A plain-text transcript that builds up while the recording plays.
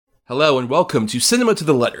Hello and welcome to Cinema to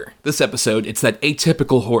the Letter. This episode, it's that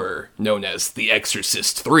atypical horror known as The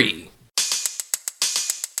Exorcist 3.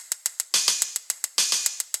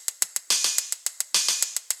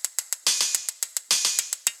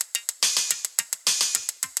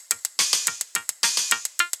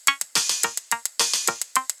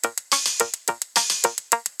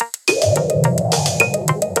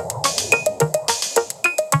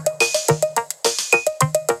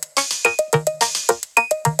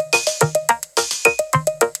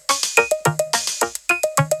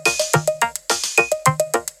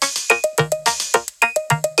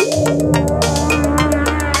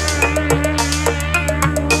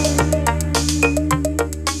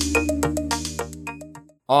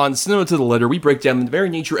 On Cinema to the Letter, we break down the very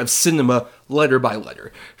nature of cinema letter by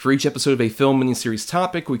letter. For each episode of a film miniseries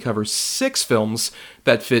topic, we cover 6 films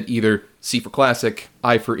that fit either C for classic,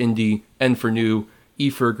 I for indie, N for new, E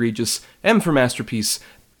for egregious, M for masterpiece,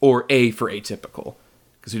 or A for atypical.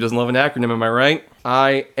 Because who doesn't love an acronym, am I right?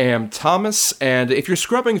 I am Thomas, and if you're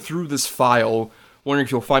scrubbing through this file, wondering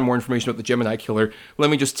if you'll find more information about the Gemini Killer, let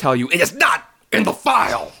me just tell you, it is not in the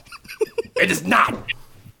file! It is not!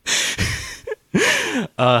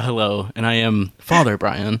 Hello, and I am Father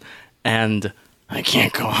Brian, and I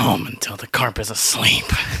can't go home until the carp is asleep.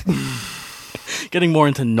 Getting more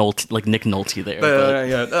into Nolte, Nick Nolte there.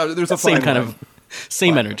 There's a same kind of,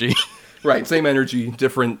 same energy. Right, same energy,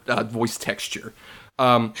 different voice texture.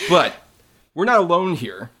 But we're not alone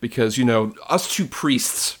here, because, us two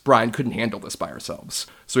priests, Brian, couldn't handle this by ourselves.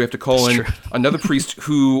 So we have to call in another priest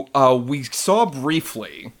who we saw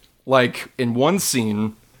briefly, in one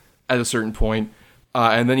scene at a certain point,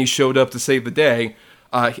 and then he showed up to save the day.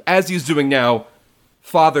 As he's doing now,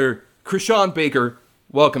 Father Krishan Baker,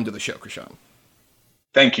 welcome to the show, Krishan.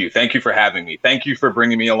 Thank you. Thank you for having me. Thank you for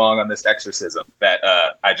bringing me along on this exorcism that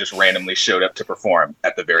I just randomly showed up to perform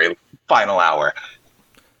at the very final hour.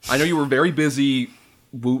 I know you were very busy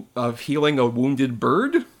healing a wounded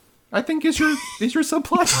bird, I think is your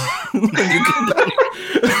subplot.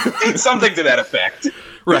 Something to that effect.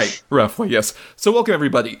 Right, roughly, yes. So welcome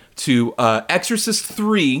everybody to Exorcist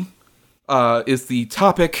 3 is the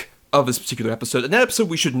topic of this particular episode. And that episode,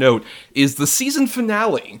 we should note, is the season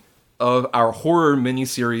finale of our horror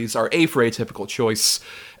miniseries, our A for Atypical choice,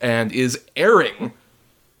 and is airing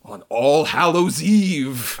on All Hallows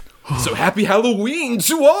Eve. So happy Halloween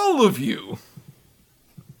to all of you!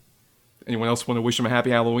 Anyone else want to wish them a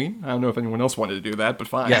happy Halloween? I don't know if anyone else wanted to do that, but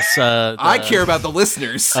fine. Yes, I care about the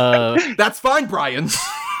listeners. That's fine, Brian.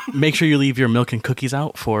 Make sure you leave your milk and cookies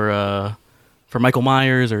out for Michael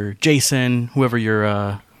Myers or Jason, whoever your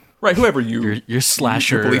right, whoever your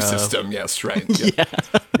slasher your belief system. Yes, right. Yeah,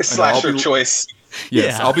 slasher choice.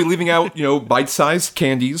 Yes, yeah. I'll be leaving out bite-sized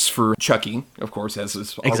candies for Chucky, of course, as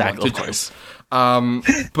is exactly, of course.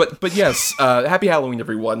 But yes, happy Halloween,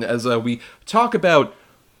 everyone. As we talk about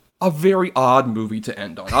a very odd movie to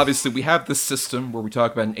end on. Obviously, we have this system where we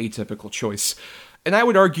talk about an atypical choice. And I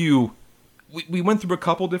would argue we went through a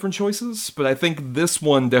couple different choices, but I think this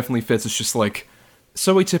one definitely fits. It's just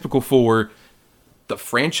so atypical for the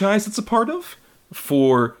franchise it's a part of,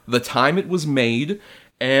 for the time it was made,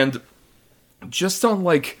 and just on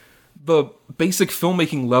the basic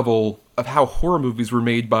filmmaking level of how horror movies were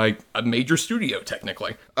made by a major studio,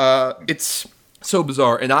 technically. It's so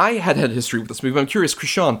bizarre, and I had history with this movie. I'm curious,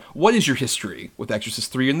 Krishan, what is your history with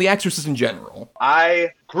Exorcist 3 and The Exorcist in general?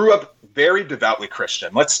 I grew up very devoutly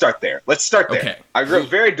Christian. Let's start there. Okay. I grew up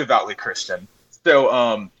very devoutly Christian.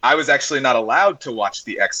 So I was actually not allowed to watch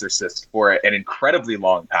The Exorcist for an incredibly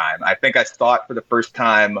long time. I think I saw it for the first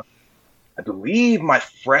time, I believe my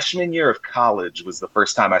freshman year of college was the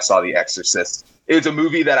first time I saw The Exorcist. It was a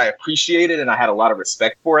movie that I appreciated and I had a lot of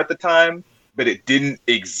respect for at the time, but it didn't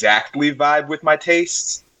exactly vibe with my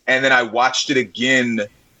tastes. And then I watched it again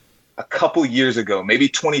a couple years ago, maybe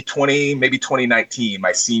 2020, maybe 2019,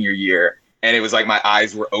 my senior year. And it was like my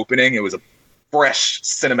eyes were opening. It was a fresh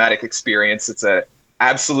cinematic experience. It's an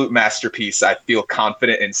absolute masterpiece. I feel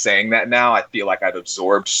confident in saying that now. I feel like I've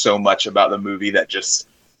absorbed so much about the movie that just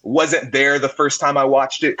wasn't there the first time I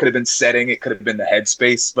watched it. Could have been setting, it could have been the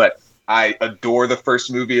headspace, but I adore the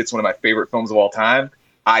first movie. It's one of my favorite films of all time.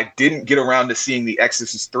 I didn't get around to seeing The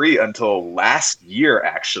Exorcist 3 until last year,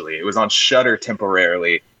 actually. It was on Shudder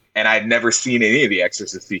temporarily, and I'd never seen any of the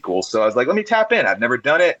Exorcist sequels. So I was like, let me tap in. I've never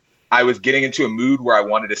done it. I was getting into a mood where I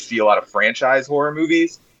wanted to see a lot of franchise horror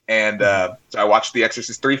movies. And so I watched The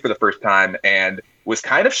Exorcist 3 for the first time and was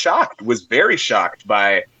kind of shocked, was very shocked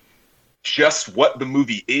by just what the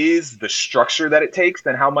movie is, the structure that it takes,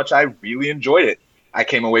 and how much I really enjoyed it. I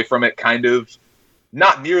came away from it kind of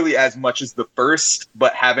not nearly as much as the first,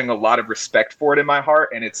 but having a lot of respect for it in my heart,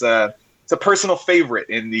 and it's a personal favorite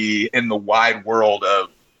in the wide world of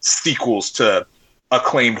sequels to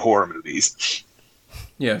acclaimed horror movies.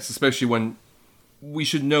 Yes, especially when we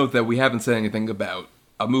should note that we haven't said anything about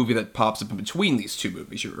a movie that pops up in between these two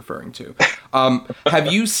movies you're referring to.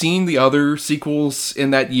 Have you seen the other sequels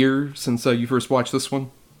in that year since you first watched this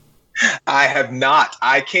one? I have not.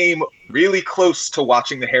 I came really close to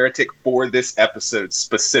watching The Heretic for this episode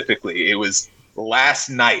specifically. It was last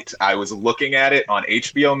night. I was looking at it on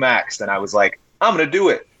HBO Max, and I was like, I'm going to do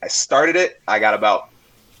it. I started it. I got about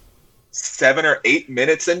 7 or 8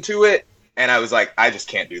 minutes into it, and I was like, I just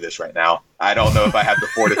can't do this right now. I don't know if I have the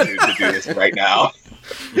fortitude to do this right now.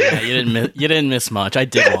 Yeah, you didn't miss much. I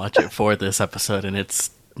did watch it for this episode, and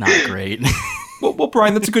it's not great. Well,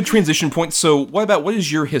 Brian, that's a good transition point. So what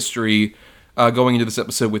is your history going into this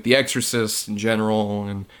episode with The Exorcist in general?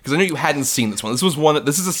 And because I know you hadn't seen this one.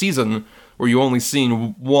 This is a season where you only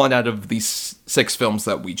seen one out of these 6 films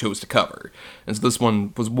that we chose to cover. And so this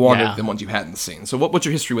one was one of the ones you hadn't seen. So what's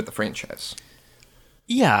your history with the franchise?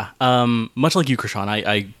 Yeah, much like you, Krishan,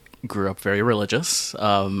 I grew up very religious,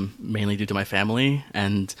 mainly due to my family.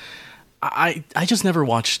 And I just never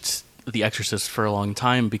watched The Exorcist for a long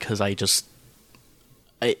time because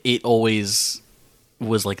it always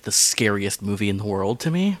was like the scariest movie in the world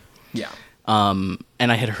to me. Yeah. And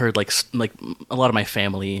I had heard like a lot of my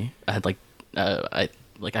family I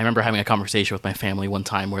remember having a conversation with my family one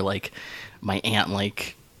time where like my aunt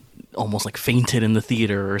like almost like fainted in the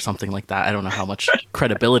theater or something like that. I don't know how much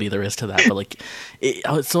credibility there is to that, but like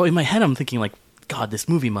so in my head I'm thinking like, God, this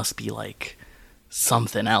movie must be like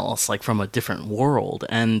something else, like from a different world.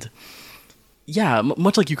 And yeah,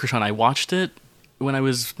 much like you, Krishan, I watched it when I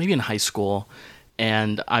was maybe in high school,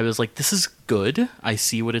 and I was like, this is good. I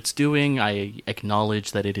see what it's doing. I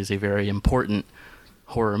acknowledge that it is a very important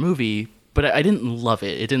horror movie, but I didn't love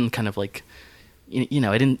it. It didn't kind of like, it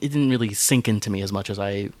didn't really sink into me as much as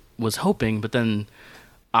I was hoping. But then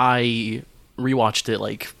I rewatched it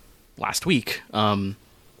like last week, and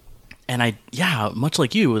much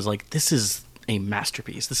like you, was like, this is a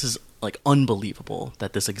masterpiece. This is like unbelievable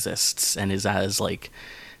that this exists and is as like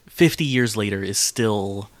 50 years later is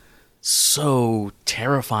still so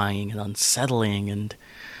terrifying and unsettling, and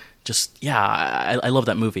just I love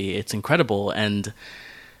that movie. It's incredible. And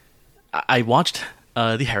I watched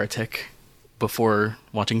The Heretic before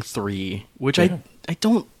watching 3, which I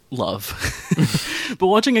don't love. But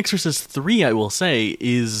watching Exorcist 3, I will say, it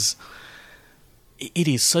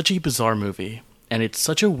is such a bizarre movie, and it's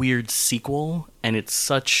such a weird sequel, and it's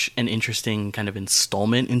such an interesting kind of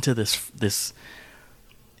installment into this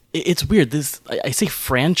it's weird. I say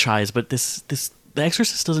franchise, but The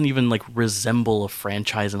Exorcist doesn't even like resemble a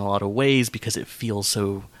franchise in a lot of ways because it feels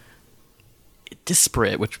so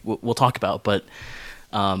disparate, which we'll talk about. But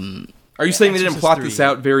are you saying they didn't plot this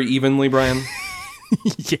out very evenly, Brian?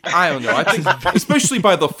 Yeah. I don't know. I think, especially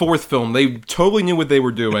by the 4th film, they totally knew what they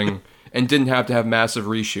were doing and didn't have to have massive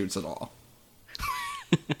reshoots at all.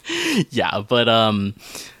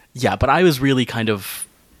 But I was really kind of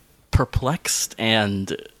perplexed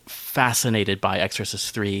and fascinated by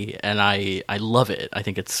Exorcist 3, and I love it. I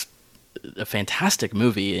think it's a fantastic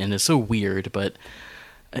movie, and it's so weird, but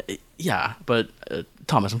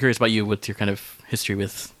Thomas, I'm curious about you. What's your kind of history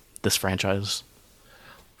with this franchise?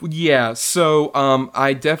 Yeah, so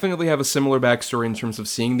I definitely have a similar backstory in terms of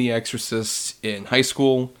seeing The Exorcist in high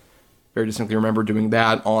school. Very distinctly remember doing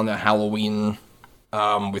that on a Halloween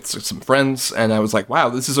with some friends, and I was like, wow,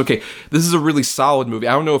 this is okay. This is a really solid movie.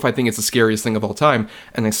 I don't know if I think it's the scariest thing of all time,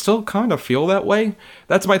 and I still kind of feel that way.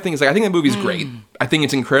 That's my thing. Is like, I think that movie's great. I think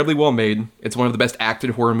it's incredibly well made. It's one of the best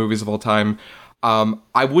acted horror movies of all time.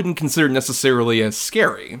 I wouldn't consider it necessarily as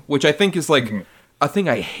scary, which I think is like a thing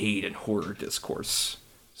I hate in horror discourse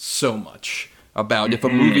so much. About if a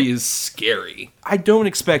movie is scary. I don't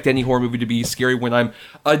expect any horror movie to be scary when I'm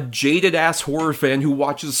a jaded-ass horror fan who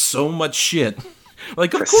watches so much shit.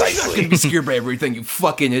 Like, of course you're not going to be scared by everything, you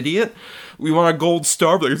fucking idiot. We want a gold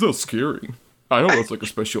star, but like, it's not scary. I know that's like a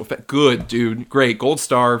special effect. Good, dude. Great. Gold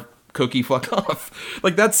star, cookie, fuck off.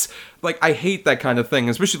 Like, that's, like, I hate that kind of thing.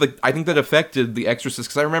 Especially, like, I think that affected The Exorcist,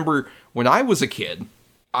 because I remember when I was a kid,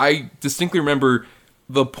 I distinctly remember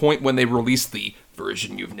the point when they released the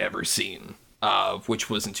version you've never seen. Which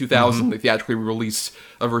was in 2000. They theatrically released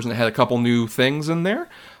a version that had a couple new things in there,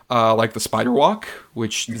 like the spider walk,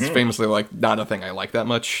 which is famously like not a thing I like that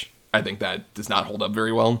much. I think that does not hold up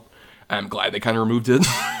very well. I'm glad they kind of removed it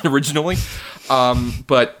originally.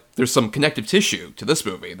 But there's some connective tissue to this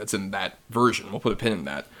movie that's in that version. We'll put a pin in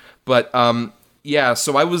that. But Yeah,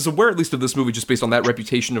 so I was aware at least of this movie just based on that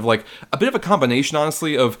reputation of like a bit of a combination,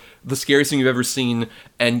 honestly, of the scariest thing you've ever seen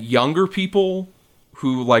and younger people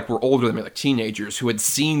who like were older than me, like teenagers who had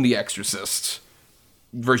seen The Exorcist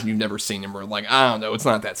version you've never seen and were like, I don't know, it's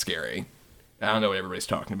not that scary. I don't know what everybody's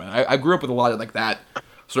talking about. I grew up with a lot of like that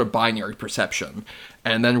sort of binary perception.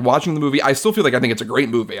 And then watching the movie, I still feel like I think it's a great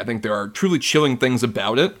movie. I think there are truly chilling things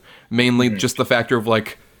about it, mainly just the factor of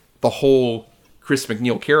like the whole Chris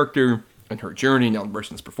McNeil character and her journey, and Ellen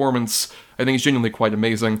Burstyn's performance. I think it's genuinely quite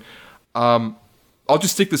amazing. I'll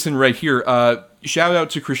just stick this in right here. Shout out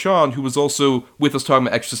to Krishan, who was also with us talking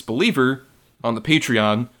about Exorcist Believer on the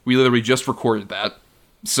Patreon. We literally just recorded that.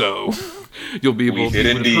 So you'll be able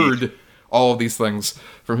to have heard all of these things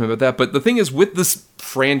from him about that. But the thing is, with this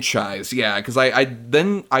franchise, yeah, because I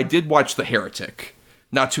did watch The Heretic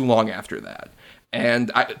not too long after that. And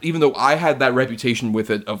even though I had that reputation with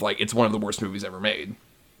it of like, it's one of the worst movies ever made.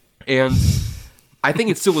 And I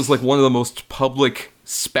think it still is like one of the most public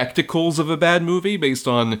spectacles of a bad movie based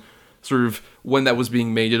on sort of when that was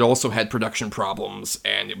being made. It also had production problems,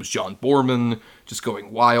 and it was John Borman just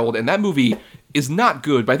going wild. And that movie is not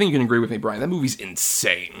good, but I think you can agree with me, Brian. That movie's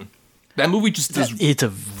insane. That movie just does it's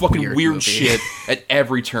a fucking weird shit at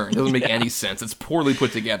every turn. It doesn't make any sense. It's poorly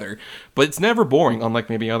put together, but it's never boring, unlike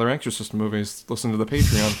maybe other Exorcist movies. Listen to the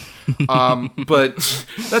Patreon. But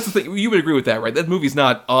that's the thing. You would agree with that, right? That movie's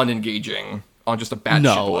not unengaging on just a bad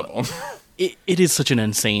shit level. It is such an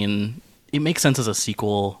insane... It makes sense as a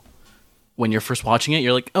sequel. When you're first watching it,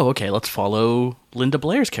 you're like, oh, okay, let's follow Linda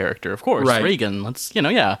Blair's character, of course. Right. Reagan, let's,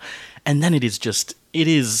 yeah. And then it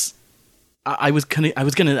is... I was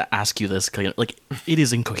gonna ask you this, like, it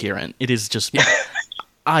is incoherent. It is just,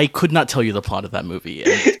 I could not tell you the plot of that movie.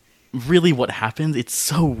 And really, what happens? It's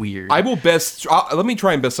so weird. I will let me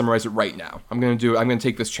try and best summarize it right now. I'm gonna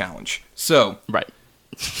take this challenge. So, right,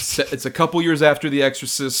 it's a couple years after The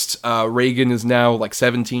Exorcist. Reagan is now like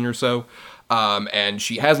 17 or so, and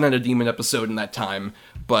she hasn't had a demon episode in that time.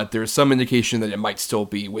 But there's some indication that it might still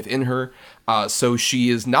be within her. So she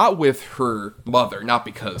is not with her mother, not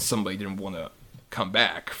because somebody didn't want to come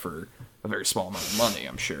back for a very small amount of money,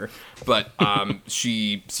 I'm sure. But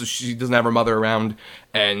she doesn't have her mother around,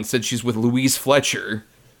 and said she's with Louise Fletcher,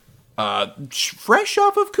 fresh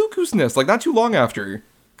off of Cuckoo's Nest, like not too long after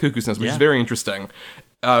Cuckoo's Nest, which is very interesting.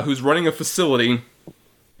 Who's running a facility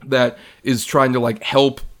that is trying to like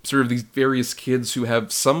help sort of these various kids who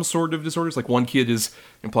have some sort of disorders. Like one kid is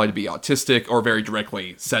implied to be autistic, or very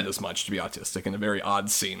directly said as much to be autistic in a very odd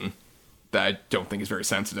scene that I don't think is very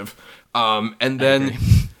sensitive. And then,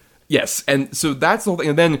 yes, and so that's the whole thing.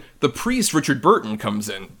 And then the priest, Richard Burton, comes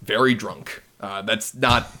in very drunk. That's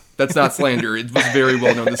not slander. It was very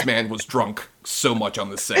well known this man was drunk so much on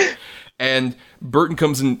this set. And Burton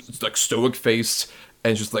comes in like stoic-faced,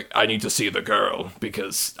 and it's just like, I need to see the girl,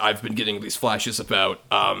 because I've been getting these flashes about,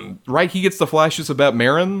 right? He gets the flashes about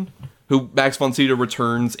Marin, who Max von Sydow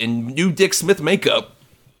returns in new Dick Smith makeup.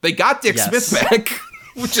 They got Dick Smith back,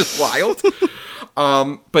 which is wild.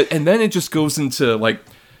 And then it just goes into, like,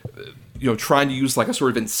 trying to use, like, a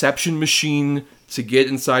sort of inception machine to get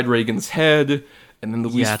inside Reagan's head. And then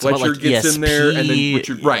Louise Fletcher gets in there, and then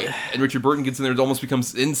Richard Burton gets in there. It almost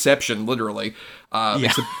becomes Inception, literally.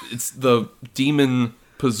 It's the demon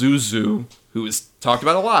Pazuzu, who is talked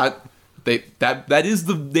about a lot. That is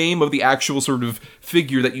the name of the actual sort of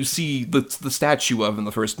figure that you see the statue of in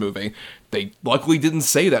the first movie. They luckily didn't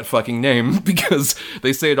say that fucking name, because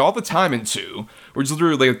they say it all the time in 2, which is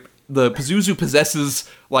literally like, the Pazuzu possesses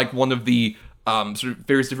like one of the sort of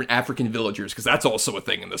various different African villagers, because that's also a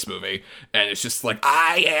thing in this movie, and it's just like,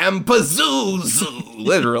 I am Pazuzu,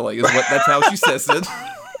 literally, that's how she says it.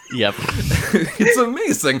 Yep. It's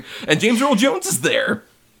amazing. And James Earl Jones is there.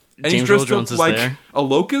 And he's dressed up like a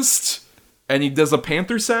locust, and he does a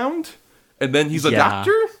panther sound, and then he's a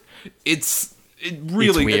doctor. It's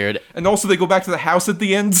weird. And also they go back to the house at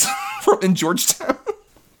the end in Georgetown.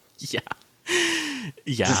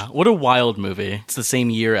 Yeah. What a wild movie. It's the same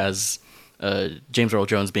year as James Earl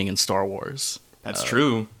Jones being in Star Wars. That's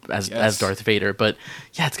true. As Darth Vader. But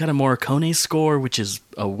yeah, it's got a Morricone score, which is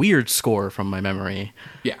a weird score from my memory.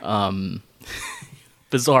 Yeah.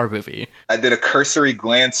 Bizarre movie. I did a cursory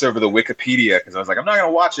glance over the Wikipedia because I was like, I'm not going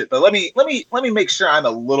to watch it, but let me make sure I'm a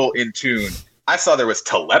little in tune. I saw there was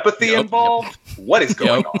telepathy involved. What is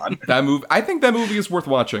going on? I think that movie is worth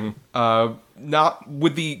watching. Not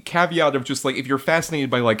with the caveat of just like, if you're fascinated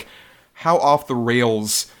by like how off the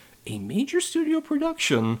rails a major studio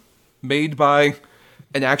production made by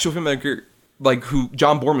an actual filmmaker like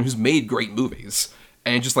John Borman, who's made great movies,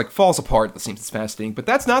 and it just like falls apart at the seams. It's fascinating, but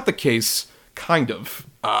that's not the case kind of,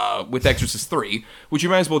 with Exorcist 3, which you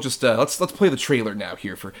might as well just, let's play the trailer now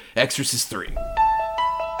here for Exorcist 3.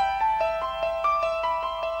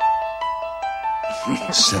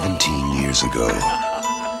 17 years ago,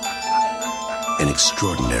 an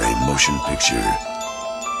extraordinary motion picture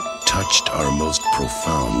touched our most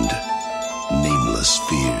profound, nameless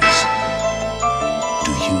fears.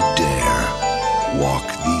 Do you dare walk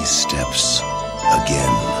these steps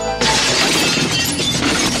again?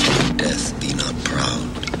 Death, be not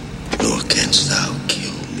proud, nor canst thou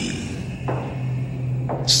kill me.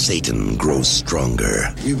 Satan grows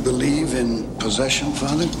stronger. You believe in possession,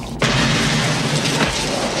 Father?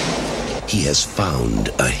 He has found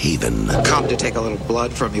a haven. Come to take a little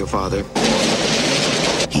blood from you, Father.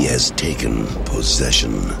 He has taken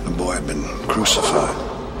possession. The boy had been crucified.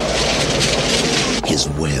 His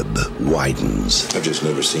web widens. I've just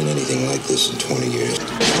never seen anything like this in 20 years.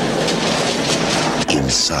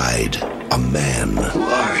 Inside, a man. Who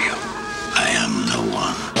are you? I am no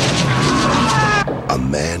one. A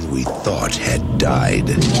man we thought had died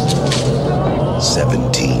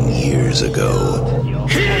 17 years ago.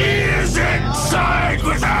 He is inside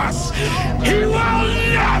with us! He will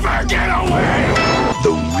never get away!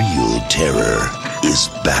 The real terror is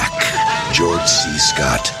back. George C.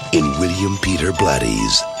 Scott in William Peter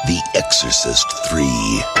Blatty's The Exorcist 3.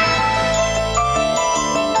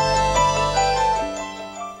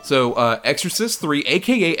 So, Exorcist 3,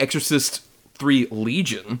 aka Exorcist 3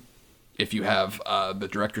 Legion, if you have the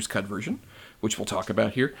director's cut version, which we'll talk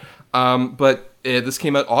about here. But this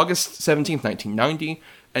came out August 17th, 1990,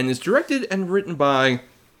 and is directed and written by a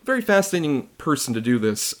very fascinating person to do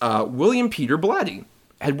this, William Peter Blatty.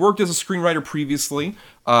 Had worked as a screenwriter previously.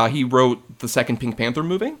 He wrote the second Pink Panther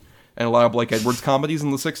movie and a lot of Blake Edwards comedies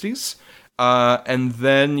in the 60s. And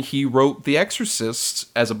then he wrote The Exorcist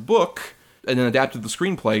as a book and then adapted the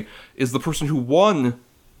screenplay, is the person who won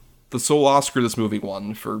the sole Oscar this movie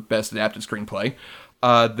won for Best Adapted Screenplay.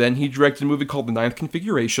 Then he directed a movie called The Ninth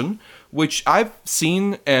Configuration, which I've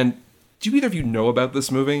seen, and do either of you know about this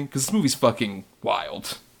movie? Because this movie's fucking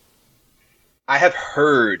wild. I have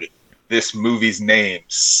heard this movie's name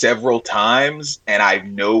several times, and I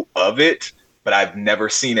know of it, but I've never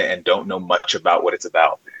seen it and don't know much about what it's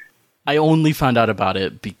about. I only found out about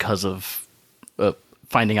it because of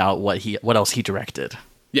finding out what else he directed.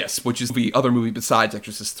 Yes, which is the other movie besides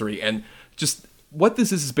Exorcist 3, and just what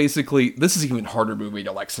this is basically, this is an even harder movie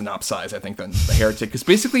to like synopsize, I think, than The Heretic, because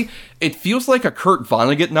basically it feels like a Kurt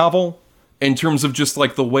Vonnegut novel in terms of just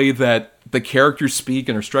like the way that the characters speak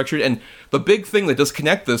and are structured. And the big thing that does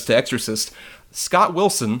connect this to Exorcist, Scott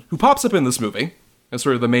Wilson, who pops up in this movie as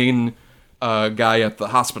sort of the main guy at the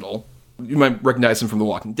hospital. You might recognize him from The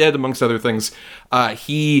Walking Dead, amongst other things.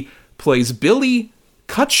 He plays Billy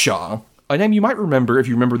Cutshaw, a name you might remember if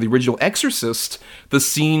you remember the original Exorcist, the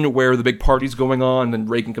scene where the big party's going on, and then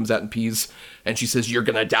Reagan comes out and pees, and she says, "You're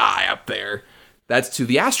gonna die up there." That's to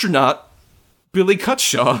the astronaut, Billy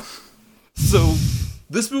Cutshaw. So,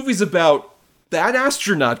 this movie's about that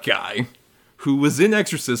astronaut guy who was in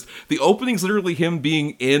Exorcist. The opening's literally him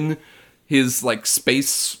being in his, like,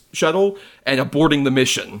 space shuttle and aborting the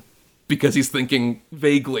mission because he's thinking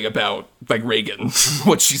vaguely about, like, Reagan,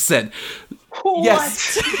 what she said. What?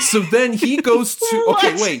 Yes. So then he goes to...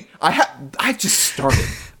 Okay, wait. I just started.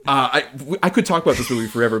 I could talk about this movie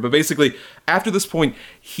forever, but basically, after this point,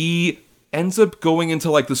 he ends up going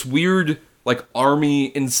into, like, this weird, like,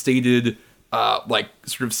 army-instated, like,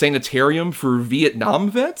 sort of sanitarium for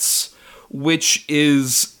Vietnam vets, which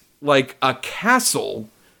is, like, a castle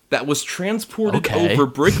that was transported over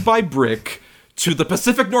brick by brick to the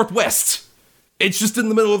Pacific Northwest. It's just in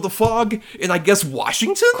the middle of the fog in, I guess,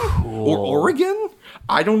 Washington? Or Oregon?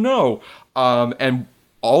 I don't know. And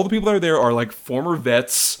all the people that are there are, like, former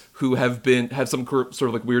vets who have some sort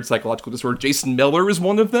of, like, weird psychological disorder. Jason Miller is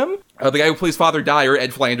one of them. The guy who plays Father Dyer,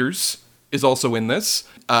 Ed Flanders, is also in this.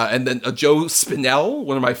 And then Joe Spinell,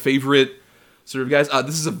 one of my favorite sort of guys.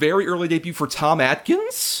 This is a very early debut for Tom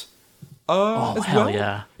Atkins. As hell well.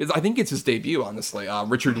 yeah. I think it's his debut, honestly.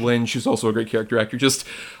 Richard Lynch, who's also a great character actor. Just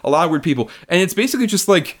a lot of weird people. And it's basically just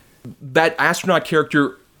like that astronaut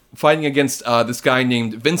character fighting against this guy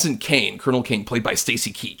named Vincent Cain, Colonel Cain, played by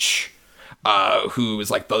Stacy Keach, who is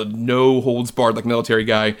like the no-holds-barred like military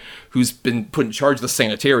guy who's been put in charge of the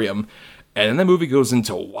sanitarium. And then the movie goes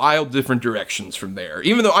into wild different directions from there.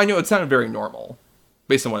 Even though I know it sounded very normal,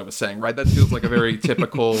 based on what I was saying, right? That feels like a very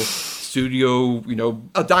typical studio, you know,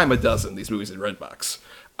 a dime a dozen, these movies in Redbox.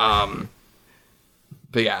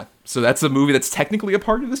 But yeah, so that's a movie that's technically a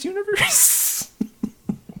part of this universe.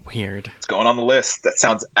 Weird. It's going on the list. That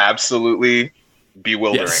sounds absolutely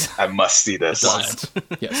bewildering. Yes. I must see this.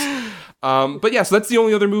 Yes. But yeah, so that's the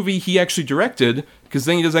only other movie he actually directed, because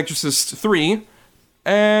then he does Exorcist 3,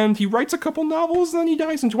 and he writes a couple novels, and then he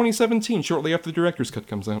dies in 2017, shortly after the director's cut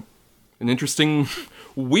comes out. An interesting,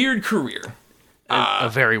 weird career. A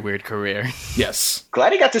very weird career. Yes.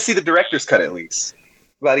 Glad he got to see the director's cut at least.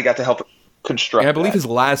 Glad he got to help construct And I believe that. his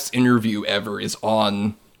last interview ever is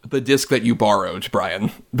on the disc that you borrowed,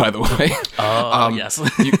 Brian, by the way. Oh, yes.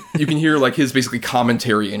 you can hear like his basically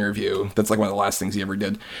commentary interview. That's like one of the last things he ever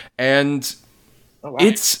did. And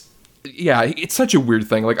it's such a weird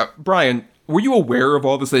thing. Like, Brian, were you aware of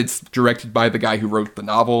all this, that it's directed by the guy who wrote the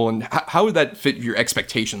novel? And how would that fit your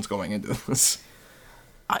expectations going into this?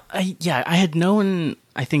 I had known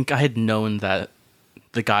that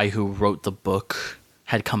the guy who wrote the book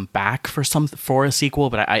had come back for a sequel,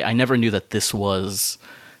 but I never knew that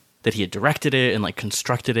that he had directed it and like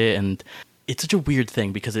constructed it. And it's such a weird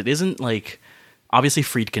thing because it isn't like, obviously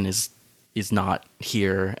Friedkin is not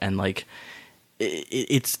here, and like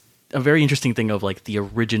it's a very interesting thing of like the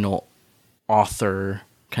original author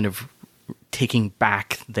kind of taking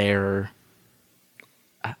back their,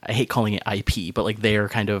 I hate calling it IP, but like their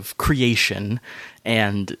kind of creation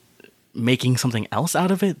and making something else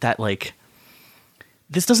out of it that like,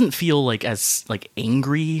 this doesn't feel like as like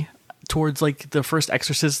angry towards like the first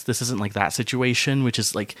Exorcist. This isn't like that situation, which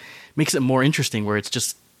is like makes it more interesting, where it's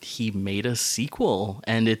just he made a sequel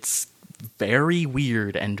and it's very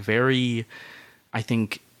weird and very, I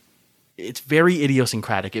think it's very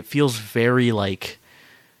idiosyncratic. It feels very like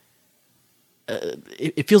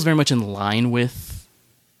it feels very much in line with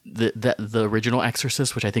the original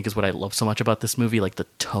Exorcist, which I think is what I love so much about this movie. Like the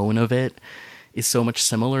tone of it is so much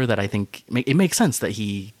similar that I think it makes sense that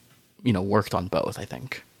he, worked on both, I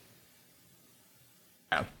think.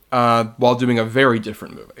 Yeah. While doing a very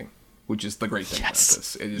different movie, which is the great thing about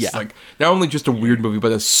this. It is like not only just a weird movie,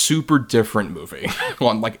 but a super different movie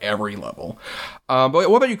on like every level. But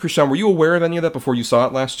what about you, Christian? Were you aware of any of that before you saw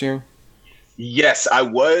it last year? Yes, I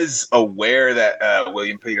was aware that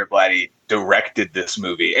William Peter Blatty directed this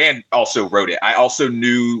movie and also wrote it. I also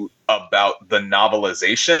knew about the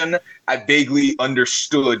novelization. I vaguely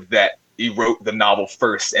understood that he wrote the novel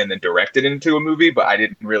first and then directed it into a movie, but I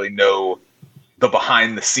didn't really know the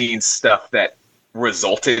behind the scenes stuff that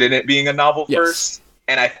resulted in it being a novel first.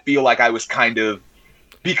 And I feel like I was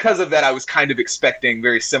because of that, I was kind of expecting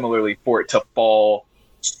very similarly for it to fall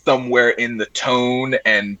somewhere in the tone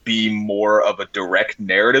and be more of a direct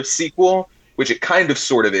narrative sequel, which it kind of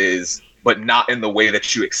sort of is, but not in the way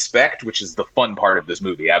that you expect, which is the fun part of this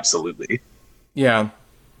movie. Absolutely. Yeah,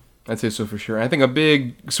 I'd say so for sure. I think a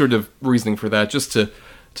big sort of reasoning for that, just to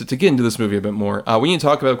get into this movie a bit more, we need to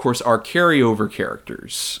talk about, of course, our carryover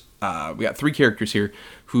characters. We got 3 characters here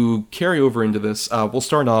who carry over into this. We'll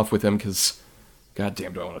start off with him because, god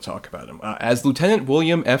damn, do I want to talk about him. As Lieutenant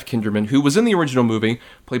William F. Kinderman, who was in the original movie,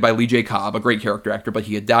 played by Lee J. Cobb, a great character actor, but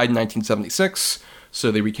he had died in 1976, so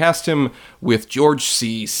they recast him with George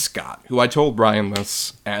C. Scott, who I told Brian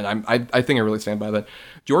this, and I think I really stand by that.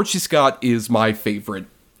 George C. Scott is my favorite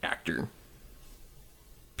actor.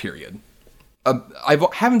 Period. I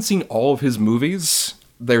haven't seen all of his movies.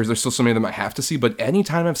 There's still so many of them I have to see, but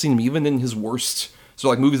anytime I've seen him, even in his worst, so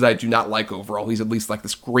like movies that I do not like overall, he's at least like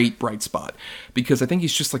this great bright spot, because I think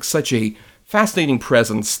he's just like such a fascinating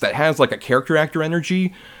presence that has like a character actor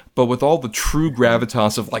energy, but with all the true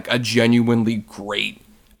gravitas of like a genuinely great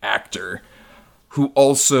actor, who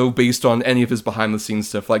also, based on any of his behind the scenes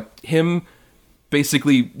stuff, like him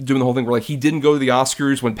basically doing the whole thing where like he didn't go to the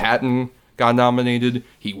Oscars when Patton got nominated,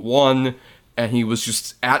 he won, and he was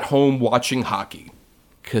just at home watching hockey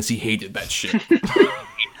because he hated that shit.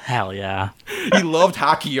 Hell yeah. He loved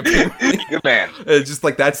hockey, apparently. Good man. It's just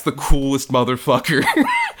like, that's the coolest motherfucker.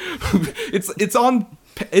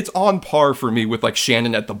 It's on par for me with like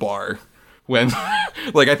Shannon at the bar when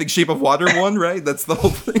like I think Shape of Water won, right? That's the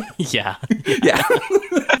whole thing. Yeah. Yeah.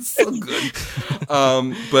 That's so good.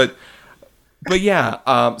 But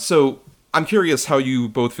yeah, so I'm curious how you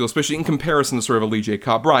both feel, especially in comparison to sort of a Lee J.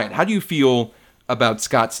 Cobb. Brian, how do you feel about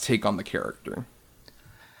Scott's take on the character?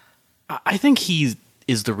 I think he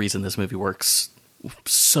is the reason this movie works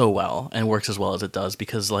so well and works as well as it does,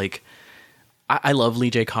 because like I love Lee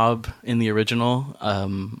J. Cobb in the original.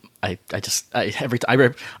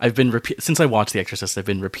 Since I watched The Exorcist, I've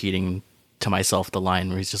been repeating to myself the line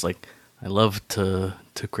where he's just like, I love to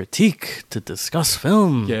critique, to discuss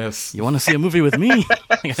film. Yes. You want to see a movie with me?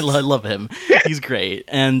 Like, I love him. He's great.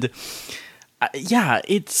 And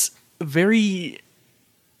it's very...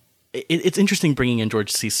 It's interesting bringing in George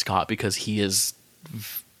C. Scott because he's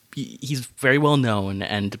very well known,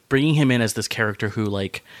 and bringing him in as this character who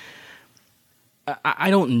like I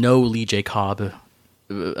don't know Lee J. Cobb.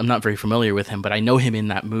 I'm not very familiar with him, but I know him in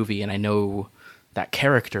that movie, and I know that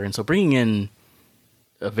character. And so bringing in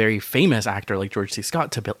a very famous actor like George C.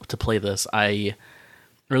 Scott to play this, or at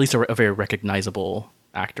least a very recognizable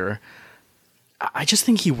actor, I just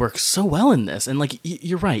think he works so well in this. And like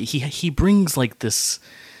you're right, he brings like this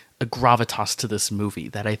a gravitas to this movie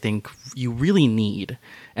that I think you really need.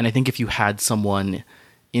 And I think if you had someone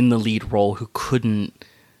in the lead role who couldn't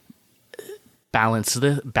balance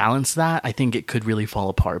that, I think it could really fall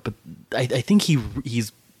apart. But I think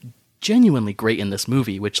he's genuinely great in this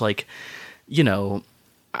movie, which, like, you know,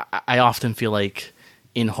 I often feel like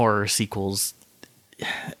in horror sequels,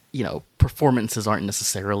 you know, performances aren't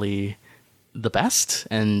necessarily the best,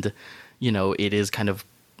 and you know, it is kind of,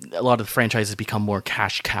 a lot of the franchises become more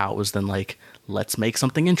cash cows than like, let's make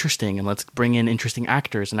something interesting and let's bring in interesting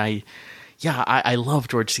actors. And I love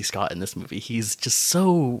George C. Scott in this movie. He's just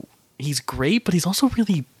he's great, but he's also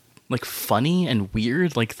really like funny and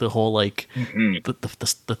weird. Like the whole like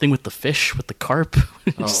the thing with the fish with the carp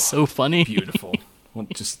is so funny. Beautiful. Well,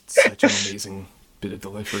 just such an amazing bit of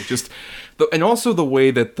delivery. And also the way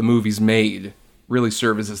that the movie's made really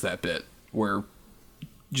services that bit, where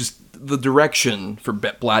just the direction for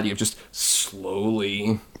Blatty of just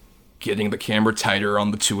slowly getting the camera tighter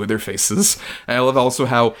on the two of their faces. And I love also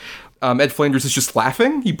how Ed Flanders is just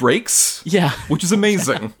laughing. He breaks. Yeah. Which is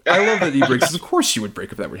amazing. I love that he breaks. Of course you would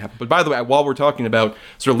break if that would happen. But by the way, while we're talking about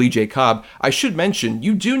sort of Lee J. Cobb, I should mention,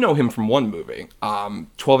 you do know him from one movie,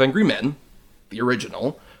 12 Angry Men, the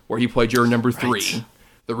original, where he played juror number 3, right,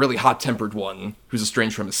 the really hot-tempered one who's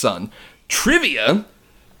estranged from his son. Trivia,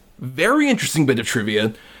 very interesting bit of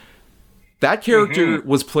trivia. That character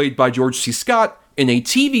was played by George C. Scott in a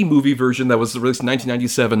TV movie version that was released in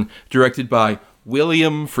 1997, directed by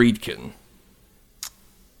William Friedkin.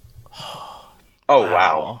 Oh,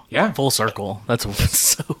 wow. Yeah. Full circle. That's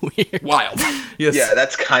so weird. Wild. Yes. Yeah,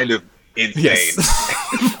 that's kind of insane.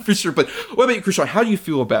 Yes. For sure. But what about you, Krishan? How do you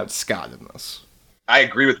feel about Scott in this? I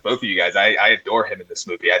agree with both of you guys. I adore him in this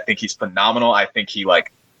movie. I think he's phenomenal. I think he,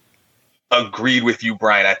 like, agreed with you,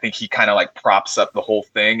 Brian. I think he kind of, like, props up the whole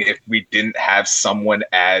thing. If we didn't have someone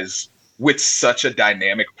with such a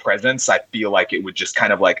dynamic presence, I feel like it would just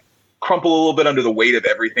kind of, like, crumple a little bit under the weight of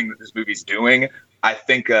everything that this movie's doing. I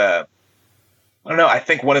think, I don't know, I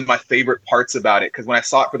think one of my favorite parts about it, because when I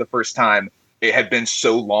saw it for the first time, it had been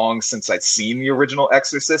so long since I'd seen the original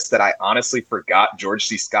Exorcist that I honestly forgot George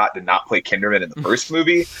C. Scott did not play Kinderman in the first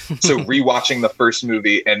movie. So rewatching the first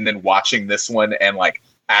movie and then watching this one and like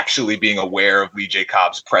actually being aware of Lee J.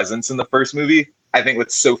 Cobb's presence in the first movie, I think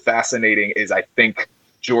what's so fascinating is I think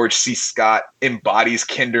George C. Scott embodies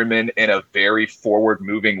Kinderman in a very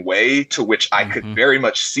forward-moving way, to which I could very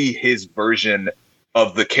much see his version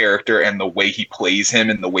of the character and the way he plays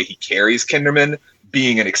him and the way he carries Kinderman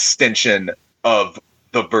being an extension of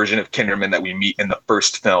the version of Kinderman that we meet in the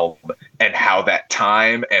first film, and how that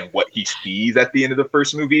time and what he sees at the end of the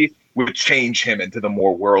first movie would change him into the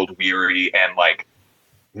more world-weary and like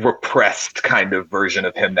repressed kind of version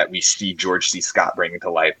of him that we see George C. Scott bringing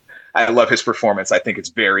to life. I love his performance. I think it's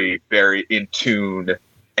very, very in tune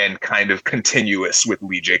and kind of continuous with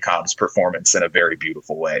Lee J. Cobb's performance in a very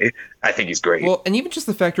beautiful way. I think he's great. Well, and even just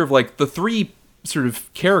the factor of like the three sort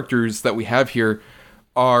of characters that we have here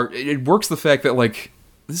it works the fact that like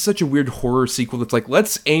this is such a weird horror sequel that's like,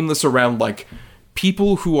 let's aim this around like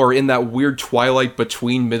people who are in that weird twilight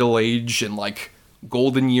between middle age and like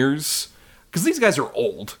golden years. Because these guys are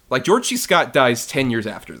old. Like George C. Scott dies 10 years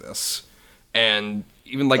after this. And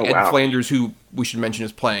even like Ed Flanders, who we should mention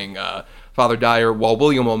is playing Father Dyer, while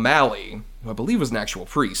William O'Malley, who I believe was an actual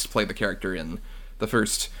priest, played the character in the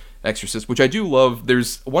first Exorcist, which I do love.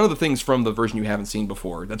 There's one of the things from the version you haven't seen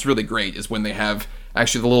before that's really great is when they have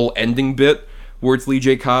actually the little ending bit where it's Lee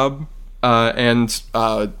J. Cobb and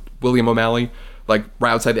William O'Malley like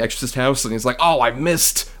right outside the Exorcist house, and he's like, "Oh, I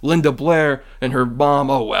missed Linda Blair and her mom.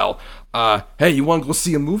 Oh well. Hey, you want to go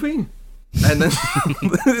see a movie?" And then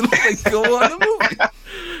like go on the movie.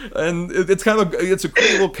 And it's kind of it's a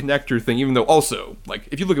cool little connector thing, even though also like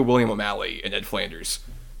if you look at William O'Malley and Ed Flanders,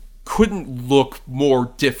 couldn't look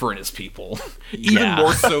more different as people, even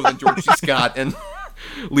more so than George C. Scott and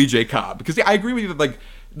Lee J. Cobb. Because I agree with you that like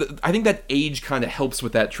I think that age kind of helps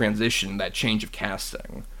with that transition, that change of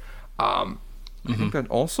casting. I think that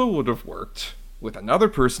also would have worked with another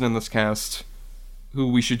person in this cast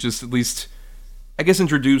who we should just at least, I guess,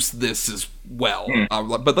 introduce this as well.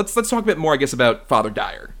 But let's talk a bit more, I guess, about Father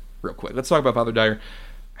Dyer real quick. Let's talk about Father Dyer.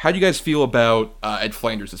 How do you guys feel about Ed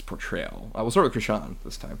Flanders' portrayal? We'll start with Krishan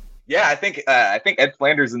this time. Yeah, I think Ed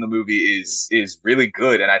Flanders in the movie is really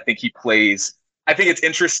good, and I think he plays. I think it's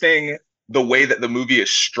interesting the way that the movie is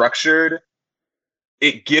structured,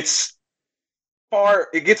 it gets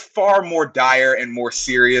far more dire and more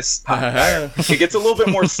serious. It gets a little bit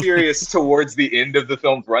more serious towards the end of the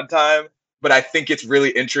film's runtime, but I think it's really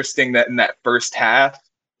interesting that in that first half,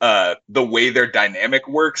 the way their dynamic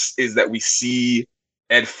works is that we see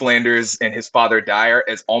Ed Flanders and his father Dyer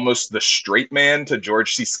as almost the straight man to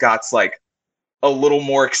George C. Scott's like a little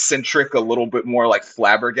more eccentric, a little bit more like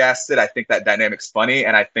flabbergasted. I think that dynamic's funny,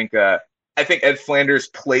 and I think Ed Flanders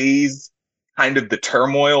plays kind of the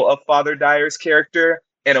turmoil of Father Dyer's character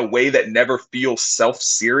in a way that never feels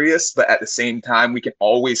self-serious, but at the same time, we can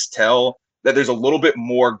always tell that there's a little bit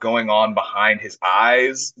more going on behind his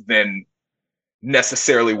eyes than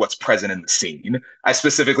necessarily what's present in the scene. I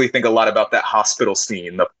specifically think a lot about that hospital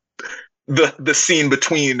scene, the scene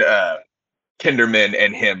between Kinderman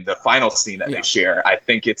and him, the final scene that they share. I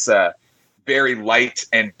think it's very light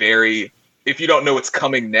and very, if you don't know what's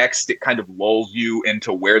coming next, it kind of lulls you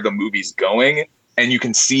into where the movie's going. And you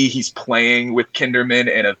can see he's playing with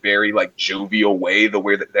Kinderman in a very like jovial way, the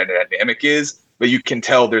way that dynamic is. But you can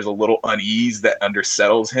tell there's a little unease that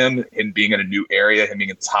undersettles him being in a new area, him being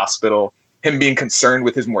in this hospital, him being concerned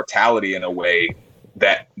with his mortality in a way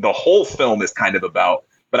that the whole film is kind of about.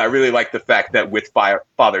 But I really like the fact that with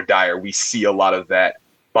Father Dyer, we see a lot of that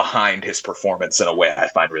behind his performance in a way I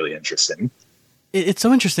find really interesting. It's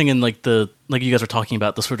so interesting in like you guys were talking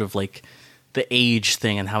about the sort of like the age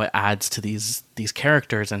thing and how it adds to these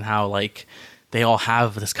characters and how like they all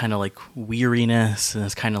have this kind of like weariness and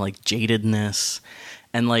this kind of like jadedness,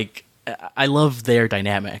 and like I love their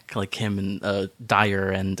dynamic, like him and Dyer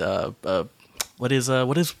and what is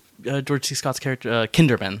George C. Scott's character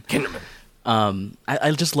Kinderman.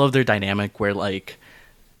 I just love their dynamic where like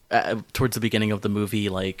towards the beginning of the movie,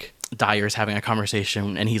 like Dyer's having a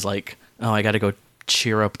conversation and he's like, oh, I gotta go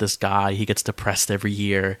cheer up this guy, he gets depressed every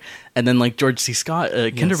year. And then like George C. Scott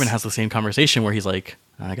Kinderman has the same conversation where he's like,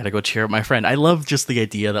 I gotta go cheer up my friend. I love just the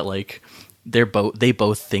idea that like they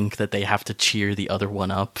both think that they have to cheer the other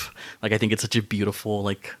one up. Like I think it's such a beautiful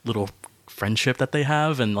like little friendship that they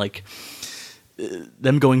have, and like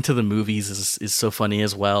them going to the movies is so funny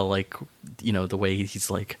as well. Like, you know, the way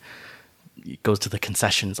he's like, he goes to the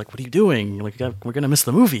concessions, like, what are you doing? Like, we're gonna miss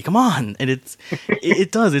the movie. Come on. And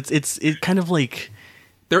it does. It kind of like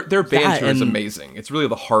their banter is amazing. It's really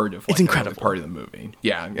the heart of like, it's incredible part of the movie.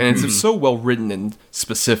 Yeah, and it's so well written and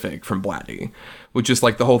specific from Blatty, which is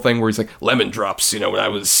like the whole thing where he's like lemon drops. You know, when I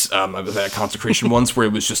was at a consecration once where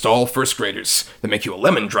it was just all first graders that make you a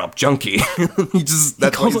lemon drop junkie. he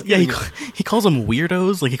calls them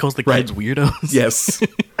weirdos. Like he calls the kids weirdos. Yes.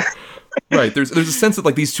 Right, there's a sense that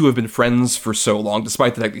like these two have been friends for so long,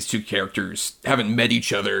 despite the fact these two characters haven't met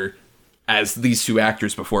each other as these two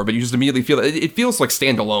actors before. But you just immediately feel it feels like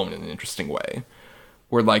standalone in an interesting way,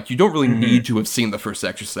 where like you don't really need to have seen the first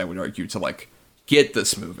Exorcist, I would argue, to like get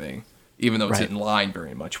this movie, even though it's in line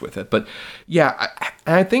very much with it. But yeah,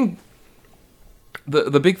 I think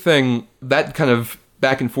the big thing, that kind of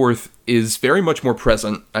back and forth is very much more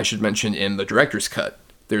present, I should mention, in the director's cut.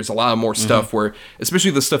 There's a lot more stuff where,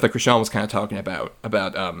 especially the stuff that Krishan was kind of talking about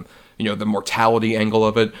you know, the mortality angle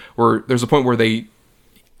of it, where there's a point where they,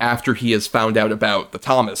 after he has found out about the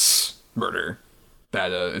Thomas murder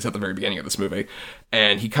that is at the very beginning of this movie,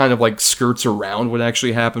 and he kind of like skirts around what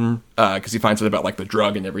actually happened because he finds out about like the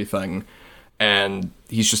drug and everything, and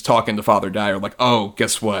he's just talking to Father Dyer like, oh,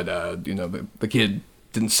 guess what, you know, the kid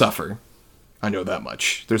didn't suffer. I know that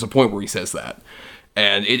much. There's a point where he says that.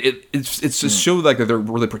 And it's just show like that they're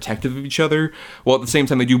really protective of each other, while at the same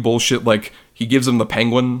time they do bullshit like he gives him the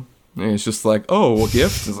penguin, and it's just like, oh, a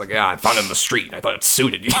gift? It's like, yeah, I found it in the street. I thought it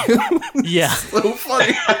suited you. Yeah, so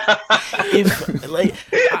funny.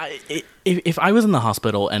 If I was in the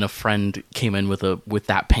hospital and a friend came in with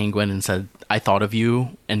that penguin and said, I thought of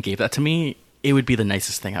you, and gave that to me, it would be the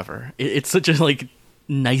nicest thing ever. It's such a like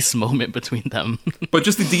nice moment between them. But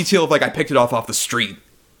just the detail of like I picked it off the street.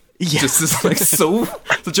 Yeah. Just is like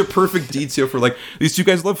such a perfect detail for like these two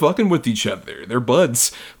guys love fucking with each other. They're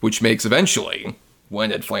buds, which makes eventually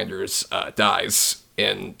when Ed Flanders dies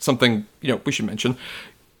in something, you know, we should mention.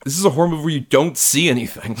 This is a horror movie where you don't see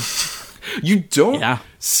anything. You don't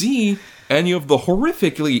see any of the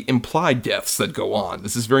horrifically implied deaths that go on.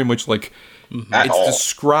 This is very much like it's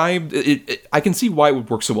described. I can see why it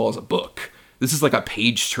would work so well as a book. This is like a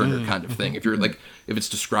page turner kind of thing. If you're like, if it's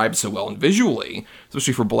described so well and visually,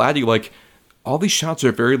 especially for Blatty, like all these shots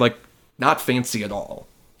are very like not fancy at all.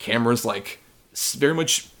 Cameras like very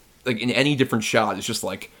much like in any different shot, it's just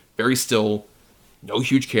like very still, no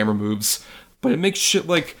huge camera moves, but it makes shit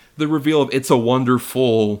like the reveal of It's a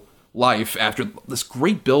Wonderful Life after this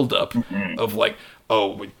great buildup of like,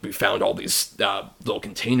 oh, we found all these little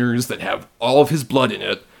containers that have all of his blood in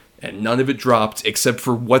it, and none of it dropped except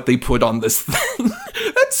for what they put on this thing.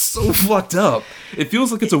 That's so fucked up. It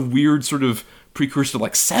feels like it's a weird sort of precursor to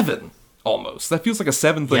like Seven, almost. That feels like a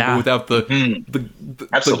Seven thing, but without the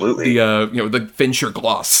absolutely the Fincher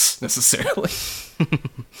gloss necessarily.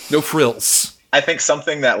 No frills. I think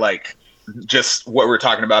something that like just what we're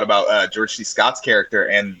talking about George C. Scott's character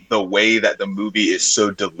and the way that the movie is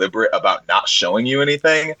so deliberate about not showing you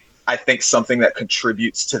anything. I think something that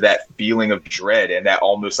contributes to that feeling of dread and that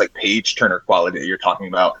almost like page turner quality that you're talking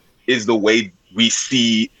about is the way we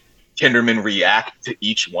see Kinderman react to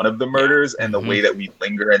each one of the murders and the way that we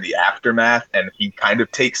linger in the aftermath, and he kind of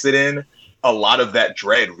takes it in. A lot of that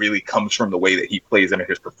dread really comes from the way that he plays into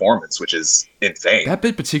his performance, which is insane. That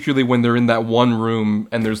bit, particularly when they're in that one room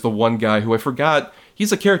and there's the one guy who I forgot,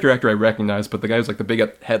 he's a character actor I recognize, but the guy who's like the big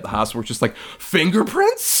head of the hospital, just like,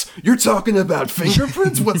 fingerprints? You're talking about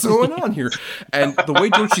fingerprints? What's going on here? And the way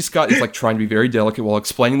George C. Scott is like trying to be very delicate while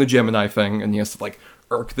explaining the Gemini thing, and he has to like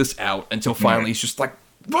irk this out until finally he's just like,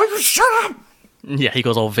 shut up! Yeah, he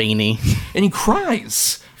goes all veiny. And he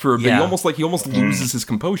cries for a bit. He almost loses his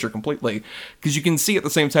composure completely. Because you can see at the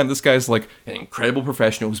same time, this guy's like an incredible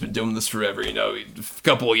professional who's been doing this forever, a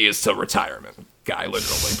couple of years till retirement. Guy,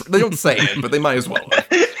 literally. They don't say it, but they might as well have.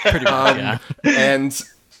 Pretty much, yeah. And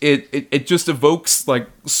it just evokes like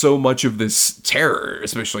so much of this terror,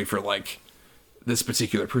 especially for like this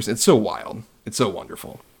particular person. It's so wild. It's so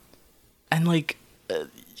wonderful. And like,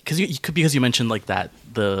 because you mentioned like that,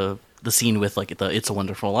 the scene with like the It's a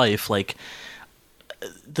Wonderful Life, like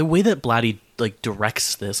the way that Blatty like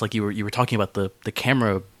directs this, like you were talking about the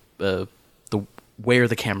camera, the where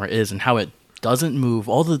the camera is and how it doesn't move.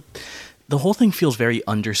 The whole thing feels very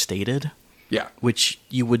understated. Yeah, which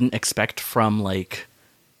you wouldn't expect from like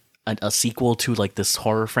a sequel to like this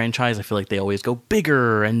horror franchise. I feel like they always go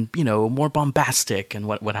bigger and more bombastic and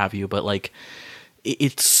what have you. But like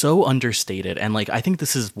it's so understated, and like I think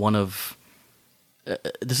this is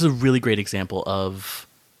this is a really great example of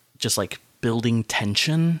just like building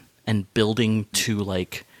tension and building to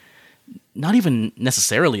like not even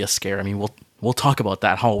necessarily a scare. I mean, we'll talk about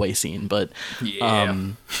that hallway scene, but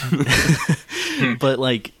but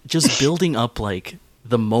like just building up like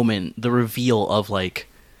the moment, the reveal of like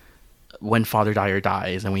when Father Dyer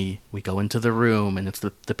dies, and we go into the room and it's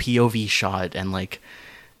the POV shot, and like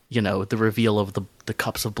the reveal of the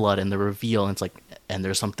cups of blood, and the reveal, and it's like, and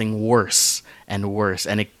there's something worse and worse,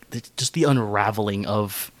 and it's just the unraveling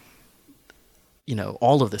of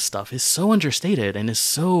all of this stuff is so understated and is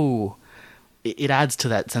so it adds to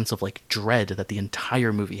that sense of like dread that the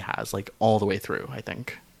entire movie has, like all the way through, I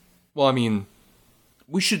think. Well, I mean,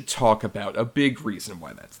 we should talk about a big reason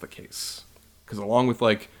why that's the case, because along with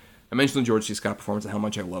like I mentioned the George C. Scott performance and how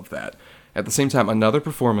much I love that. At the same time, another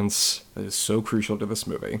performance that is so crucial to this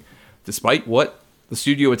movie, despite what the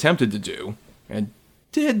studio attempted to do, and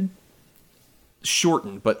did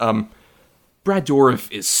shorten, but Brad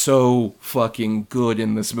Dourif is so fucking good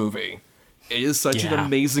in this movie. It is such an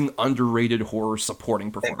amazing, underrated horror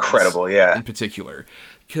supporting performance. Incredible, yeah. In particular.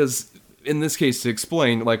 Because in this case, to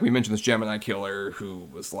explain, like we mentioned, this Gemini killer who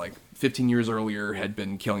was like 15 years earlier had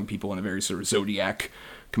been killing people in a very sort of Zodiac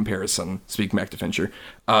comparison, speaking back to Fincher.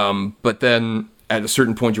 But then at a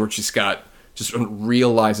certain point, George C. Scott just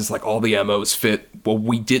realizes like all the MOs fit what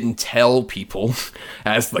we didn't tell people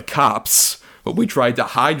as the cops, but we tried to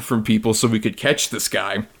hide from people so we could catch this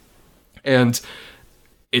guy. And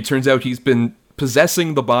it turns out he's been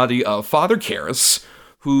possessing the body of Father Karras,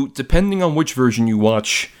 who, depending on which version you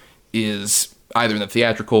watch, is either in the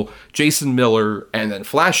theatrical Jason Miller and then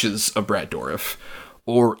flashes of Brad Dourif,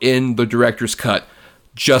 or in the director's cut,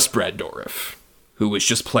 just Brad Dourif, who was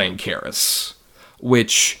just playing Karras,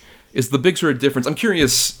 which is the big sort of difference. I'm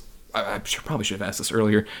curious, I probably should have asked this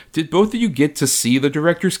earlier, did both of you get to see the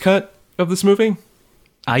director's cut of this movie?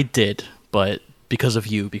 I did, but because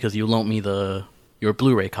you loaned me your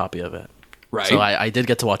Blu-ray copy of it. Right. So I did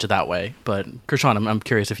get to watch it that way, but Krishan, I'm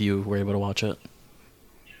curious if you were able to watch it.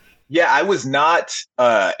 Yeah, I was not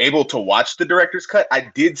able to watch the director's cut.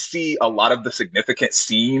 I did see a lot of the significant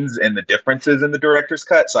scenes and the differences in the director's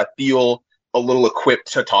cut, so I feel a little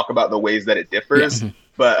equipped to talk about the ways that it differs. Yeah.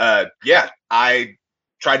 But I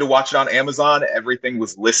tried to watch it on Amazon. Everything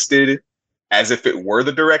was listed as if it were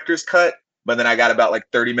the director's cut, but then I got about like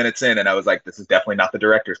 30 minutes in and I was like, this is definitely not the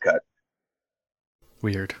director's cut.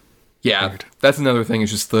 Weird. Yeah, Weird. That's another thing.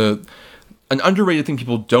 It's just an underrated thing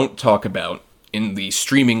people don't talk about in the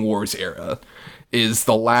streaming wars era is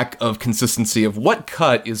the lack of consistency of what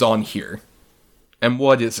cut is on here and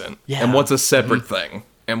what isn't, and what's a separate thing.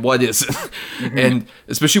 and what isn't. And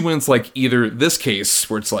especially when it's like either this case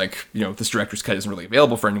where it's like, you know, this director's cut isn't really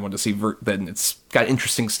available for anyone to see, then it's got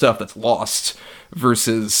interesting stuff that's lost,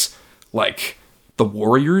 versus like the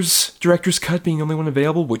Warriors director's cut being the only one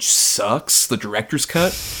available, which sucks. The director's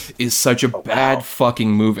cut is such a bad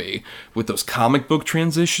fucking movie with those comic book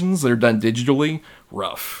transitions that are done digitally.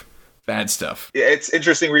 Rough. Bad stuff. Yeah, it's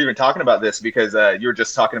interesting we're even talking about this because you were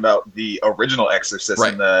just talking about the original Exorcist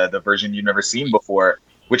and the version you've never seen before,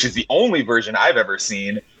 which is the only version I've ever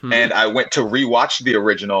seen. And I went to rewatch the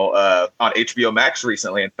original on HBO Max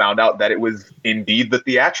recently and found out that it was indeed the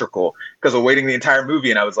theatrical, because I'm waiting the entire movie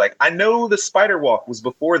and I was like, I know the spider walk was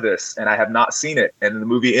before this and I have not seen it. And then the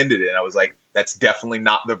movie ended and I was like, that's definitely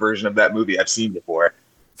not the version of that movie I've seen before.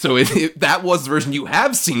 So that was the version you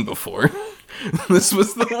have seen before. This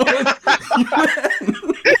was the one.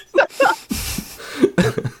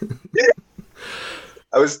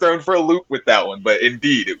 I was thrown for a loop with that one, but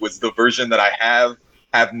indeed, it was the version that I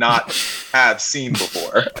have not seen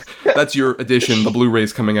before. That's your edition. The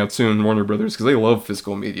Blu-ray's coming out soon, Warner Brothers, because they love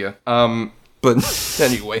physical media. But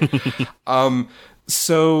anyway,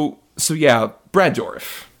 so yeah, Brad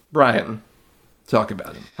Dourif, Brian, talk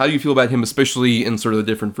about him. How do you feel about him, especially in sort of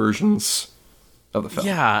the different versions of the film?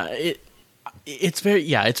 Yeah, it's very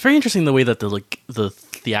interesting the way that the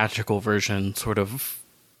theatrical version sort of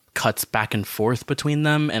cuts back and forth between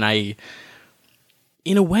them, and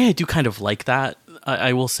in a way I do kind of like that,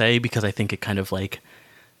 I will say, because I think it kind of like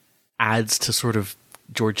adds to sort of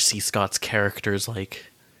George C. Scott's character's like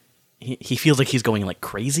he feels like he's going like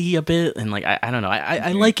crazy a bit, and like I don't know,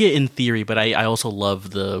 I like it in theory, but I also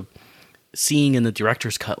love the seeing in the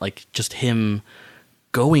director's cut like just him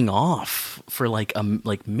going off for like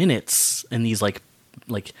minutes in these like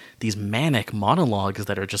these manic monologues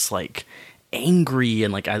that are just like angry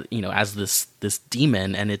and like, you know, as this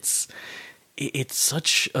demon, and it's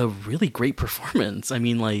such a really great performance. I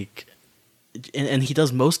mean, like, and he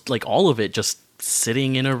does most, like, all of it just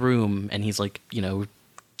sitting in a room, and he's like, you know,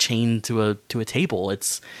 chained to a table.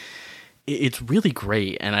 It's really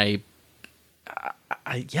great, and I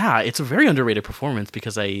it's a very underrated performance,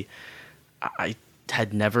 because I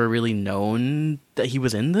had never really known that he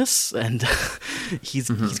was in this, and he's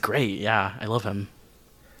great. Yeah, I love him.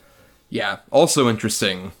 Yeah, also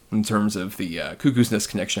interesting in terms of the Cuckoo's Nest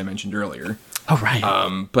connection I mentioned earlier. Oh,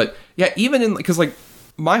 right. But yeah, even in, because like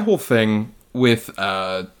my whole thing with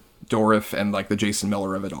Dourif and like the Jason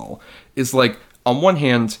Miller of it all is like, on one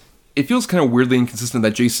hand, it feels kind of weirdly inconsistent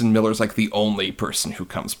that Jason Miller's like the only person who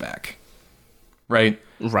comes back. Right?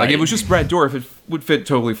 Like, if it was just Brad Dourif, it would fit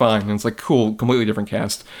totally fine. And it's like, cool, completely different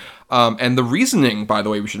cast. And the reasoning, by the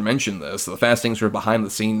way, we should mention this, the fascinating sort of behind the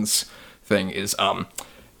scenes thing is,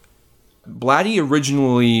 Blatty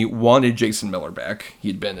originally wanted Jason Miller back.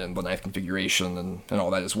 He'd been in the Ninth Configuration and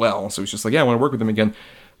all that as well. So he's just like, yeah, I want to work with him again.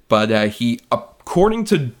 But he, according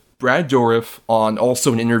to Brad Dourif, on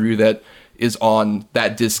also an interview that is on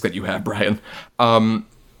that disc that you have, Brian,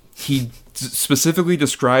 he specifically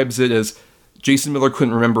describes it as Jason Miller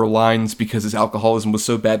couldn't remember lines because his alcoholism was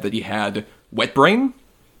so bad that he had wet brain,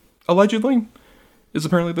 allegedly, is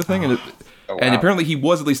apparently the thing. And apparently he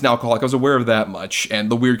was at least an alcoholic. I was aware of that much.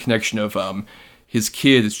 And the weird connection of his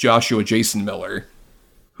kid is Joshua Jason Miller,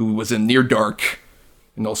 who was in Near Dark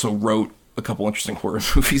and also wrote a couple interesting horror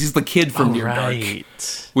movies. He's the kid from Near Dark,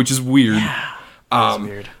 which is weird. Yeah, that's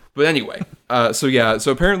weird. But anyway,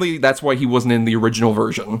 so apparently that's why he wasn't in the original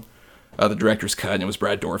version, the director's cut, and it was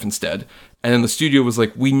Brad Dourif instead. And then the studio was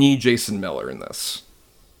like, we need Jason Miller in this.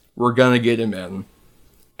 We're gonna get him in,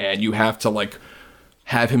 and you have to like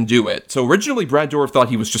have him do it. So originally Brad Dourif thought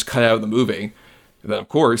he was just cut out of the movie. And then of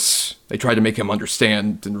course they tried to make him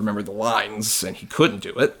understand and remember the lines, and he couldn't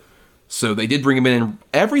do it. So they did bring him in, and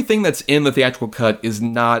everything that's in the theatrical cut is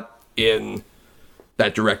not in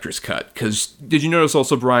that director's cut. Because did you notice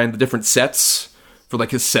also, Brian, the different sets for like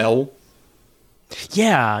his cell?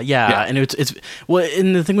 Yeah. And it's well,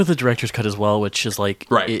 and the thing with the director's cut as well, which is like,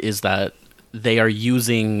 is that they are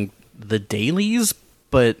using the dailies,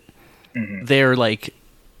 but they're like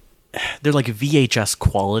VHS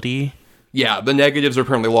quality. Yeah, the negatives are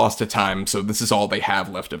apparently lost to time, so this is all they have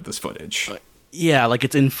left of this footage. Yeah, like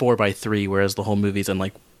it's in 4:3, whereas the whole movie's in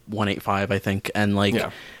like 1.85, I think, and like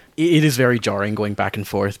it is very jarring going back and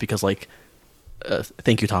forth because like.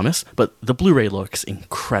 Thank you, Thomas. But the Blu-ray looks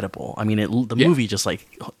incredible. I mean, the movie just like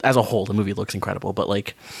as a whole, the movie looks incredible. But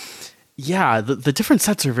like, yeah, the different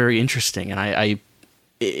sets are very interesting, and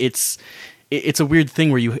it's a weird thing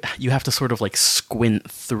where you have to sort of like squint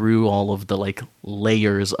through all of the like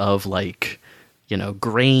layers of like, you know,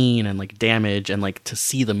 grain and like damage and like to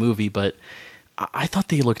see the movie. But I thought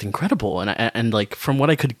they looked incredible, and like from what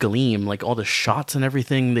I could glean, like all the shots and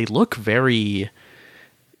everything, they look very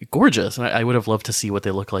gorgeous, and I would have loved to see what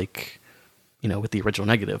they look like, with the original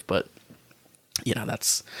negative, but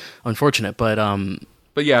that's unfortunate. But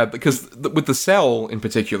yeah, because with the cell in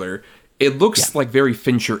particular, it looks like very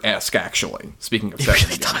Fincher-esque, actually. Speaking of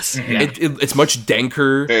setting, it does. It's much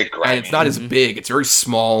danker, and it's not as big. It's very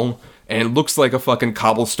small, and it looks like a fucking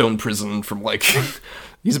cobblestone prison from like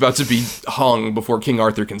he's about to be hung before King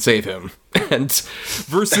Arthur can save him. And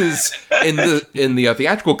versus in the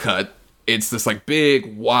theatrical cut, it's this like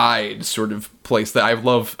big, wide sort of place that I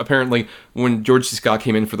love. Apparently, when George C. Scott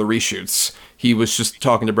came in for the reshoots, he was just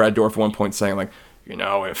talking to Brad Dourif at one point, saying like,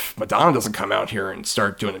 if Madonna doesn't come out here and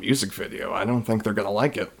start doing a music video, I don't think they're gonna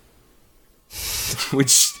like it.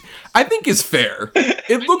 Which I think is fair.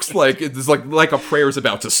 It looks like it's like a prayer's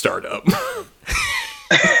about to start up.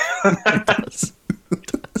 It does.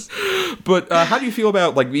 But how do you feel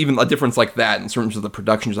about like even a difference like that in terms of the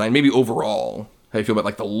production design? Maybe overall, how do you feel about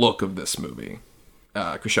like the look of this movie,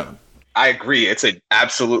 Krishan? I agree. It's an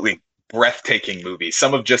absolutely breathtaking movie.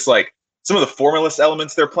 Some of the formalist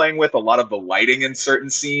elements they're playing with, a lot of the lighting in certain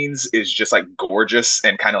scenes is just like gorgeous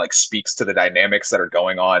and kind of like speaks to the dynamics that are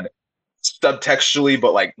going on subtextually,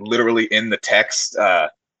 but like literally in the text,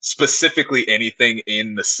 specifically anything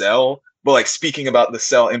in the cell. But like speaking about the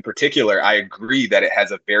cell in particular, I agree that it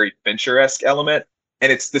has a very Fincher-esque element.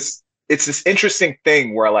 And it's this interesting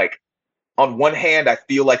thing where like, on one hand, I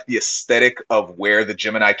feel like the aesthetic of where the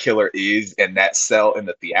Gemini killer is and that cell in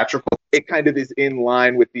the theatrical, it kind of is in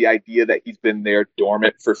line with the idea that he's been there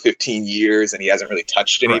dormant for 15 years and he hasn't really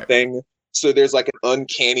touched anything. Right. So there's like an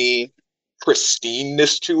uncanny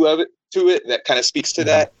pristineness to it that kind of speaks to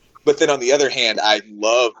that. But then on the other hand, I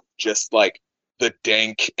love just like the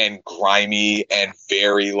dank and grimy and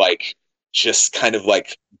very like just kind of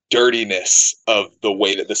like dirtiness of the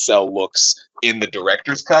way that the cell looks in the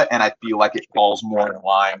director's cut, and I feel like it falls more in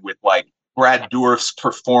line with like Brad Dourif's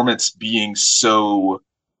performance being so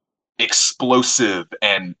explosive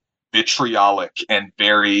and vitriolic and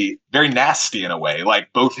very, very nasty in a way.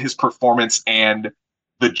 Like both his performance and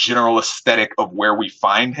the general aesthetic of where we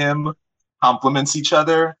find him complements each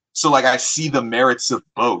other. So like I see the merits of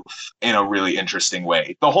both in a really interesting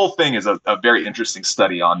way. The whole thing is a very interesting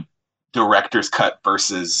study on director's cut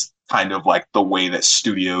versus kind of like the way that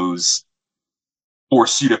studios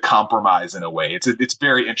force you to compromise in a way. It's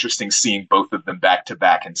very interesting seeing both of them back to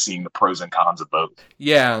back and seeing the pros and cons of both.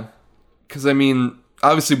 Yeah, because I mean,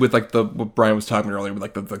 obviously with like what Brian was talking earlier, with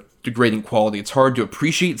like the degrading quality, it's hard to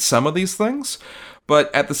appreciate some of these things,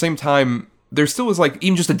 but at the same time, there still is like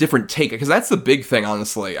even just a different take, because that's the big thing,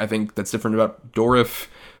 honestly, I think that's different about Dourif,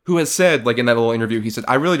 who has said, like in that little interview, he said,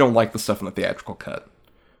 I really don't like the stuff in the theatrical cut.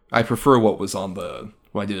 I prefer what was on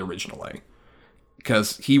what I did originally.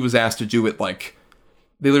 Because he was asked to do it like,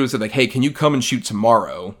 they literally said like, hey, can you come and shoot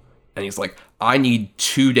tomorrow? And he's like, I need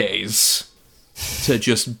 2 days to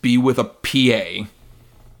just be with a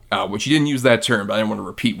PA, which he didn't use that term, but I didn't want to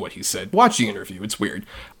repeat what he said. Watch the interview, it's weird.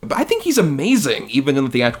 But I think he's amazing, even in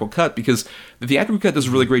the theatrical cut, because the theatrical cut does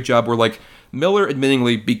a really great job where, like, Miller,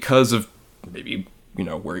 admittingly, because of maybe,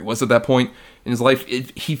 where he was at that point in his life,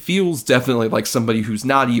 he feels definitely like somebody who's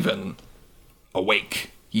not even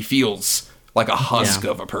awake. He feels like a husk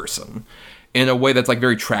of a person in a way that's like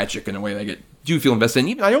very tragic, in a way that I do feel invested in.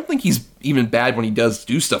 Even I don't think he's even bad when he does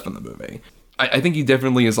do stuff in the movie. I think he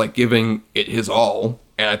definitely is like giving it his all,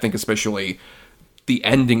 and I think especially the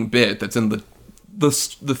ending bit that's in the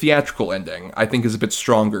theatrical ending, I think is a bit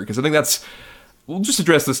stronger, because I think we'll just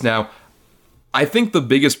address this now. I think the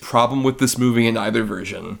biggest problem with this movie in either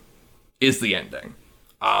version is the ending.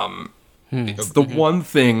 It's the one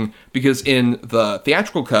thing, because in the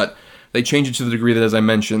theatrical cut, they changed it to the degree that, as I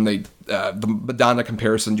mentioned, the Madonna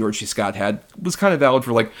comparison George C. Scott had was kind of valid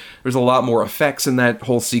for, like, there's a lot more effects in that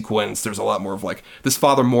whole sequence. There's a lot more of, like, this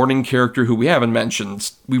Father Morning character who we haven't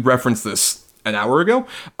mentioned. We referenced this an hour ago.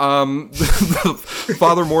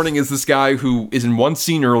 Father Morning is this guy who is in one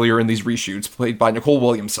scene earlier in these reshoots, played by Nicole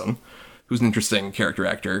Williamson, who's an interesting character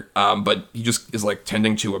actor. But he just is, like,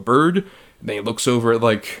 tending to a bird, and then he looks over at,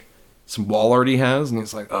 like, some wall art he has, and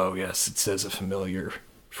he's like, oh, yes, it says a familiar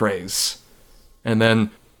phrase. And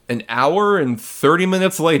then an hour and 30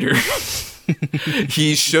 minutes later,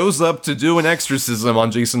 he shows up to do an exorcism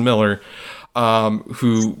on Jason Miller,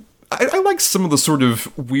 who I like some of the sort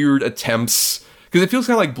of weird attempts, because it feels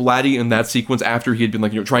kind of like Blatty in that sequence after he had been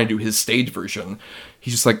like, trying to do his stage version.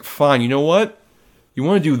 He's just like, fine, you know what? You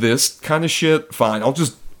want to do this kind of shit? Fine, I'll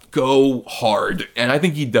just go hard. And I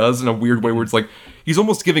think he does in a weird way where it's like, he's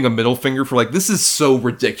almost giving a middle finger for like, this is so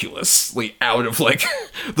ridiculously out of like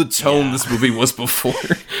the tone this movie was before.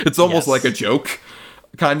 It's almost like a joke,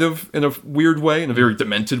 kind of, in a weird way, in a very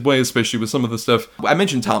demented way, especially with some of the stuff. I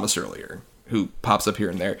mentioned Thomas earlier, who pops up here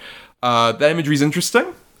and there. That imagery is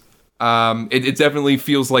interesting. It definitely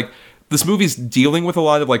feels like this movie's dealing with a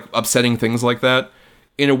lot of like upsetting things like that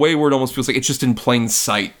in a way where it almost feels like it's just in plain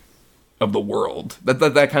sight of the world.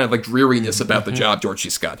 That kind of like dreariness about the job George C.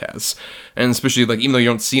 Scott has. And especially like, even though you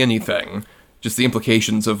don't see anything, just the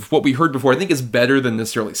implications of what we heard before, I think is better than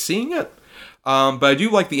necessarily seeing it. But I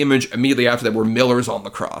do like the image immediately after that where Miller's on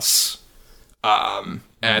the cross. And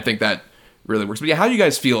I think that really works. But yeah, how do you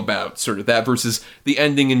guys feel about sort of that versus the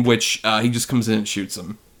ending in which he just comes in and shoots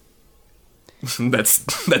him? That's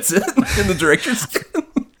it in the director's.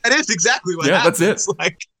 That is exactly what happens. That's it.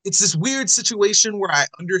 Like, it's this weird situation where I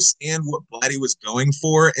understand what Blatty was going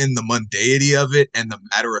for in the mundanity of it and the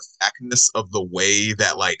matter-of-factness of the way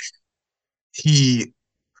that, like, he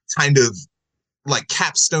kind of, like,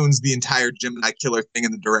 capstones the entire Gemini Killer thing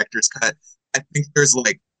in the director's cut. I think there's,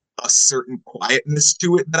 like, a certain quietness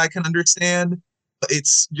to it that I can understand. But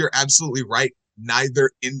you're absolutely right. Neither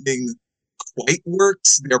ending quite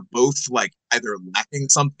works. They're both like either lacking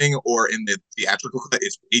something, or in the theatrical cut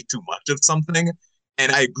is way too much of something.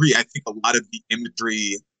 And I agree. I think a lot of the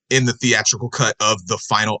imagery in the theatrical cut of the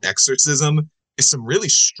final exorcism is some really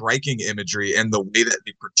striking imagery, and the way that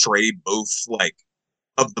they portray both like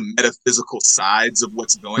of the metaphysical sides of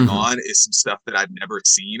what's going on is some stuff that I've never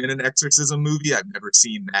seen in an exorcism movie. I've never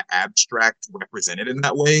seen that abstract represented in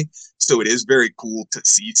that way. So it is very cool to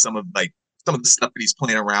see some of the stuff that he's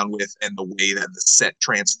playing around with, and the way that the set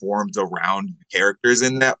transforms around the characters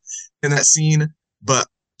in that scene. But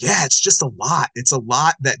yeah, it's just a lot. It's a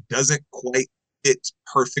lot that doesn't quite fit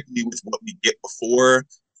perfectly with what we get before.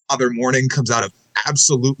 Father Morning comes out of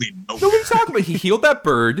absolutely nowhere. No, what are you talking about? He healed that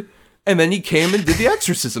bird, and then he came and did the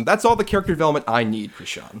exorcism. That's all the character development I need,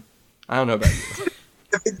 Krishan. I don't know about you.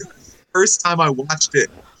 I think the first time I watched it,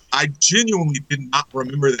 I genuinely did not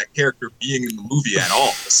remember that character being in the movie at all.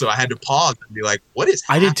 So I had to pause and be like, what is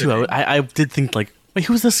happening? I did too. I did think like, wait,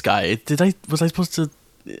 who's this guy? Was I supposed to...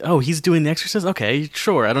 Oh, he's doing the Exorcist? Okay,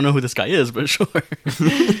 sure. I don't know who this guy is, but sure.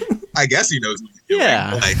 I guess he knows what he's doing.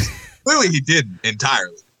 Yeah. Like, clearly he didn't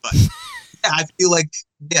entirely. But yeah, I feel like,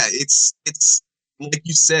 yeah, it's like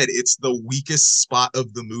you said, it's the weakest spot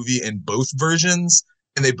of the movie in both versions,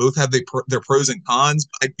 and they both have their pros and cons.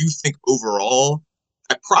 But I do think overall,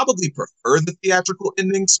 I probably prefer the theatrical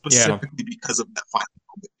ending, specifically because of that final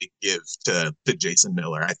moment they give to Jason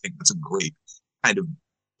Miller. I think that's a great kind of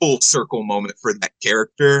full circle moment for that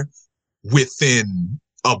character within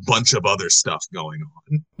a bunch of other stuff going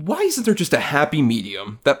on. Why isn't there just a happy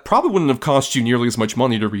medium that probably wouldn't have cost you nearly as much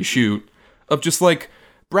money to reshoot, of just like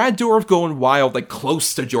Brad Dourif going wild, like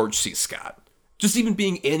close to George C. Scott, just even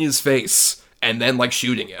being in his face and then like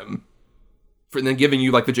shooting him, and then giving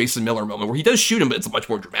you like the Jason Miller moment where he does shoot him, but it's much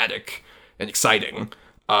more dramatic and exciting.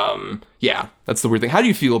 Yeah, that's the weird thing. How do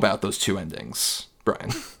you feel about those two endings,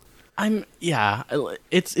 Brian? It's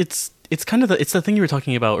kind of the thing you were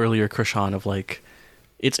talking about earlier, Krishan, of like,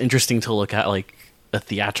 it's interesting to look at like a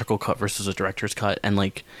theatrical cut versus a director's cut, and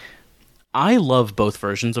like, I love both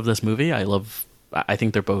versions of this movie. I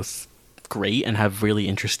think they're both great and have really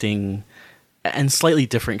interesting and slightly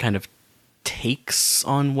different kind of takes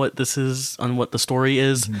on what this is, on what the story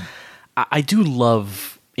is. I do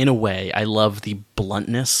love, in a way, I love the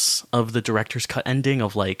bluntness of the director's cut ending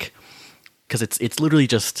of like, because it's literally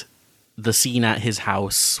just the scene at his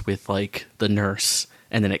house with like the nurse,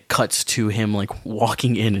 and then it cuts to him like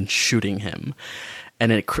walking in and shooting him,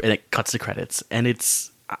 and it cuts the credits, and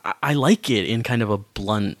I like it in kind of a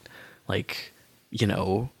blunt, like, you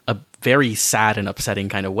know, a very sad and upsetting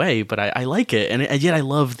kind of way, but I like it, and yet I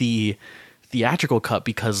love the theatrical cut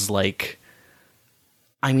because, like,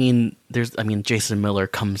 I mean, Jason Miller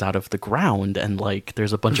comes out of the ground, and like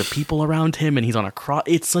there's a bunch of people around him, and he's on a cross.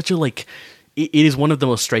 It's such a like, it is one of the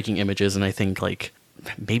most striking images, and I think like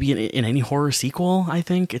maybe in any horror sequel, I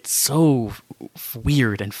think it's so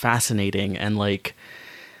weird and fascinating, and like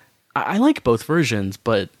I like both versions,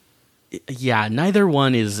 but yeah, neither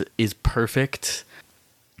one is perfect.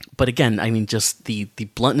 But again, I mean, just the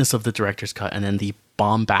bluntness of the director's cut, and then the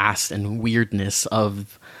bombast and weirdness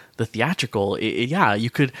of the theatrical. You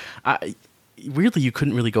could weirdly, you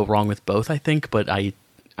couldn't really go wrong with both, I think. But I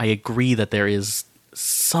agree that there is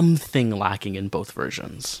something lacking in both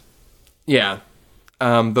versions. Yeah.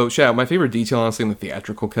 Though, my favorite detail, honestly, in the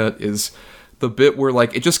theatrical cut is the bit where,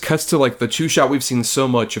 like, it just cuts to, like, the two shot we've seen so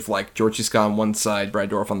much of, like, George C. Scott on one side, Brad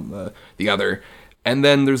Dourif on the other. And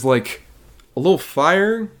then there's, like, a little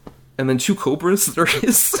fire, and and then 2 cobras that are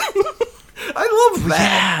his. I love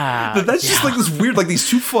that. Yeah, That's just like this weird, like these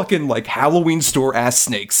 2 fucking like Halloween store ass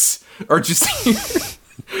snakes are just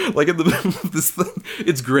like in the middle of this thing.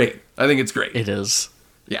 It's great. I think it's great. It is.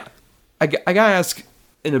 Yeah. I gotta ask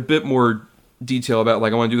in a bit more detail about,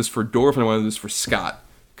 like, I want to do this for Dorf and I want to do this for Scott,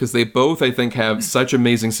 because they both, I think, have such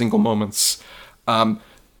amazing single moments. I'll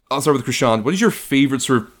start with Krishan. What is your favorite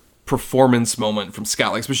sort of performance moment from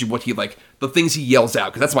Scott? Like, especially what he, like, the things he yells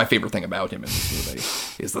out, because that's my favorite thing about him in this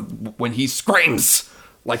movie, is that when he screams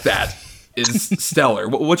like that is stellar.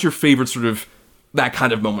 What's your favorite sort of that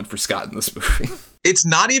kind of moment for Scott in this movie? It's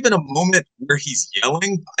not even a moment where he's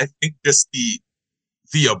yelling. I think just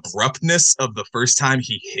the abruptness of the first time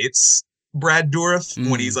he hits Brad Dourif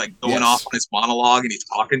when he's like going off on his monologue and he's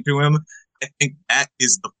talking to him. I think that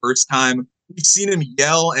is the first time we've seen him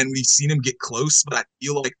yell and we've seen him get close, but I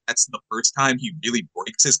feel like that's the first time he really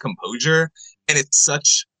breaks his composure. And it's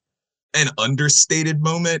such an understated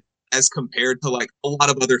moment as compared to like a lot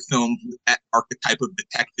of other films with that archetype of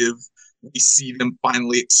detective. We see them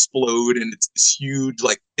finally explode and it's this huge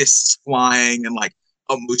like fists flying and like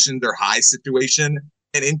emotions are high situation.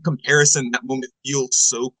 And in comparison, that moment feels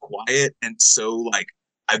so quiet and so like,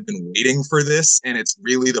 I've been waiting for this. And it's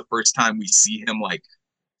really the first time we see him like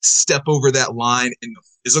step over that line in the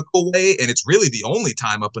physical way. And it's really the only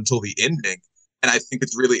time up until the ending. And I think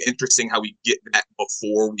it's really interesting how we get that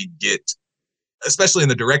before we get, especially in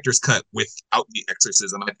the director's cut without the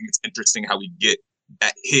exorcism. I think it's interesting how we get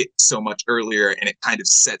that hit so much earlier, and it kind of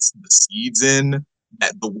sets the seeds in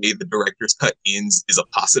that the way the director's cut ends is a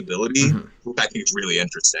possibility, which I think is really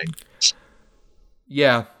interesting.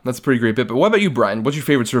 Yeah, that's a pretty great bit. But what about you, Brian? What's your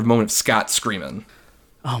favorite sort of moment of Scott screaming?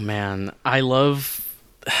 Oh man, I love.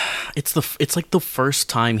 It's like the first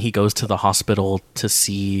time he goes to the hospital to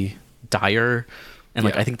see Dyer, and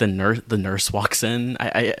like I think the nurse walks in.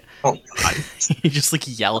 He just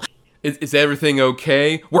like yell. Is everything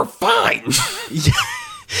okay? We're fine.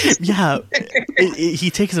 Yeah. He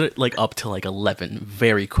takes it like up to like 11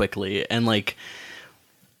 very quickly, and like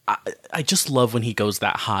I just love when he goes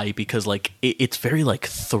that high because like it's very like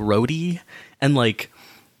throaty, and like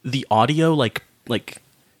the audio like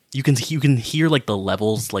you can hear like the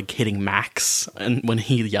levels like hitting max, and when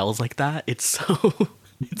he yells like that, it's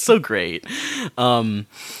so great.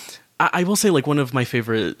 I will say like one of my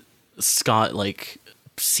favorite Scott like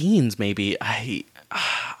scenes maybe I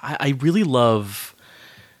really love.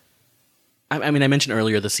 I mean, I mentioned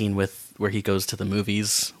earlier the scene where he goes to the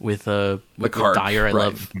movies with Dyer. I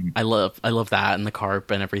love that, and the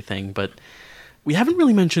carp and everything. But we haven't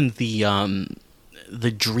really mentioned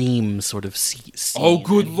the dream sort of scene. Oh,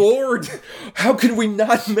 good lord! How can we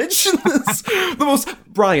not mention this?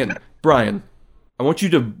 Brian. I want you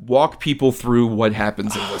to walk people through what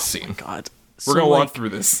happens in this scene. God, we're gonna walk through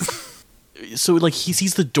this. So like he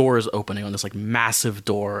sees the doors opening on this like massive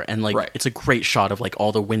door, and like it's a great shot of like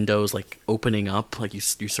all the windows like opening up, like you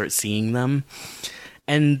start seeing them,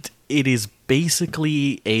 and it is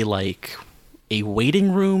basically a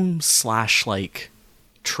waiting room / like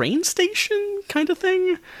train station kind of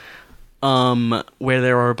thing, where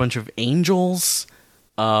there are a bunch of angels.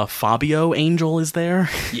 Fabio Angel is there.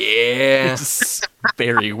 Yeah. It's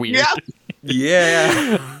very weird.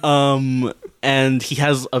 Yeah. And he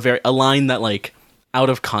has a line that like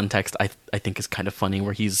out of context I think is kind of funny,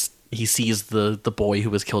 where he sees the boy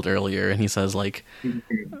who was killed earlier, and he says like,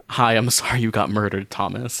 "Hi, I'm sorry you got murdered,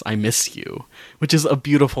 Thomas. I miss you," which is a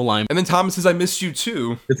beautiful line. And then Thomas says, "I missed you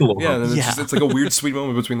too." It's a little it's like a weird sweet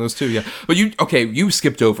moment between those two. Yeah. But you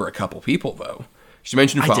skipped over a couple people though. She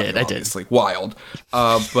mentioned Fabio, I did. Obviously, wild.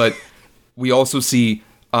 But we also see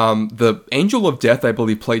the Angel of Death, I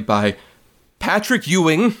believe, played by Patrick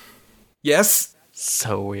Ewing. Yes.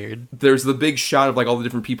 So weird. There's the big shot of like all the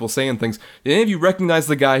different people saying things. Did any of you recognize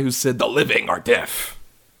the guy who said, "The living are deaf"?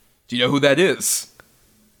 Do you know who that is?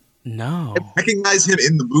 No. I recognize him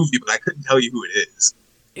in the movie, but I couldn't tell you who it is.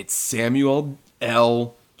 It's Samuel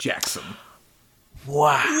L. Jackson.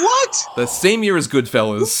 Wow. What? The same year as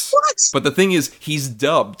Goodfellas. What? But the thing is, he's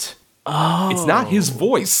dubbed. Oh. It's not his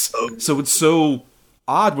voice. So it's so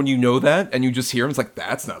odd when you know that and you just hear him. It's like,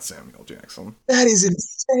 that's not Samuel Jackson. That is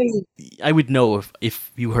insane. I would know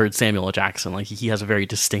if you heard Samuel L. Jackson. Like he has a very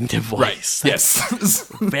distinctive voice. Right.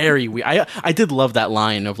 Yes. Very weird. I did love that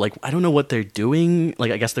line of like, I don't know what they're doing.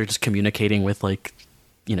 Like I guess they're just communicating with like,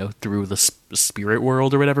 through the spirit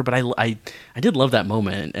world or whatever. But I did love that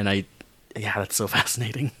moment, and that's so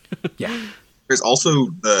fascinating. Yeah. There's also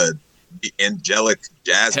the angelic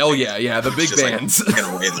jazz. Hell yeah, the big bands.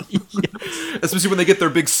 Like, especially when they get their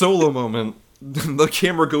big solo moment. The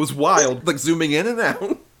camera goes wild, like zooming in and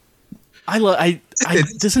out.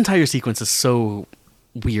 This entire sequence is so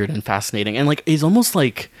weird and fascinating, and like it's almost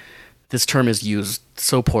like this term is used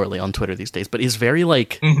so poorly on Twitter these days, but is very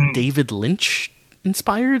like David Lynch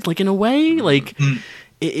inspired, like in a way, like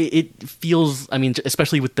it feels. I mean,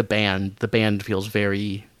 especially with the band feels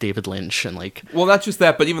very David Lynch, and like well, not just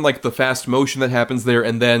that, but even like the fast motion that happens there,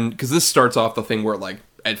 and then because this starts off the thing where like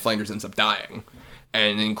Ed Flanders ends up dying.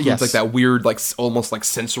 And it includes like that weird, like almost like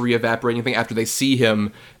sensory evaporating thing after they see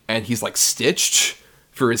him, and he's like stitched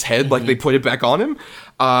for his head, like they put it back on him.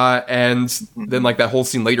 And then like that whole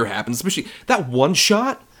scene later happens, especially that one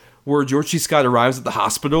shot where George C. Scott arrives at the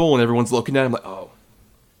hospital and everyone's looking at him like, oh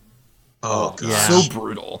god, so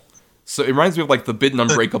brutal. So it reminds me of like The Bitten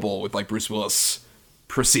Unbreakable with like Bruce Willis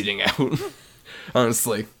proceeding out.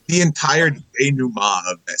 Honestly, the entire denouement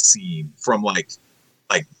of that scene, from like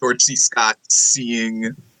George C. Scott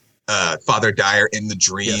seeing Father Dyer in the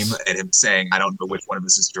dream and him saying, I don't know which one of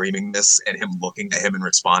us is dreaming this, and him looking at him and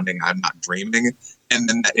responding, I'm not dreaming. And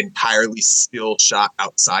then that entirely still shot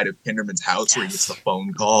outside of Kinderman's house where he gets the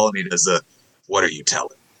phone call and he does what are you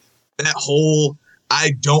telling? That whole,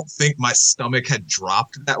 I don't think my stomach had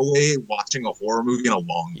dropped that way watching a horror movie in a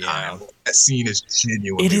long time. That scene is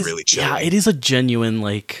genuinely really chilling. Yeah, it is a genuine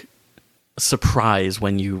like surprise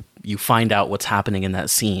when you find out what's happening in that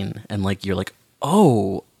scene, and like you're like,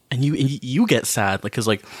 oh, and you get sad, like because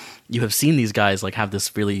like you have seen these guys like have this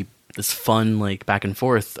fun like back and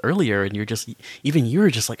forth earlier, and you're just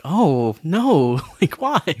like, oh no, like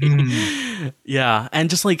why? Yeah, and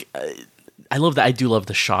just like I love that. I do love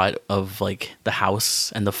the shot of like the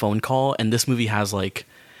house and the phone call, and this movie has like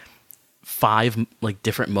 5 like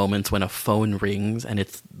different moments when a phone rings and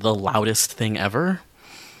it's the loudest thing ever.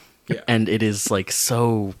 Yeah. And it is like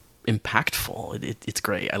so impactful. It's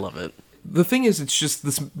great. I love it. The thing is, it's just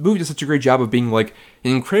this movie does such a great job of being like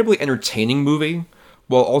an incredibly entertaining movie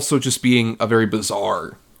while also just being a very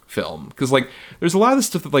bizarre film. Because like there's a lot of this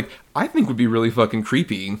stuff that like I think would be really fucking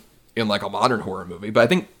creepy in like a modern horror movie. But I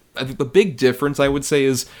think the big difference I would say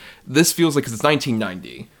is this feels like, because it's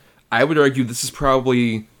 1990, I would argue this is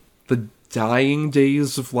probably the dying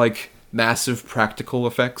days of like massive practical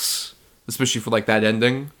effects, especially for like that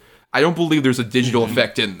ending. I don't believe there's a digital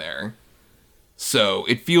effect in there. So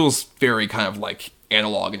it feels very kind of like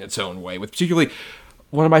analog in its own way, with particularly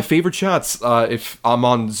one of my favorite shots, if I'm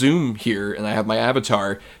on Zoom here and I have my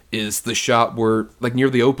avatar, is the shot where, like near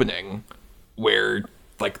the opening, where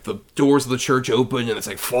like the doors of the church open and it's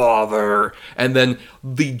like, Father, and then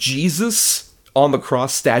the Jesus on the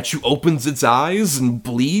cross statue opens its eyes and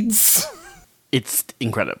bleeds. It's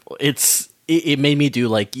incredible. It made me do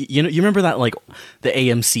like, you remember that like the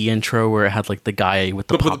AMC intro where it had like the guy with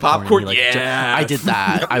the popcorn? Like, yeah, I did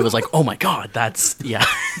that. I was like, oh my god, that's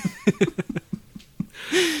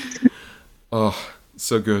Oh,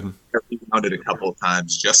 so good. I rewound it a couple of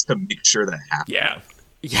times just to make sure that happened.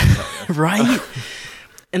 Yeah, right.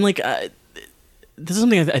 And like, this is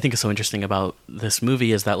something I think is so interesting about this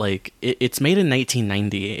movie, is that like it's made in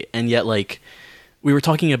 1990, and yet like we were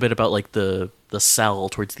talking a bit about like the cell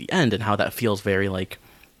towards the end and how that feels very like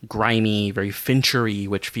grimy, very Finchery,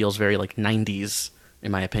 which feels very like 90s in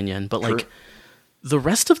my opinion. But like the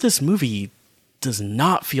rest of this movie does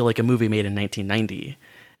not feel like a movie made in 1990,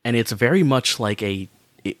 and it's very much like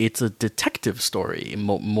it's a detective story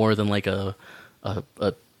more than like a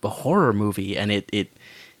horror movie, and it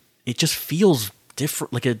just feels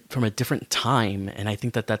different, like from a different time. And I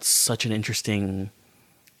think that's such an interesting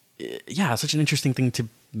thing to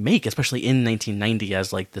make, especially in 1990,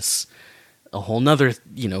 as like this a whole nother,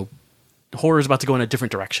 horror is about to go in a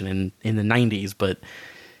different direction in the 90s, but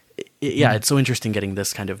it's so interesting getting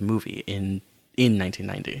this kind of movie in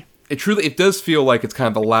 1990. It does feel like it's kind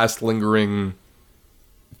of the last lingering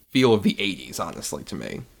feel of the 80s, honestly, to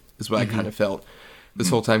me, is what I kind of felt this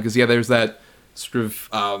whole time. Because there's that sort of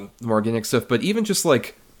more organic stuff, but even just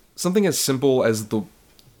like something as simple as the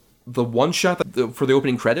one shot for the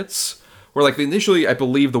opening credits, where like initially, I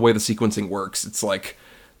believe the way the sequencing works, it's like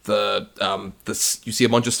you see a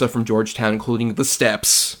bunch of stuff from Georgetown, including the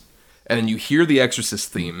steps, and then you hear the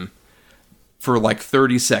Exorcist theme for like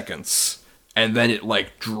 30 seconds, and then it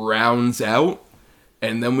like drowns out,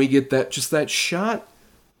 and then we get that shot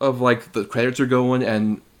of like the credits are going,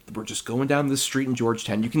 and we're just going down this street in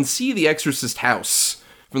Georgetown. You can see the Exorcist house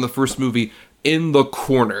from the first movie in the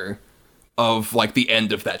corner of like the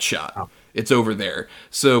end of that shot. Oh. It's over there.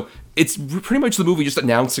 So it's pretty much the movie just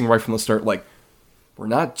announcing right from the start, like, we're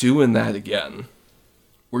not doing that again.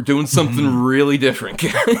 We're doing something really different,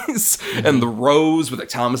 guys. And the rose with like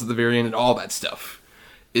Thomas at the very end and all that stuff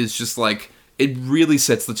is just like, it really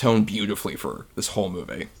sets the tone beautifully for this whole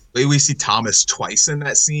movie. The way we see Thomas twice in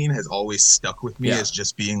that scene has always stuck with me as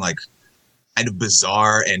just being like kind of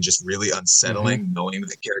bizarre and just really unsettling, knowing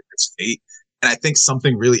the character's fate. And I think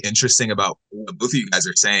something really interesting about what both of you guys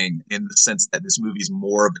are saying, in the sense that this movie is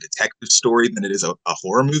more of a detective story than it is a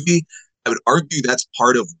horror movie. I would argue that's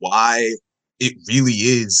part of why it really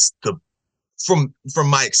is from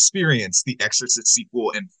my experience, the Exorcist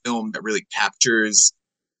sequel and film that really captures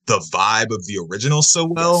the vibe of the original so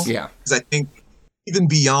well. Yeah. Because I think even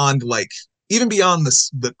beyond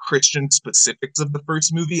the Christian specifics of the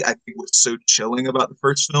first movie, I think what's so chilling about the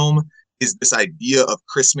first film is this idea of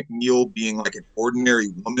Chris McNeil being like an ordinary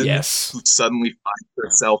woman who suddenly finds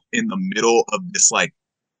herself in the middle of this like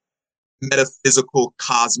metaphysical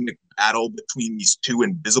cosmic battle between these two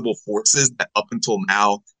invisible forces that up until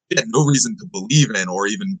now she had no reason to believe in or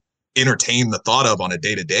even entertain the thought of on a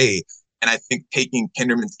day-to-day. And I think taking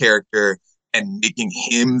Kinderman's character and making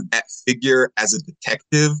him that figure as a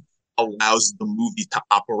detective allows the movie to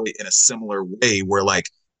operate in a similar way, where like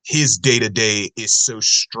his day-to-day is so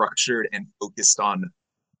structured and focused on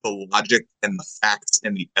the logic and the facts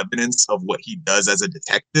and the evidence of what he does as a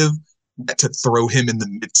detective, that to throw him in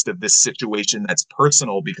the midst of this situation that's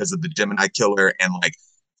personal because of the Gemini killer and like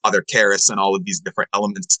Father Karras and all of these different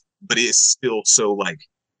elements, but it is still so like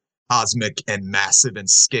cosmic and massive in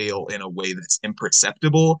scale in a way that's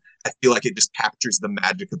imperceptible. I feel like it just captures the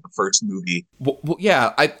magic of the first movie. Well,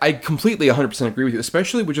 yeah, I completely 100% agree with you,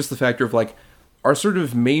 especially with just the factor of like our sort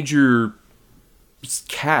of major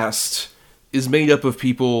cast is made up of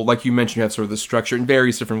people, like you mentioned, you have sort of the structure in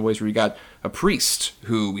various different ways, where you got a priest,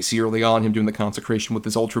 who we see early on, him doing the consecration with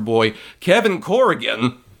his ultra boy, Kevin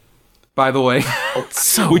Corrigan, by the way.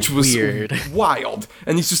 So which was weird. Wild.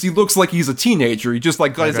 And he looks like he's a teenager. He just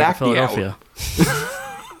like got his acne out.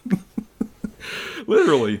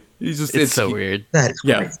 Literally. It's so weird. That is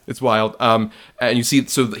crazy. It's wild. And you see,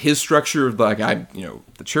 so his structure of like,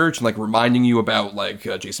 the church, and like reminding you about like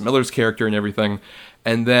Jason Miller's character and everything.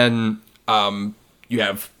 And then you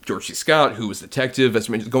have George C. Scott, who is a detective, as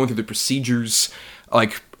mentioned, going through the procedures.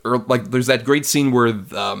 Like there's that great scene where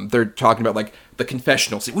they're talking about like the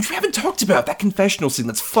confessional scene, which we haven't talked about. That confessional scene,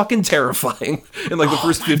 that's fucking terrifying. In like the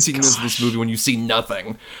first 15 minutes of this movie, when you see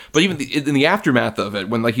nothing. But even in the aftermath of it,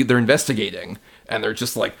 when like they're investigating, and they're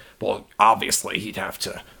just like, well, obviously he'd have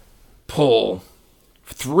to pull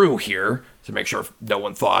through here to make sure no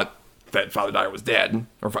one thought that Father Dyer was dead,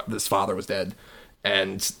 or this father was dead.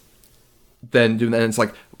 And then it's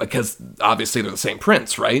like, because obviously they're the same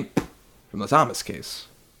prince, right? From the Thomas case.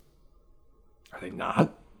 Are they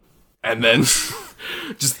not? And then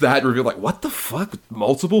just that reveal, like, what the fuck?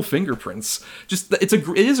 Multiple fingerprints. It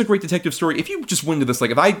is a great detective story. If you just went into this, like,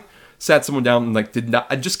 if I sat someone down and like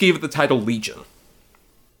I just gave it the title Legion.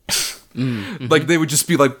 Mm-hmm. Like, they would just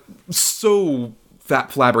be like so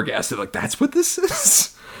flabbergasted, like, that's what this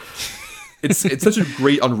is? It's such a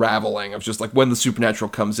great unraveling of just like when the supernatural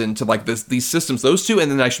comes into like these systems, those two. And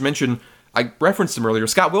then I should mention, I referenced him earlier,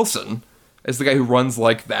 Scott Wilson is the guy who runs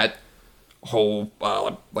like that whole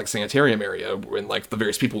like sanitarium area, and like the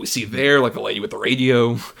various people we see there, like the lady with the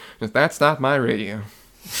radio. That's not my radio.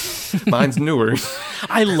 Mine's newer.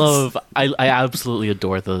 I absolutely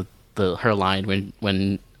adore her line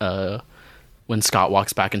when Scott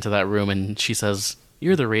walks back into that room and she says,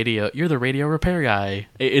 You're the radio repair guy.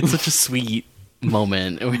 It's such a sweet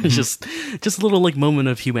moment. It's just a little like moment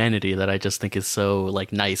of humanity that I just think is so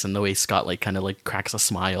like nice, and the way Scott like kind of like cracks a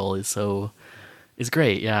smile is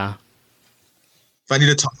great. Yeah. If I need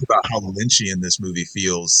to talk about how Lynchian this movie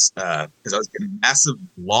feels, because I was getting massive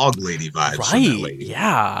log lady vibes from that lady.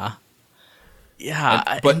 Yeah.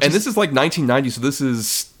 And this is like 1990, so this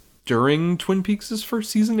is during Twin Peaks' first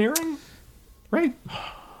season airing, right?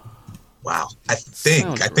 Wow, I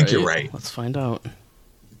think you're right. Let's find out.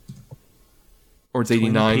 Or it's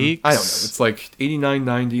 89. I don't know. It's like 89,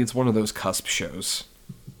 90. It's one of those cusp shows.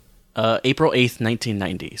 April 8th,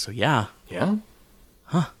 1990. So yeah. Yeah.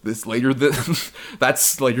 Huh. That's later in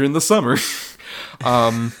the summer.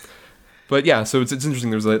 But yeah, so it's interesting.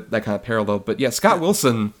 There's that kind of parallel. But yeah, Scott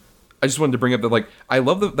Wilson, I just wanted to bring up that, like, I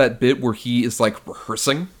love that bit where he is like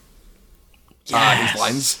rehearsing his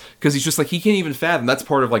lines, because he's just like, he can't even fathom. That's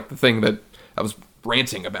part of like the thing that I was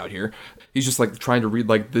ranting about here. He's just like trying to read,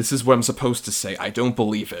 like, this is what I'm supposed to say. I don't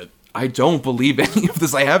believe it. I don't believe any of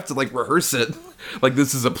this. I have to like rehearse it like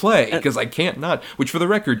this is a play, because I can't not. Which, for the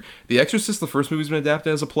record, The Exorcist, the first movie's been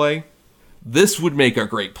adapted as a play. This would make a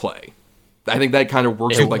great play. I think that kind of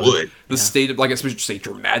works with like the state of, like, especially say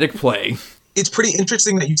dramatic play. It's pretty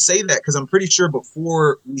interesting that you say that, because I'm pretty sure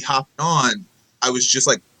before we hopped on, I was just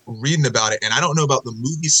like reading about it, and I don't know about the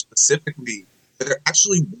movie specifically, there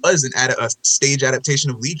actually was a stage adaptation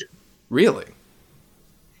of Legion. Really?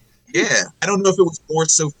 Yeah, I don't know if it was more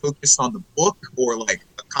so focused on the book or like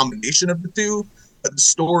a combination of the two, but the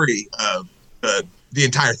story of the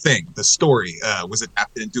entire thing, the story was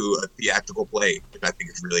adapted into a theatrical play, which I think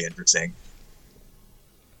is really interesting.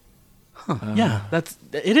 Huh. Yeah,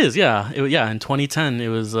 it is. Yeah, in 2010, it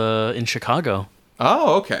was in Chicago.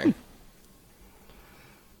 Oh, okay.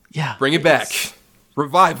 Yeah, bring it back.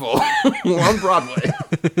 Revival on Broadway.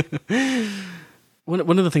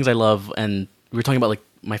 One of the things I love, and we were talking about like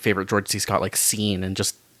my favorite George C. Scott like scene, and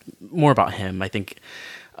just more about him. I think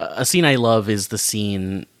a scene I love is the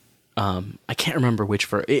scene. I can't remember which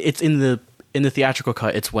it's in the theatrical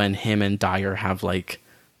cut. It's when him and Dyer have like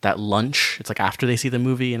that lunch. It's like after they see the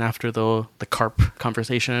movie and after the carp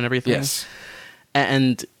conversation and everything. Yes.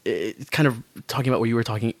 And it's kind of talking about what you were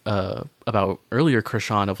talking about earlier,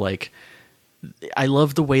 Krishan, of like, I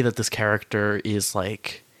love the way that this character is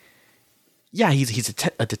like, yeah, he's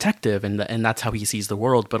a detective and that's how he sees the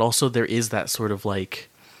world. But also there is that sort of like,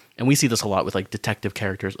 and we see this a lot with like detective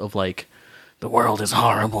characters of like, the world is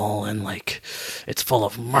horrible and like it's full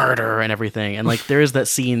of murder and everything. And like there is that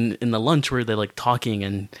scene in the lunch where they're like talking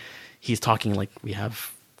and he's talking like we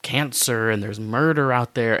have cancer and there's murder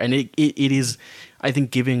out there. And it is, I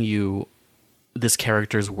think, giving you this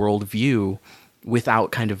character's worldview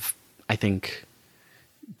without kind of, I think,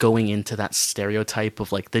 going into that stereotype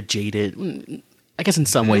of like the jaded. I guess in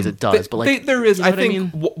some ways it does, but like there is. You know I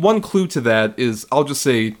think one clue to that is I'll just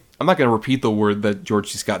say I'm not going to repeat the word that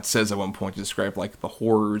George C. Scott says at one point to describe like the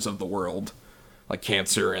horrors of the world, like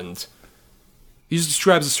cancer, and he just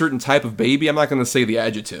describes a certain type of baby. I'm not going to say the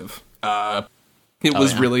adjective. It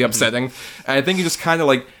was really upsetting, and I think he just kind of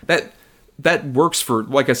like that. That works for,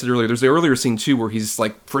 like I said earlier, there's the earlier scene too where he's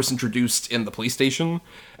like first introduced in the police station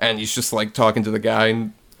and he's just like talking to the guy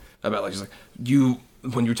about like, he's like,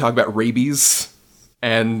 when you talk about rabies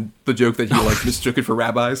and the joke that he like mistook it for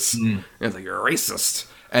rabbis and it's like, you're a racist.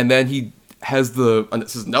 And then he has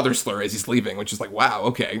this is another slur as he's leaving, which is like, wow,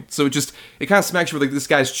 okay. So it kind of smacks you with like, this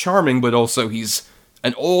guy's charming, but also he's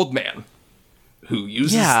an old man who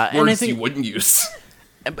uses words you wouldn't use.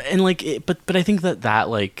 And like, but I think that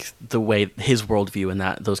like the way his worldview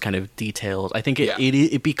and those kind of details, I think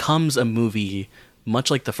it becomes a movie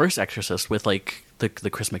much like the first Exorcist with like the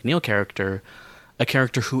Chris McNeil character, a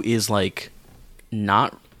character who is like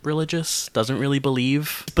not religious, doesn't really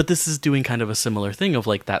believe, but this is doing kind of a similar thing of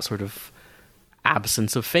like that sort of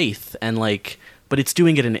absence of faith and like, but it's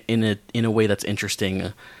doing it in a way that's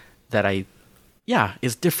interesting, that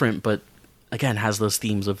is different, but again, has those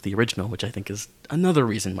themes of the original, which I think is another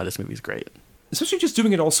reason why this movie is great. Especially just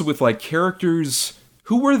doing it also with like characters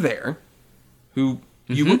who were there, who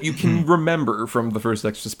you can remember from the first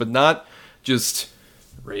Exorcist, but not just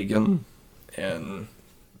Reagan and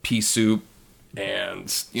pea soup and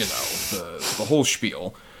the whole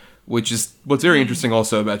spiel. Which is what's very interesting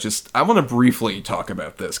also about I want to briefly talk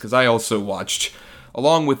about this because I also watched,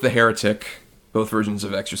 along with The Heretic, both versions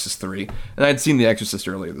of Exorcist 3, and I had seen The Exorcist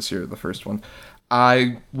earlier this year, the first one.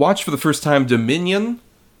 I watched for the first time Dominion,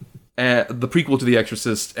 the prequel to The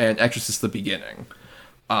Exorcist, and Exorcist the Beginning,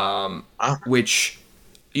 which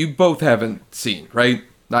you both haven't seen, right?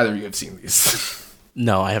 Neither of you have seen these.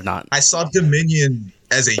 No, I have not. I saw Dominion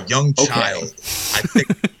as a young child. I think,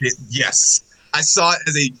 yes. I saw it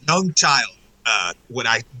as a young child. When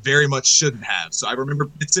I very much shouldn't have. So I remember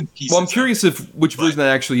bits and pieces. Well, I'm curious which version that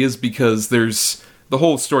actually is, because there's the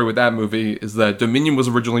whole story with that movie is that Dominion was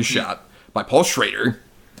originally shot by Paul Schrader,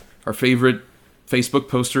 our favorite Facebook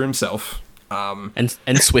poster himself. And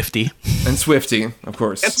Swifty. And Swifty, of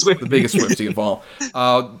course. The biggest Swifty of all.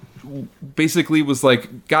 Basically was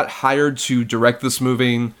like, got hired to direct this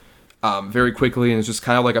movie very quickly, and it's just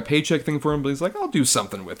kind of like a paycheck thing for him, but he's like, I'll do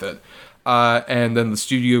something with it. And then the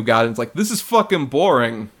studio got it, and it's like, this is fucking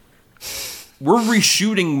boring. We're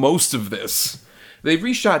reshooting most of this. They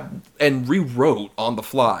reshot and rewrote on the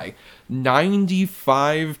fly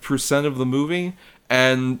 95% of the movie,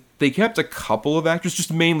 and they kept a couple of actors,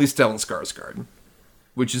 just mainly Stellan Skarsgård,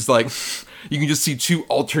 which is like, you can just see two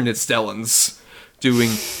alternate Stellans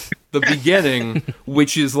doing the beginning,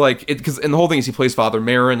 which is like, and the whole thing is he plays Father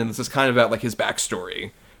Merrin, and this is kind of about like his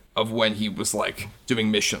backstory of when he was like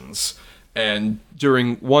doing missions. And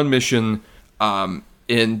during one mission,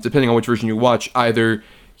 depending on which version you watch, either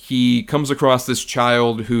he comes across this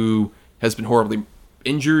child who has been horribly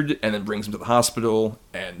injured and then brings him to the hospital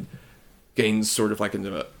and gains sort of like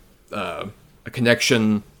a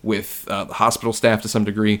connection with the hospital staff to some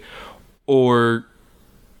degree. Or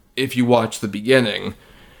if you watch the beginning,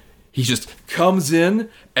 He just comes in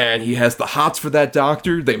and he has the hots for that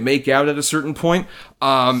doctor. They make out at a certain point,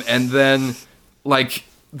 and then like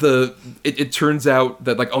it turns out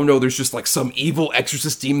that like, oh no, there's just like some evil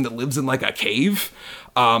exorcist demon that lives in like a cave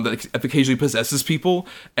that occasionally possesses people,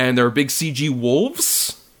 and there are big CG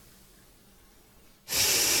wolves.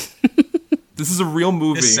 This is a real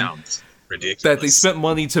movie. This sounds ridiculous. That they spent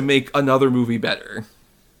money to make another movie better.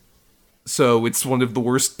 So it's one of the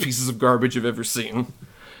worst pieces of garbage I've ever seen.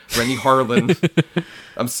 Rennie Harlan.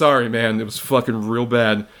 I'm sorry, man. It was fucking real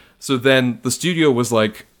bad. So then the studio was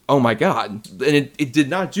like, oh my god. And it did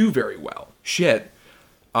not do very well. Shit.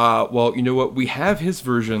 Well, you know what? We have his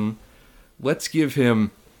version. Let's give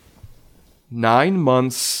him 9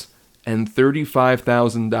 months and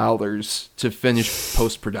 $35,000 to finish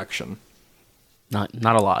post-production. Not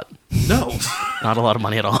a lot. No. Not a lot of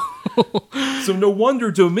money at all. So no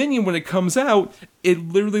wonder Dominion, when it comes out, it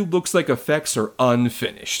literally looks like effects are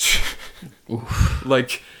unfinished.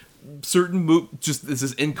 Like, certain just, this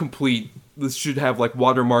is incomplete. This should have, like,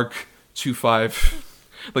 watermark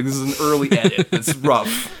 2.5. Like, this is an early edit. It's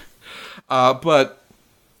rough. But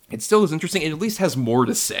it still is interesting. It at least has more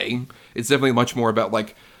to say. It's definitely much more about,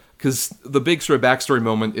 like, because the big sort of backstory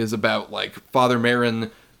moment is about, like, Father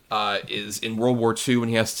Marin is in World War II, and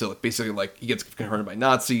he has to basically, like, he gets confronted by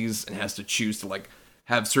Nazis and has to choose to, like,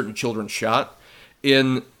 have certain children shot.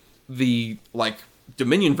 In the, like,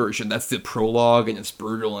 Dominion version, that's the prologue, and it's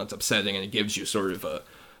brutal and it's upsetting, and it gives you sort of a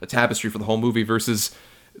tapestry for the whole movie, versus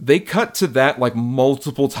they cut to that, like,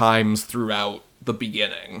 multiple times throughout the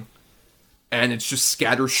beginning. And it's just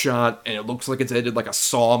scattershot, and it looks like it's edited like a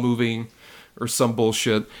Saw movie or some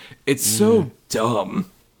bullshit. It's so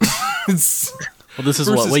dumb. Well, this is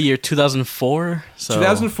what year? 2004? So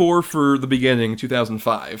 2004 for the beginning,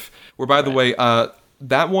 2005. Where, by the way,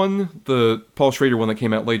 that one, the Paul Schrader one that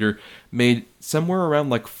came out later, made somewhere around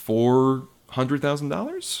like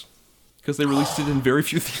 $400,000 because they released it in very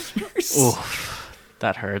few theaters. Oh,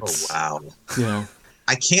 that hurts. Oh, wow. Yeah.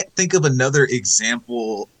 I can't think of another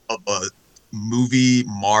example of a movie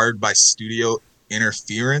marred by studio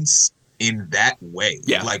interference in that way.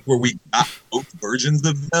 Yeah. Like where we got both versions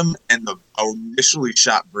of them and the initially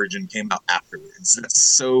shot version came out afterwards. That's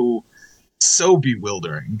so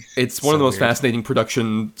bewildering. It's one of the most fascinating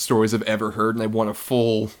production stories I've ever heard, and I want a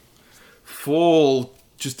full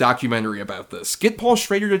just documentary about this. Get Paul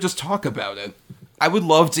Schrader to just talk about it. I would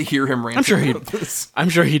love to hear him rant about this. I'm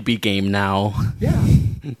sure he'd be game now. Yeah.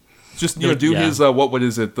 Just, do his, what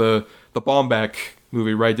is it, the Baumbach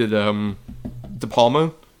movie, right? Did, De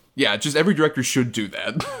Palma? Yeah, just every director should do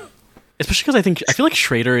that. Especially because I feel like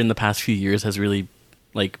Schrader in the past few years has really,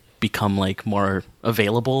 like, become, like, more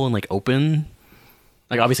available and, like, open.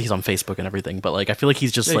 Like, obviously he's on Facebook and everything, but, like, I feel like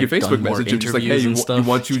he's just, like, Facebook done more message interviews like, hey, and stuff. You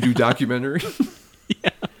want to do documentary? Yeah.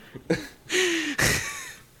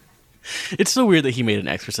 It's so weird that he made an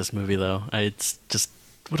Exorcist movie, though. It's just,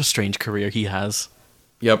 what a strange career he has.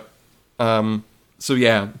 Yep. So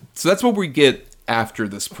that's what we get after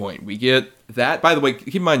this point. We get that. By the way,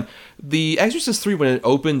 keep in mind, The Exorcist 3, when it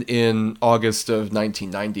opened in August of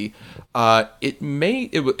 1990,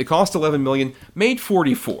 it cost $11 million, made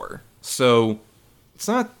 $44. So it's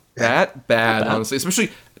not that bad, honestly,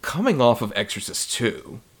 especially coming off of Exorcist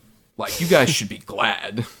 2. Like, you guys should be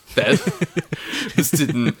glad that this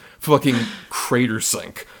didn't fucking crater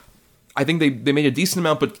sink. I think they made a decent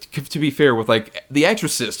amount, but to be fair, with, like, The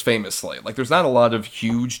Exorcist, famously, like, there's not a lot of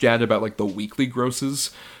huge data about, like, the weekly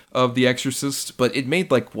grosses of The Exorcist, but it made,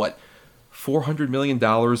 like, what, $400 million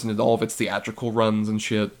in all of its theatrical runs and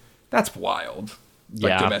shit. That's wild. Like,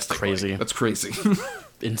 yeah, domestically. Crazy. That's crazy.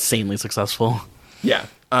 Insanely successful. Yeah.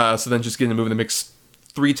 So then just getting the movie in the mix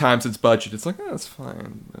 3 times its budget, it's like, oh, that's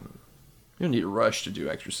fine. You don't need to rush to do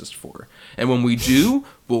Exorcist 4. And when we do,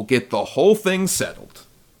 we'll get the whole thing settled.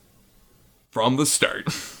 From the start.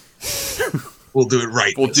 We'll do it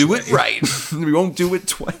right. We'll do it right. We won't do it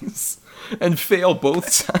twice. And fail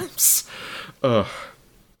both times.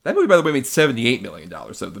 That movie, by the way, made $78 million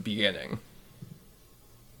at the beginning.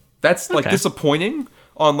 That's, like, disappointing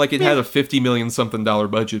on, like, it had a $50 million something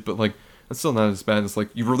budget, but, like, that's still not as bad as, like,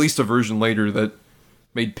 you released a version later that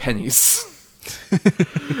made pennies.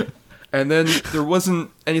 And then there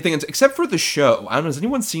wasn't anything except for the show. I don't know, has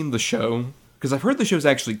anyone seen the show? Because I've heard the show's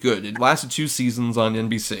actually good. It lasted 2 seasons on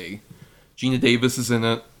NBC. Gina Davis is in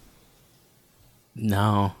it.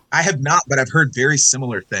 No. I have not, but I've heard very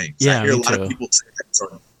similar things. Yeah, I hear a me lot too. of people say that's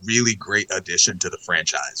a really great addition to the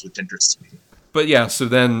franchise, which interests me. But yeah, so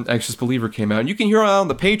then Exorcist Believer came out. And you can hear it on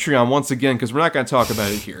the Patreon once again, because we're not going to talk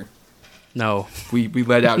about it here. No. We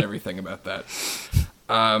let out everything about that.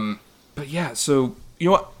 But yeah, so, you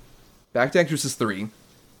know what? Back to Exorcist 3.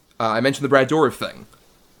 I mentioned the Brad Dourif thing.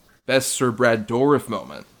 Best Sir Brad Dourif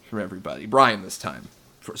moment from everybody. Brian this time.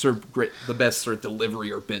 The best sort of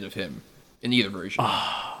delivery or bit of him in either version.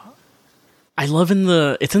 I love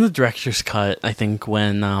it's in the director's cut, I think,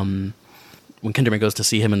 when Kinderman goes to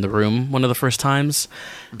see him in the room one of the first times,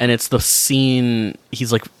 and it's the scene,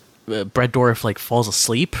 he's like, Brad Dourif like falls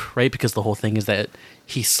asleep, right? Because the whole thing is that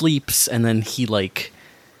he sleeps, and then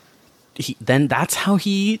then that's how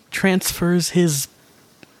he transfers his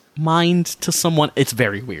mind to someone. It's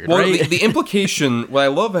very weird, right? The implication, what I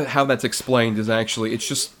love how that's explained is actually, it's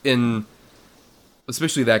just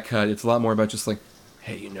especially that cut, it's a lot more about just like,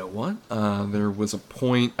 hey, you know what? There was a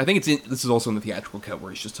point, I think this is also in the theatrical cut,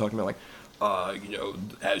 where he's just talking about like,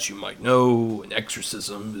 as you might know, an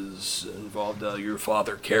exorcism is involved your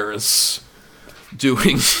father Karras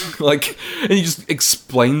doing, like, and he just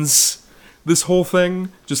explains this whole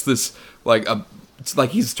thing, just this, like, it's like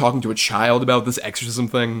he's talking to a child about this exorcism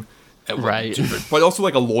thing. And, right. But also,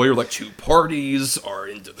 like, a lawyer, like, two parties are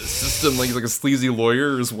into the system, like, he's like a sleazy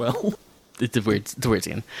lawyer as well. It's a weird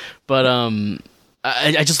scene. But,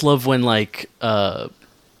 I just love when, like,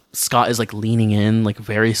 Scott is, like, leaning in, like,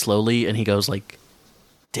 very slowly, and he goes, like,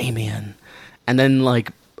 Damien. And then,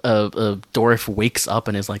 like, Dourif wakes up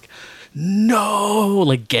and is like, no!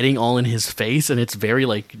 Like, getting all in his face, and it's very,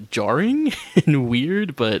 like, jarring and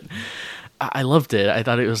weird, but I loved it. I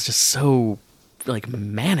thought it was just so, like,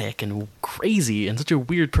 manic and crazy and such a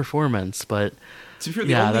weird performance, but... To be fair,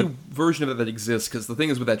 the only version of it that exists, because the thing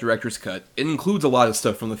is with that director's cut, it includes a lot of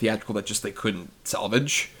stuff from the theatrical that just they couldn't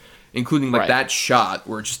salvage, including, like, that shot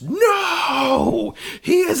where it's just, no!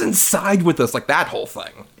 He is inside with us, like, that whole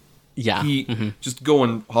thing. Yeah. He just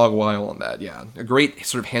going hog wild on that, yeah. A great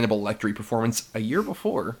sort of Hannibal Lecter performance a year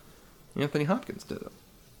before Anthony Hopkins did it.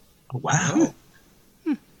 Oh, wow.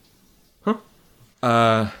 Huh.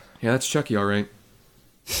 Yeah, that's Chucky, all right.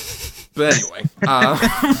 But anyway,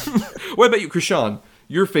 what about you, Krishan?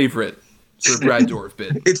 Your favorite sort of Brad Dourif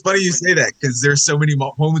bit? It's funny you say that, because there's so many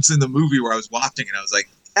moments in the movie where I was watching and I was like,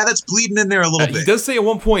 yeah, that's bleeding in there a little bit. He does say at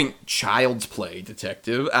one point, child's play,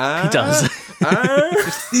 detective. He does.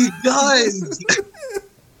 He does.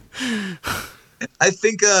 I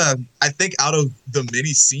think out of the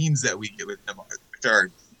many scenes that we get with him, which are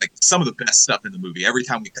like some of the best stuff in the movie, every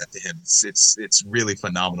time we cut to him, it's really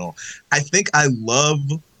phenomenal. I think I love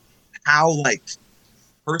how, like,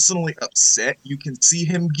 personally upset you can see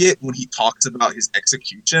him get when he talks about his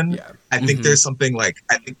execution. Yeah. I think there's something like,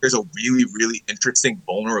 I think there's a really, really interesting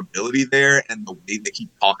vulnerability there, and the way that he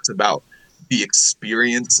talks about the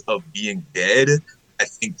experience of being dead, I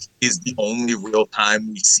think, is the only real time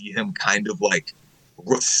we see him kind of, like,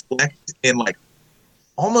 reflect in, like,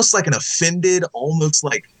 almost like an offended, almost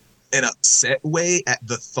like an upset way at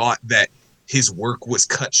the thought that his work was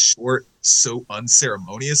cut short so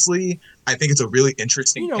unceremoniously. I think it's a really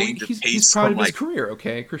interesting change of pace. He's proud of his career,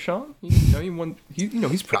 okay, Krishan?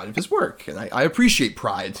 He's proud of his work, and I appreciate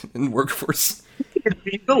pride in the workforce.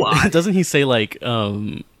 Doesn't he say, like,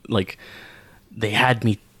 they had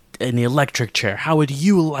me in the electric chair, how would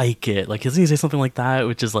you like it? Like, doesn't he say something like that,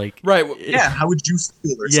 which is like... Right. Yeah, how would you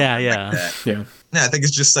feel or something like that? Yeah. Yeah, I think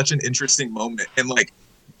it's just such an interesting moment. And, like,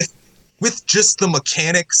 with just the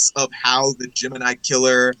mechanics of how the Gemini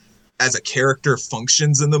Killer as a character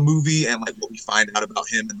functions in the movie, and, like, what we find out about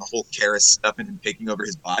him and the whole Karras stuff and him taking over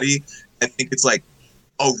his body, I think it's, like,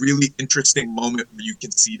 a really interesting moment where you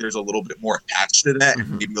can see there's a little bit more attached to that,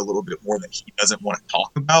 and maybe a little bit more that he doesn't want to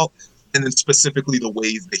talk about. And then specifically the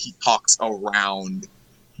ways that he talks around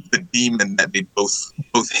the demon that they both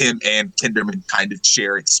him and Kinderman kind of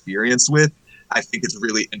share experience with. I think it's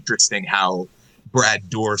really interesting how Brad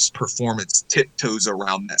Dourif's performance tiptoes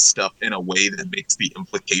around that stuff in a way that makes the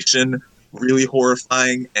implication really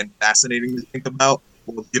horrifying and fascinating to think about,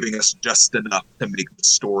 while giving us just enough to make the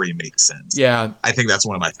story make sense. Yeah. I think that's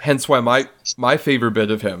one of my... Hence why my favorite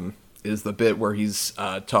bit of him is the bit where he's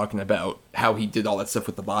talking about how he did all that stuff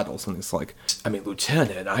with the bottles, and it's like, I mean,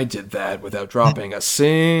 Lieutenant, I did that without dropping a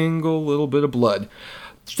single little bit of blood.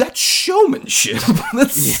 That's showmanship.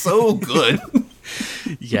 That's so good.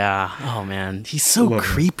 Yeah. Oh man, he's so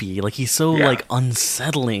creepy. Like, he's so like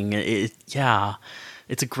unsettling. It's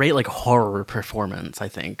a great, like, horror performance, I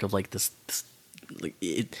think, of, like, this like,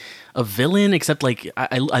 a villain. Except, like,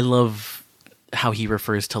 I love how he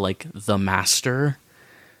refers to, like, the master.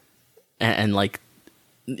 And like,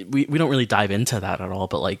 we don't really dive into that at all,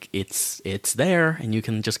 but, like, it's there, and you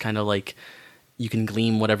can just kind of, like, you can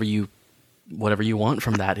glean whatever you want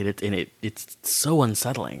from that. It's so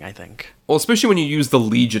unsettling, I think. Well, especially when you use the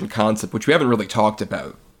Legion concept, which we haven't really talked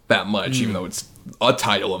about that much, even though it's a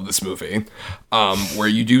title of this movie, where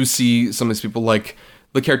you do see some of these people, like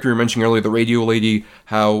the character you were mentioning earlier, the radio lady,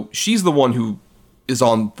 how she's the one who is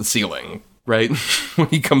on the ceiling, right? When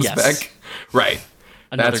he comes back. Right.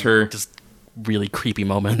 Another That's her. Just really creepy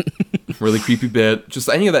moment. Really creepy bit. Just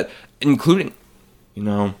any of that, including,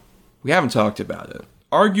 we haven't talked about it.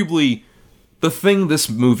 Arguably, the thing this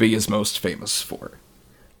movie is most famous for.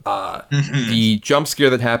 The jump scare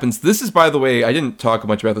that happens. This is, by the way, I didn't talk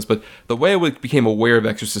much about this, but the way I became aware of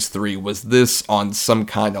Exorcist 3 was this on some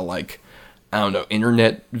kind of,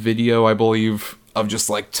 internet video, I believe, of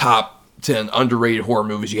just, top 10 underrated horror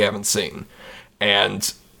movies you haven't seen.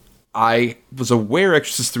 And I was aware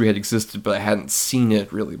Exorcist 3 had existed, but I hadn't seen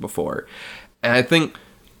it really before. And I think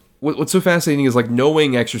what's so fascinating is,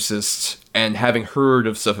 knowing Exorcist and having heard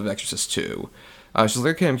of stuff of Exorcist 2. I was just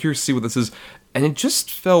like, okay, I'm curious to see what this is. And it just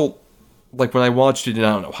felt like when I watched it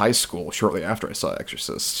in, high school, shortly after I saw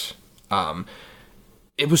Exorcist,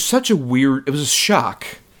 it was such it was a shock.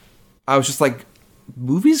 I was just like,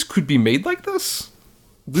 movies could be made like this?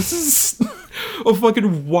 This is a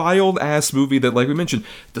fucking wild-ass movie that, like we mentioned,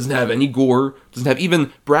 doesn't have any gore, doesn't have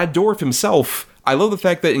even Brad Dourif himself. I love the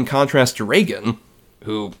fact that in contrast to Reagan,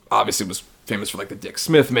 who obviously was famous for, the Dick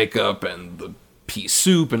Smith makeup and the pea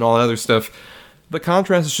soup and all that other stuff, the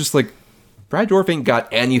contrast is just, Brad Dourif ain't got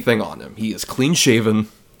anything on him. He is clean-shaven,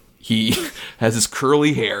 he has his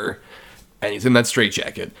curly hair, and he's in that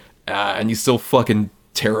straitjacket, and he's still fucking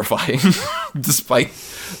terrifying, despite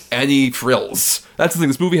any frills. That's the thing,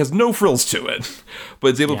 this movie has no frills to it, but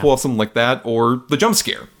it's able to pull off something like that, or the jump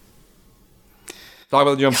scare. Talk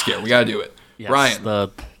about the jump scare, we gotta do it. Yes, Brian.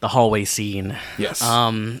 The hallway scene. Yes.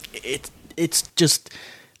 It's just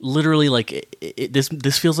literally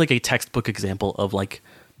this feels like a textbook example of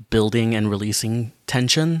building and releasing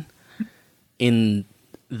tension in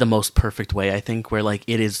the most perfect way, I think, where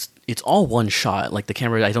it's all one shot. The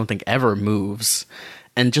camera, I don't think, ever moves.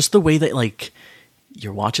 And just the way that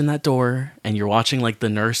you're watching that door and you're watching the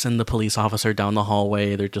nurse and the police officer down the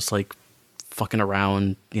hallway, they're just fucking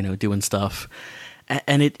around, doing stuff.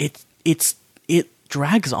 And it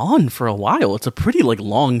drags on for a while. It's a pretty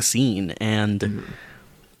long scene, and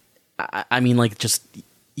I mean just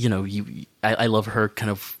I love her kind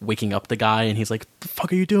of waking up the guy, and he's like, "The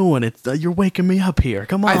fuck are you doing? You're waking me up here.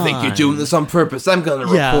 Come on." I think you're doing this on purpose. I'm gonna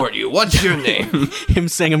report you. What's your name? Him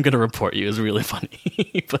saying "I'm gonna report you" is really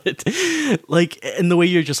funny, but and the way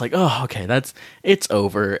you're just "Oh, okay, it's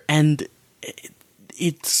over," and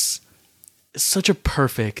it's such a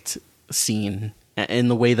perfect scene in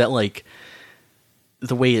the way that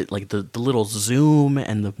the way it the little zoom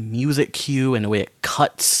and the music cue and the way it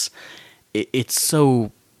cuts, it's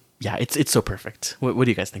so it's so perfect. What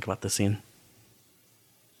do you guys think about this scene?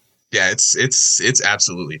 Yeah, it's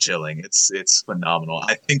absolutely chilling. It's phenomenal.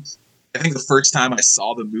 I think the first time I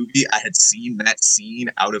saw the movie, I had seen that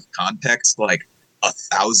scene out of context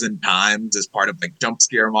 1,000 times as part of jump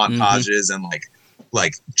scare montages and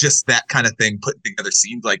just that kind of thing, putting together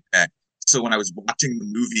scenes like that. So when I was watching the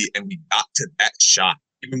movie and we got to that shot,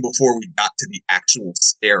 even before we got to the actual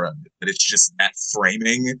scare of it, that it's just that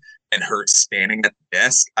framing and her standing at the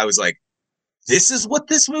desk, I was like, this is what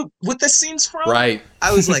this scene's from? Right.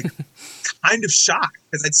 I was kind of shocked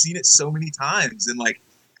because I'd seen it so many times. And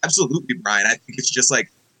absolutely, Brian, I think it's just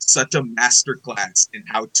such a masterclass in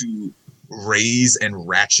how to raise and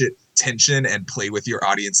ratchet tension and play with your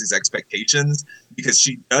audience's expectations, because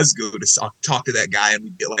she does go to talk to that guy and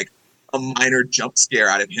we get a minor jump scare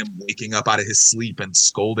out of him waking up out of his sleep and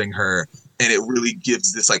scolding her, and it really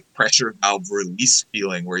gives this pressure valve release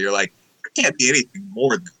feeling where you're there can't be anything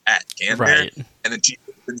more than that, can there? And then she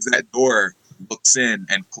opens that door, looks in,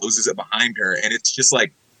 and closes it behind her, and it's just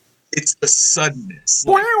it's the suddenness.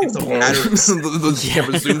 It's a matter of the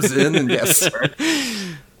camera zooms in, and yes,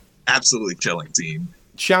 absolutely chilling scene.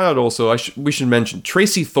 Shout out also, we should mention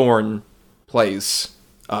Tracy Thorn plays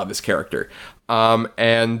this character.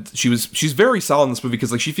 And she's very solid in this movie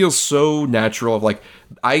because she feels so natural.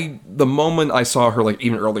 The moment I saw her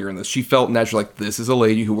even earlier in this, she felt natural. This is a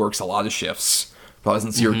lady who works a lot of shifts, probably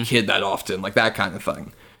doesn't see her kid that often, that kind of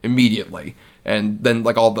thing, immediately. And then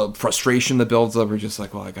all the frustration that builds up, we're just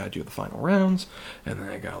well, I gotta do the final rounds, and then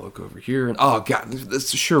I gotta look over here, and oh god,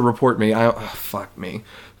 this sure report me. Fuck me.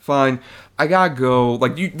 Fine, I gotta go.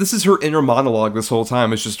 This is her inner monologue this whole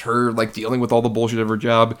time. It's just her dealing with all the bullshit of her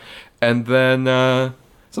job, and then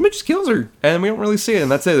somebody just kills her, and we don't really see it,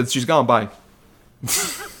 and that's it. She's gone. Bye.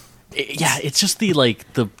 Yeah, it's just the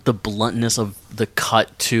the bluntness of the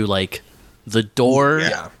cut to the door,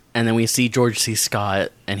 and then we see George C.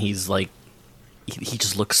 Scott, and he's he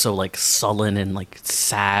just looks so sullen and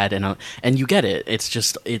sad, and you get it.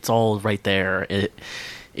 It's all right there.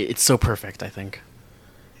 It's so perfect, I think.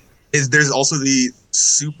 There's also the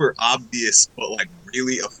super obvious but like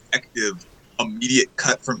really effective immediate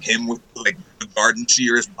cut from him with like the garden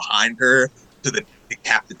shears behind her to the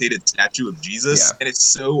decapitated statue of Jesus, and it's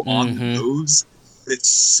so on the nose, but it's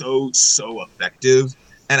so effective.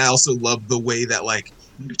 And I also love the way that like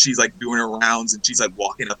she's like doing her rounds and she's like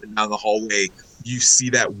walking up and down the hallway. You see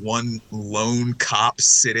that one lone cop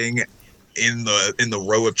sitting in the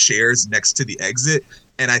row of chairs next to the exit,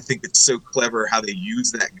 and I think it's so clever how they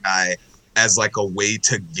use that guy as like a way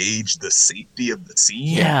to gauge the safety of the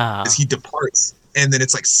scene. Yeah, as he departs, and then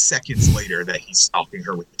it's like seconds later that he's stalking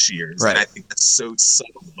her with the shears. Right. And I think that's so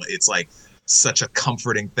subtle, but it's like such a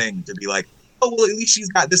comforting thing to be like, oh well, at least she's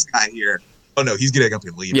got this guy here. Oh no, he's getting up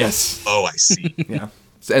and leaving. Yes. Oh, I see. Yeah.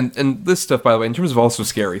 And this stuff, by the way, in terms of also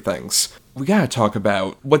scary things, we gotta talk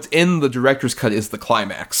about what's in the director's cut is the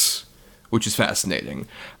climax, which is fascinating.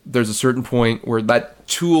 There's a certain point where that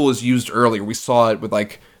tool is used earlier. We saw it with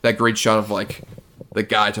like that great shot of like the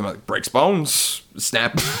guy talking about like, breaks bones,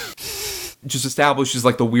 snap. Just establishes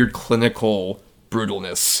like the weird clinical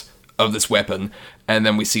brutalness of this weapon. And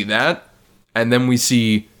then we see that. And then we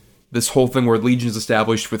see this whole thing where Legion is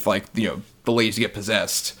established with like, you know, the ladies get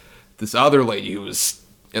possessed. This other lady who was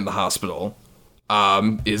in the hospital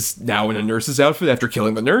is now in a nurse's outfit after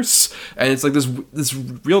killing the nurse. And it's like this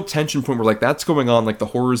real tension point where like that's going on, like the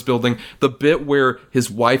horror's building. The bit where his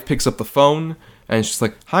wife picks up the phone and she's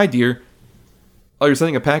like, "Hi, dear. Oh, you're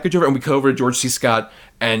sending a package over?" And we go over to George C. Scott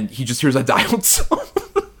and he just hears a dialed tone.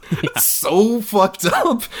 It's so fucked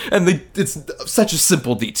up. And it's such a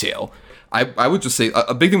simple detail. I would just say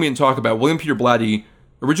a big thing we didn't talk about, William Peter Blatty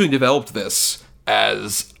originally developed this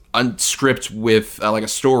as unscript with like a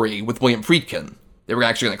story with William Friedkin. They were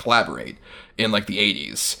actually going to collaborate in like the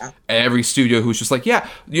 80s. And every studio who's just like, yeah,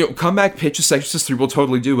 you know, come back, pitch a Exorcist 3, we'll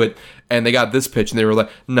totally do it. And they got this pitch and they were like,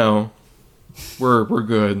 no, we're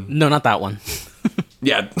good. No, not that one.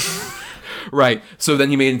 Yeah. Right. So then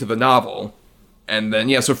he made it into the novel. And then,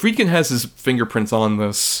 yeah, so Friedkin has his fingerprints on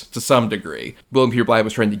this to some degree. William Peter Blatty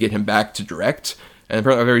was trying to get him back to direct. And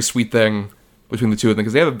apparently a very sweet thing between the two of them,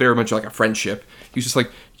 because they have a very much like a friendship. He's just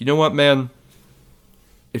like, you know what, man?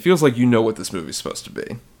 It feels like you know what this movie's supposed to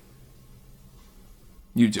be.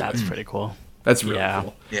 You do. That's pretty cool. That's really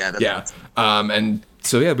cool. Yeah. That's Awesome. And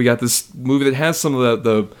so, yeah, we got this movie that has some of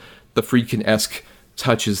the Friedkin-esque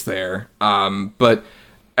touches there. But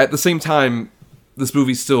at the same time, this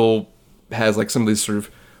movie still has like some of these sort of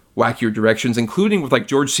wackier directions, including with like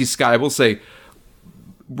George C. Scott. I will say,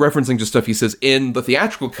 referencing just stuff he says in the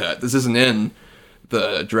theatrical cut, this isn't in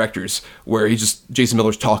the director's, where Jason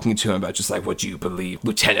Miller's talking to him about just like, what do you believe,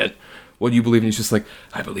 Lieutenant? What do you believe? And he's just like,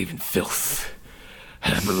 I believe in filth.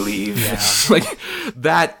 And I believe. Yeah. Like,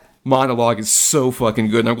 that monologue is so fucking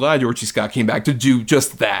good. And I'm glad George C. Scott came back to do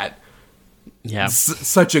just that. Yeah.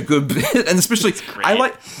 Such a good bit. And especially, I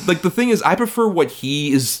like, the thing is, I prefer what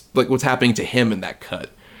he is, like, what's happening to him in that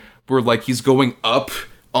cut. Where, like, he's going up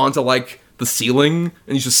onto, like, the ceiling,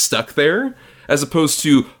 and he's just stuck there. As opposed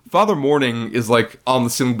to Father Morning is like on the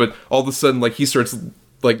ceiling, but all of a sudden like he starts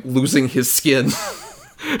like losing his skin.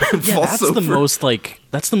 That's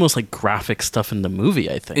the most like graphic stuff in the movie,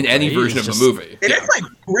 I think. In any version of the movie. It is like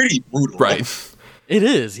pretty brutal. Right. It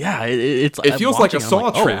is, yeah. It feels like a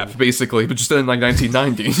saw trap, basically, but just in like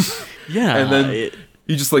 1990. Yeah. And then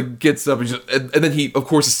he just like gets up and then he of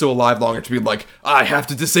course is still alive longer to be like, I have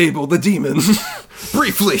to disable the demon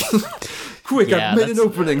briefly. Quick, I've made an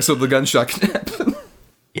opening so the gunshot can happen.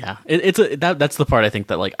 Yeah, that's the part I think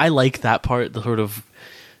that like I like that part. The sort of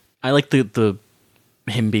I like the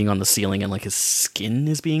him being on the ceiling and like his skin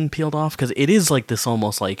is being peeled off, because it is like this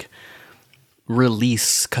almost like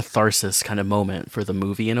release catharsis kind of moment for the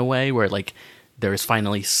movie in a way where like there is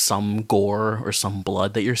finally some gore or some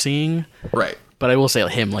blood that you're seeing. Right. But I will say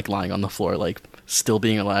him like lying on the floor like still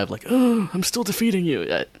being alive, like, oh, I'm still defeating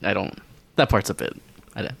you. I don't. That part's a bit.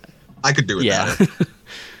 I could do it. Yeah.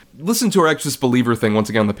 Listen to our Exorcist Believer thing once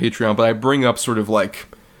again on the Patreon, but I bring up sort of like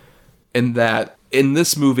in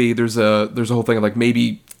this movie there's a whole thing of like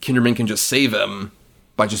maybe Kinderman can just save him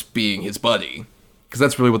by just being his buddy, because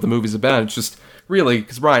that's really what the movie's about. It's just really,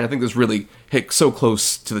 because Brian, I think this really hit so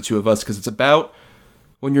close to the two of us, because it's about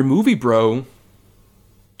when your movie bro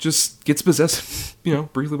just gets possessed, you know,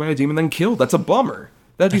 briefly by a demon, then killed. That's a bummer.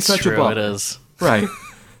 That'd be such a bummer. It is. Right.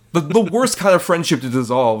 The worst kind of friendship to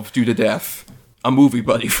dissolve due to death. A movie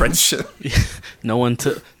buddy friendship. No one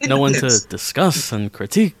to discuss and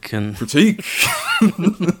critique. Is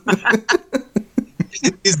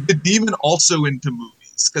the demon also into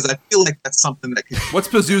movies? Because I feel like that's something that could. What's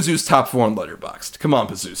Pazuzu's top 4 on Letterboxd? Come on,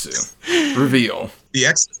 Pazuzu. Reveal. The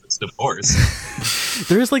Exorcist, of course.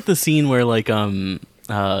 There is like the scene where like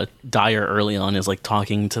Dyer early on is like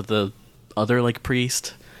talking to the other like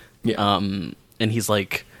priest. Yeah. And he's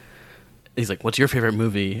like, "What's your favorite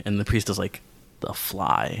movie?" And the priest is like, "The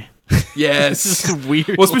Fly." Yes. This is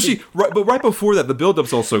weird. Well, especially right before that, the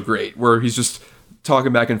build-up's also great, where he's just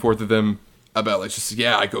talking back and forth with them about like, just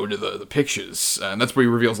I go to the pictures, and that's where he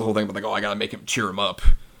reveals the whole thing. But like, oh, I gotta make him cheer him up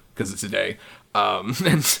because it's a day. And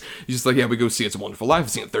he's just like, yeah, we go see It's a Wonderful Life.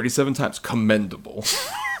 I've seen it 37 times. Commendable.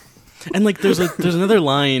 And like, there's another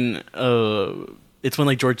line. It's when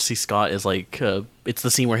like George C. Scott is like, it's the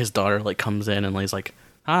scene where his daughter like comes in and he's like,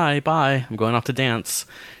 "Hi, bye, I'm going off to dance,"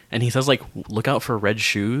 and he says like, "Look out for red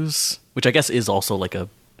shoes," which I guess is also like a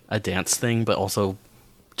dance thing, but also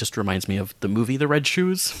just reminds me of the movie The Red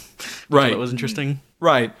Shoes. Right. That was interesting.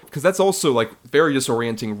 Right, because that's also like very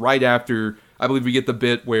disorienting. Right after, I believe we get the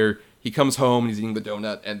bit where he comes home and he's eating the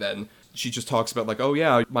donut, and then she just talks about like, "Oh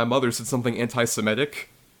yeah, my mother said something anti-Semitic."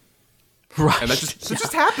 Right. And that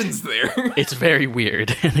just happens there. It's very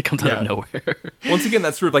weird, and it comes out of nowhere. Once again,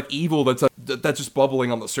 that's sort of like evil that's just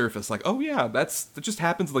bubbling on the surface. Like, oh yeah, that just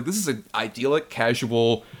happens. Like, this is an idyllic,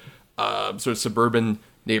 casual, sort of suburban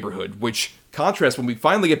neighborhood, which contrasts when we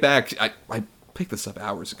finally get back. I picked this up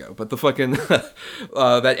hours ago, but the fucking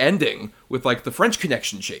that ending with like the French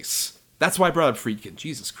Connection chase. That's why I brought up Friedkin.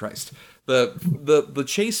 Jesus Christ, the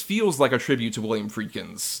chase feels like a tribute to William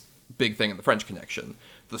Friedkin's big thing in the French Connection.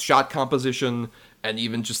 The shot composition, and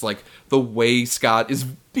even just like the way Scott is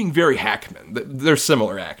being very Hackman. They're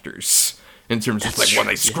similar actors in terms of like when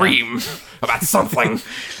they scream about something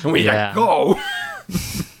and we gotta go.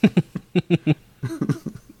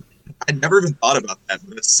 I never even thought about that,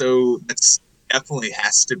 but that's definitely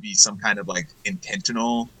has to be some kind of like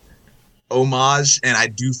intentional homage, and I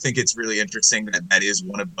do think it's really interesting that is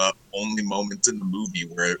one of the only moments in the movie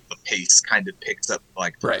where the pace kind of picks up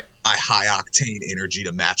like a high octane energy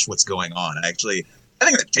to match what's going on. Actually, I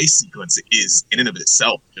think that chase sequence is in and of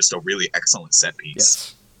itself just a really excellent set piece.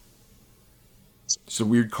 Yes. It's a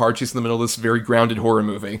weird car chase in the middle of this very grounded horror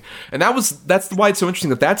movie, and that's why it's so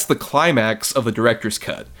interesting that that's the climax of the director's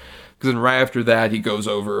cut, because then right after that he goes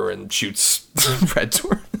over and shoots Red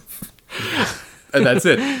Dwarf. And that's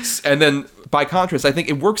it. And then, by contrast, I think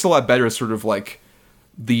it works a lot better as sort of like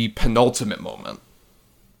the penultimate moment,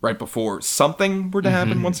 right before something were to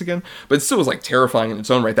happen once again. But it still was like terrifying in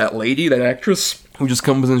its own right. That lady, that actress, who just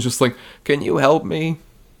comes in and is just like, "Can you help me?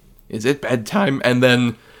 Is it bedtime?" And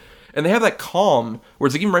they have that calm where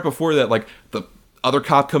it's like even right before that, like the other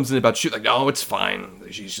cop comes in about shoot, like, "No, it's fine.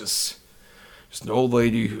 She's just an old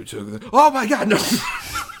lady who took the." Oh my God, no.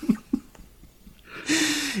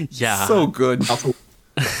 Yeah. So good.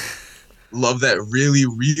 Love that really,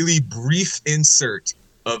 really brief insert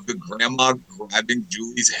of the grandma grabbing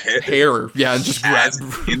Julie's hair. Yeah, and just grab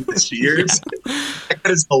in the shears. That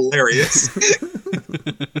is hilarious.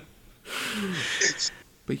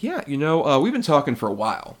 But yeah, we've been talking for a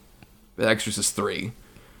while about Exorcist 3.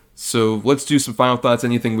 So let's do some final thoughts.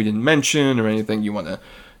 Anything we didn't mention or anything you want to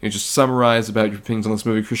just summarize about your opinions on this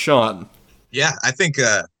movie, Krishan? Yeah, I think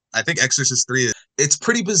Exorcist 3 it's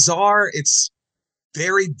pretty bizarre. It's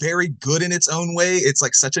very, very good in its own way. It's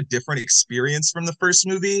like such a different experience from the first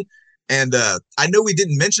movie. And I know we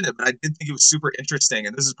didn't mention it, but I did think it was super interesting.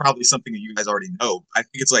 And this is probably something that you guys already know. I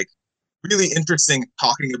think it's like really interesting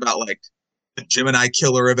talking about like the Gemini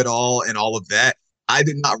killer of it all and all of that. I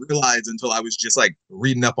did not realize until I was just like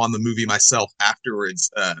reading up on the movie myself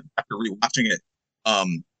afterwards, after rewatching it.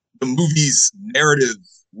 The movie's narrative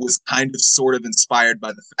was kind of sort of inspired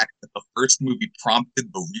by the fact that the first movie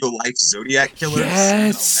prompted the real life Zodiac killer.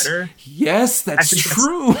 Yes, that's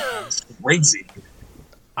true. That's crazy.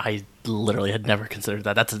 I literally had never considered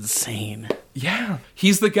that. That's insane. Yeah.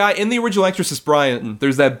 He's the guy in the original Exorcist, Brian.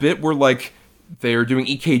 There's that bit where like they're doing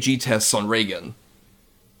EKG tests on Reagan.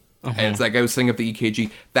 And it's that guy who's setting up the EKG.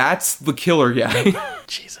 That's the killer guy.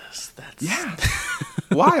 Jesus. That's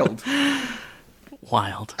wild.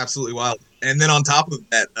 Wild. Absolutely wild. And then on top of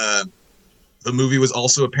that, the movie was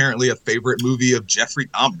also apparently a favorite movie of Jeffrey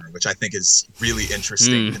Dahmer, which I think is really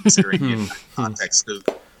interesting considering in the context of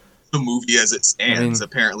the movie as it stands.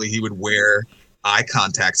 Apparently he would wear eye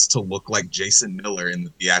contacts to look like Jason Miller in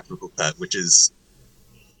the theatrical cut, which is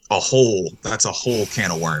that's a whole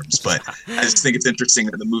can of worms. But I just think it's interesting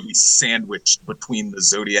that the movie's sandwiched between the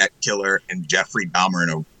Zodiac killer and Jeffrey Dahmer in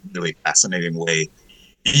a really fascinating way,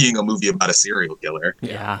 being a movie about a serial killer.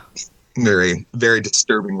 Yeah. Very, very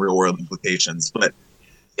disturbing real world implications. But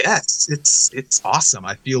yes, it's awesome.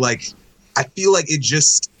 I feel like it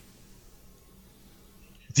just,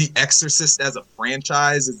 The Exorcist as a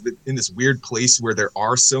franchise is in this weird place where there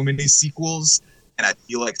are so many sequels, and I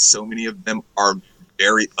feel like so many of them are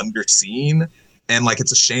very underseen. And like,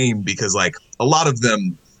 it's a shame because like a lot of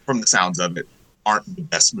them, from the sounds of it, aren't the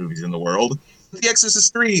best movies in the world. The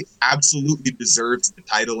Exorcist 3 absolutely deserves the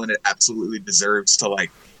title, and it absolutely deserves to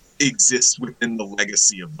like exist within the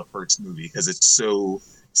legacy of the first movie because it's so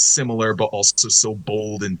similar but also so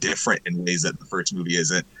bold and different in ways that the first movie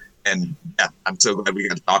isn't. And yeah, I'm so glad we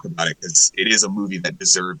got to talk about it because it is a movie that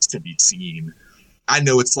deserves to be seen. I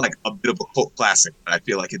know it's like a bit of a cult classic, but I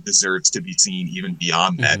feel like it deserves to be seen even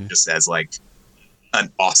beyond that, just as like an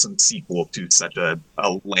awesome sequel to such a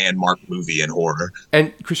landmark movie in horror.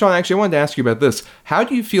 And Krishan, actually, I wanted to ask you about this. How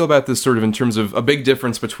do you feel about this sort of in terms of a big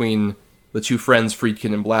difference between the two friends,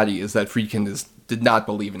 Friedkin and Blatty, is that Friedkin did not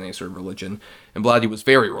believe in any sort of religion, and Blatty was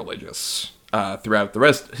very religious throughout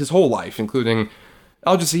his whole life, including,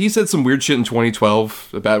 I'll just say, he said some weird shit in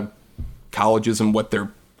 2012 about colleges and what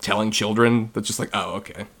they're telling children. That's just like, oh,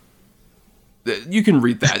 okay. You can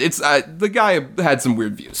read that. It's the guy had some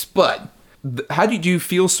weird views, but how do you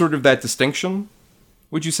feel sort of that distinction,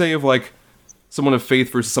 would you say, of like someone of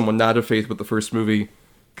faith versus someone not of faith with the first movie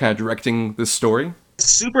kind of directing this story? It's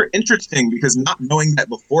super interesting because not knowing that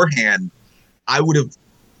beforehand, I would have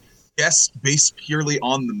guessed based purely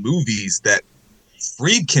on the movies that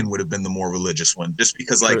Friedkin would have been the more religious one, just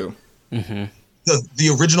because like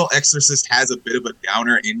the original Exorcist has a bit of a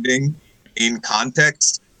downer ending in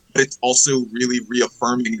context, but it's also really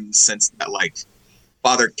reaffirming in the sense that like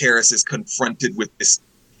Father Karras is confronted with this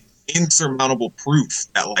insurmountable proof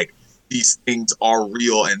that like these things are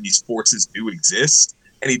real and these forces do exist,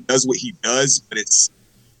 and he does what he does, but it's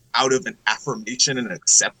out of an affirmation and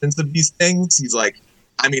acceptance of these things. He's like,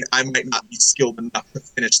 I mean, I might not be skilled enough to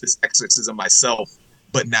finish this exorcism myself,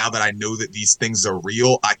 but now that I know that these things are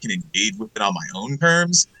real, I can engage with it on my own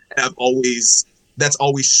terms. And that's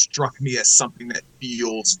always struck me as something that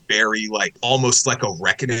feels very like almost like a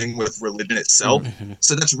reckoning with religion itself.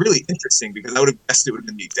 So that's really interesting because I would have guessed it would have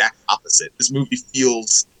been the exact opposite. This movie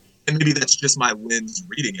feels, and maybe that's just my lens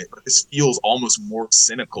reading it, but this feels almost more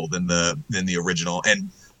cynical than the original. And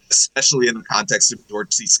especially in the context of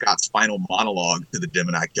George C. Scott's final monologue to the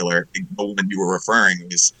Gemini Killer, the one you were referring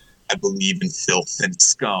is, I believe in filth and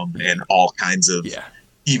scum and all kinds of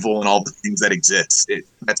evil and all the things that exist.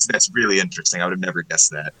 That's really interesting. I would have never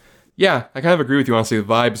guessed that. Yeah, I kind of agree with you, honestly,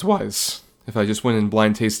 vibes-wise. If I just went in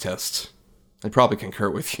blind taste test, I'd probably concur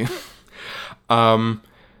with you.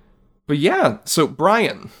 But yeah, so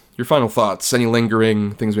Brian, your final thoughts, any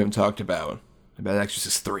lingering things we haven't talked about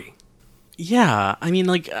Exorcist 3? Yeah, I mean,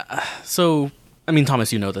 like,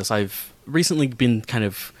 Thomas, you know this. I've recently been kind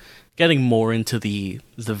of getting more into the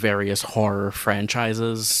various horror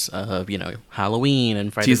franchises, Halloween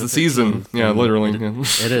and Friday the 13th. Season. Yeah, literally.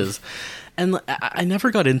 It is. And I never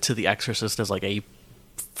got into The Exorcist as like a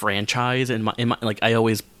franchise. In my like, I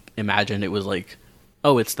always imagined it was like,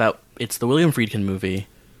 oh, it's the William Friedkin movie,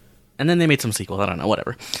 and then they made some sequels. I don't know,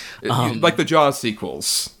 whatever. Like the Jaws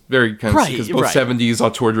sequels. Very kind of, because both 70s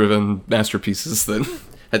auteur-driven masterpieces that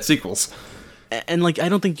had sequels. And like, I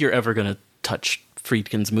don't think you're ever going to touch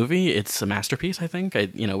Friedkin's movie. It's a masterpiece, I think.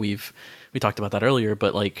 We talked about that earlier,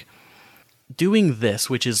 but like doing this,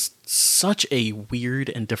 which is such a weird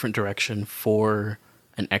and different direction for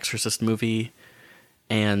an Exorcist movie,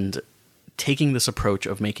 and taking this approach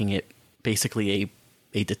of making it basically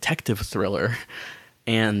a detective thriller,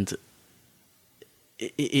 and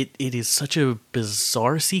it is such a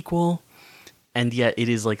bizarre sequel, and yet it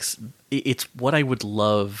is like, it's what I would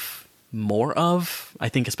love more of, I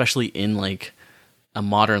think, especially in like a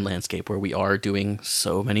modern landscape where we are doing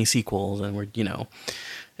so many sequels and we're,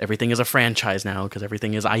 everything is a franchise now because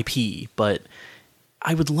everything is IP. But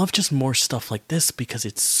I would love just more stuff like this because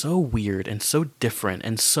it's so weird and so different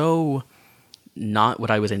and so not what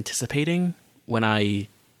I was anticipating when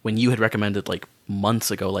you had recommended like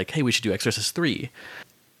months ago, like, hey, we should do Exorcist 3.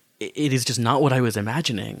 It is just not what I was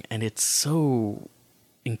imagining, and it's so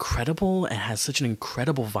incredible and has such an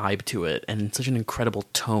incredible vibe to it and such an incredible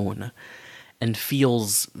tone, and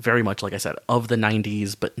feels very much, like I said, of the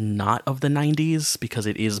 90s, but not of the 90s, because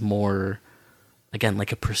it is more, again,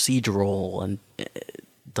 like a procedural, and it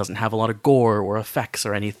doesn't have a lot of gore or effects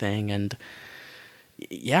or anything. And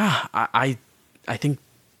yeah, I think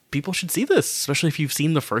people should see this, especially if you've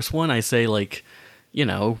seen the first one. I say, like,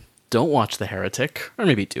 don't watch The Heretic, or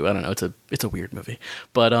maybe do. I don't know. It's a weird movie,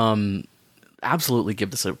 but absolutely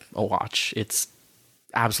give this a watch. It's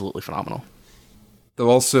absolutely phenomenal. Though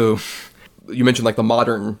also, you mentioned like the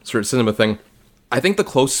modern sort of cinema thing. I think the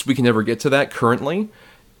closest we can ever get to that currently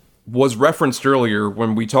was referenced earlier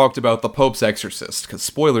when we talked about The Pope's Exorcist, because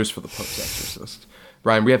spoilers for The Pope's Exorcist.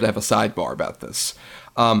 Brian, we have to have a sidebar about this.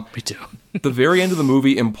 Me too. The very end of the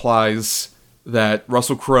movie implies that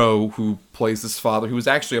Russell Crowe, who plays this father who was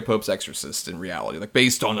actually a Pope's exorcist in reality, like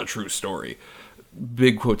based on a true story.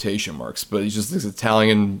 Big quotation marks, but he's just this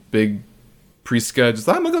Italian big priest guy. Just,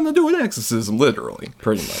 I'm going to do an exorcism, literally,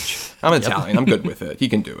 pretty much. I'm Italian. I'm good with it. He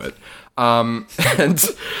can do it. And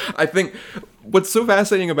I think what's so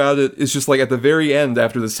fascinating about it is just like at the very end,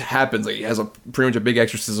 after this happens, like he has pretty much a big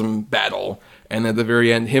exorcism battle, and at the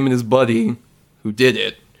very end, him and his buddy who did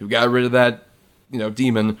it, who got rid of that,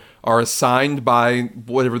 demon, are assigned by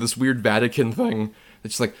whatever this weird Vatican thing.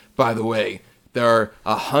 It's like, by the way, there are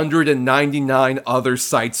 199 other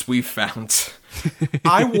sites we found.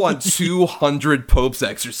 I want 200 Pope's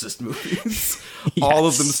Exorcist movies. Yes. All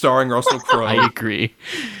of them starring Russell Crowe. I agree.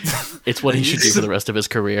 It's what he should do for the rest of his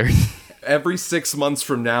career. Every 6 months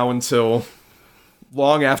from now until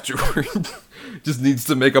long afterward, just needs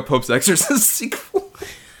to make a Pope's Exorcist sequel.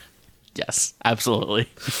 Yes, absolutely.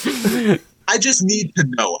 I just need to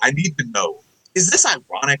know. I need to know. Is this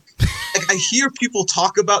ironic? Like, I hear people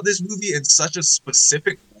talk about this movie in such a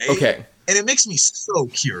specific way. Okay. And it makes me so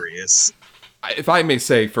curious. If I may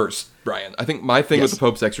say first, Brian, I think my thing with the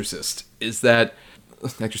Pope's Exorcist is that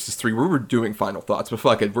Exorcist 3, we were doing final thoughts, but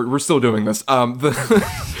fuck it, we're still doing this. The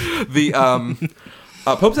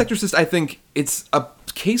Pope's Exorcist, I think it's a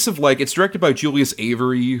case of like, it's directed by Julius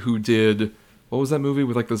Avery, who did, what was that movie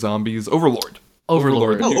with like the zombies? Overlord.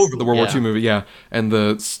 Overlord. Oh, Overlord. The World War II movie, yeah. And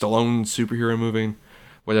the Stallone superhero movie,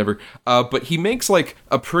 whatever. But he makes like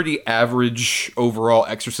a pretty average overall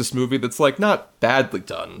Exorcist movie that's like not badly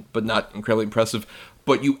done, but not incredibly impressive.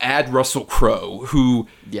 But you add Russell Crowe, who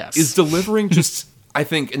is delivering just, I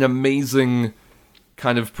think, an amazing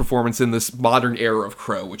kind of performance in this modern era of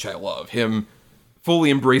Crowe, which I love. Him fully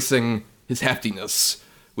embracing his heftiness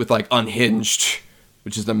with like Unhinged,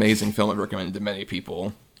 which is an amazing film I've recommended to many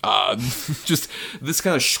people. Just this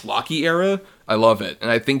kind of schlocky era, I love it. And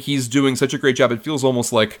I think he's doing such a great job. It feels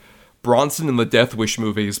almost like Bronson in the Death Wish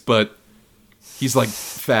movies, but he's like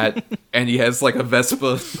fat and he has like a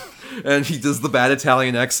Vespa and he does the bad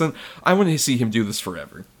Italian accent. I want to see him do this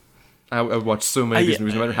forever. I watch so many of these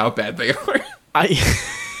movies, no matter how bad they are.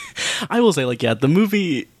 I will say, like, yeah, the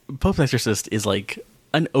movie Pope's Exorcist is like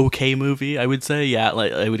an okay movie, I would say. Yeah,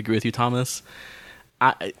 like I would agree with you, Thomas.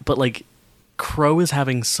 But like, Crowe is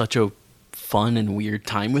having such a fun and weird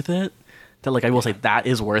time with it that, like, I will say that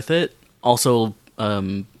is worth it. Also,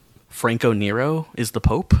 Franco Nero is the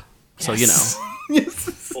Pope, so Yes.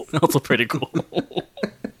 also pretty cool.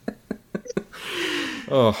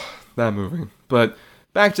 Oh, that movie. But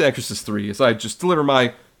back to Exorcist 3, as I just deliver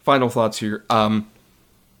my final thoughts here.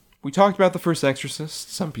 We talked about the first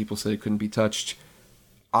Exorcist. Some people say it couldn't be touched.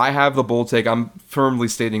 I have the bold take. I'm firmly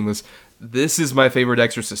stating this. This is my favorite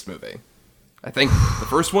Exorcist movie. I think the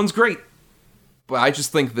first one's great, but I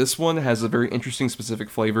just think this one has a very interesting, specific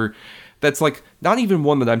flavor that's, like, not even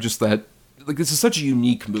one that I'm just that... Like, this is such a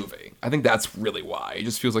unique movie. I think that's really why. It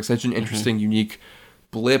just feels like such an interesting, unique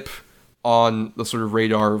blip on the sort of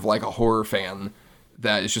radar of, like, a horror fan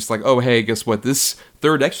that is just like, oh, hey, guess what? This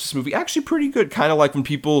third Exorcist movie, actually pretty good. Kind of like when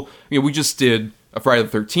people... we just did a Friday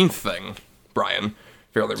the 13th thing, Brian,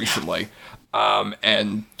 fairly recently.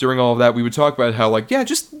 And during all of that, we would talk about how, like, yeah,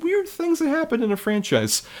 just weird things that happen in a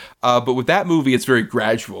franchise. But with that movie, it's very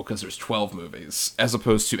gradual because there's 12 movies, as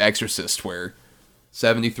opposed to Exorcist, where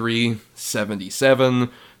 73, 77,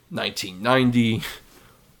 1990,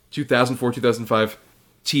 2004, 2005,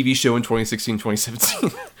 TV show in 2016,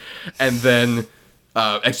 2017, and then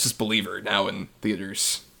Exorcist Believer, now in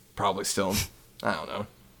theaters, probably still, I don't know,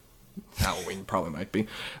 Halloween probably might be,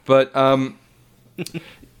 but,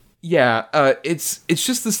 yeah, it's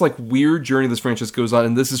just this, like, weird journey this franchise goes on,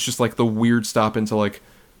 and this is just, like, the weird stop into, like,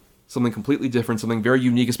 something completely different, something very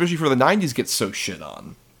unique, especially for the 90s gets so shit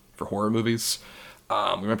on for horror movies.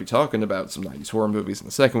 We might be talking about some 90s horror movies in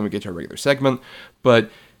a second when we get to our regular segment,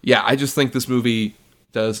 but, yeah, I just think this movie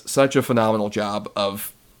does such a phenomenal job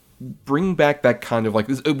of bringing back that kind of, like,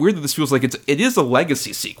 this, weird that this feels like it is a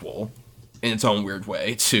legacy sequel, in its own weird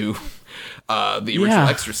way, to the original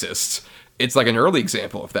Exorcist. It's like an early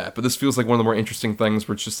example of that, but this feels like one of the more interesting things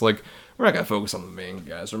where it's just like, we're not going to focus on the main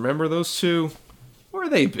guys. Remember those two? Where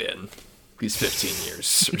have they been these 15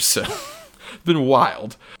 years or so? It's been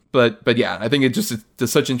wild. But yeah, I think it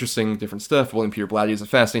does such interesting different stuff. William Peter Blatty is a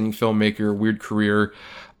fascinating filmmaker, weird career.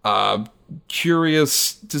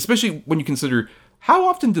 Curious, especially when you consider how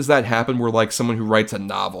often does that happen where, like, someone who writes a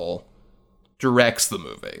novel directs the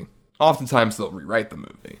movie? Oftentimes they'll rewrite the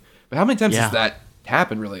movie. But how many times does that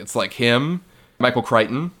happen, really? It's like him, Michael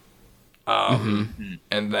Crichton, and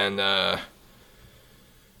then I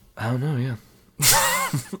don't know,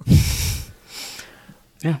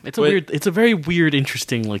 yeah, it's a very weird,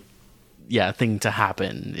 interesting, like, thing to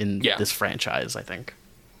happen in this franchise, I think.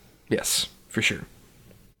 Yes, for sure.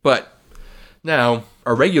 But now,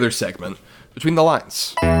 our regular segment, Between the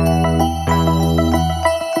Lines.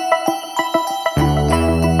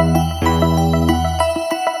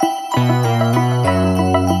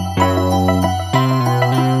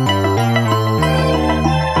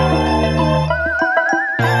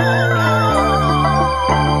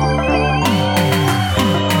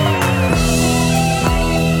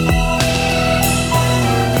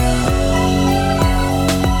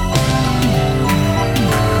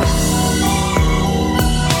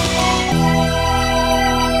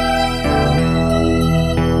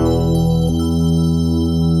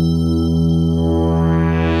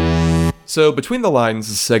 So, Between the Lines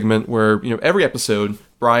is a segment where, every episode,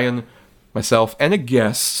 Brian, myself, and a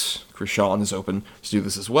guest, Krishan is open to do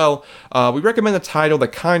this as well, we recommend a title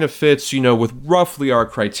that kind of fits, with roughly our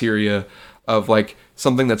criteria of,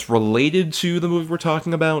 something that's related to the movie we're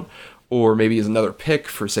talking about, or maybe is another pick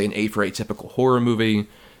for, say, an A for Atypical horror movie.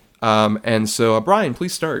 And so, Brian,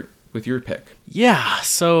 please start with your pick. Yeah,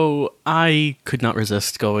 so I could not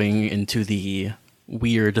resist going into the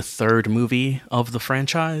weird third movie of the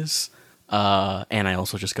franchise. And I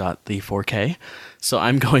also just got the 4K. So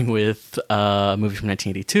I'm going with a movie from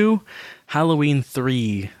 1982, Halloween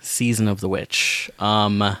 3, Season of the Witch.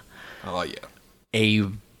 Oh, yeah. A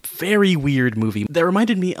very weird movie that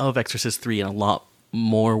reminded me of Exorcist 3 in a lot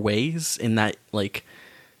more ways, in that,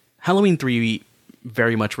 Halloween 3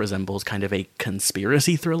 very much resembles kind of a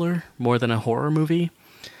conspiracy thriller more than a horror movie.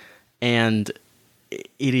 And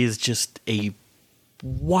it is just a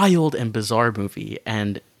wild and bizarre movie,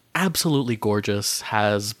 and absolutely gorgeous.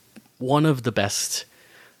 Has one of the best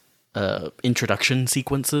introduction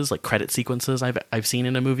sequences, credit sequences I've seen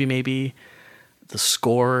in a movie. Maybe the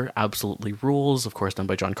score absolutely rules. Of course, done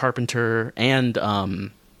by John Carpenter and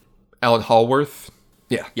Alan Hallworth.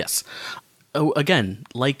 Yeah. Yes. Oh, again,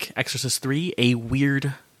 like Exorcist 3, a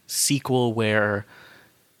weird sequel where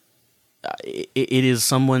it is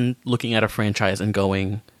someone looking at a franchise and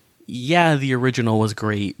going, "Yeah, the original was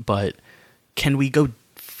great, but can we go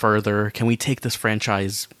further? Can we take this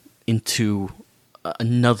franchise into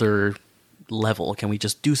another level? Can we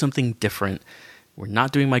just do something different? We're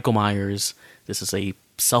not doing Michael Myers. This is a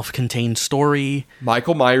self-contained story."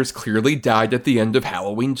 Michael Myers clearly died at the end of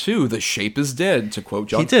Halloween 2. The shape is dead, to quote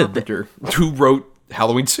John Carpenter, who wrote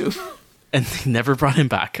Halloween 2. And they never brought him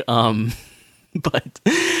back. But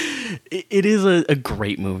it is a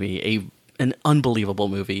great movie, an unbelievable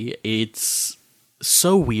movie. It's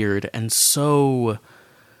so weird and so...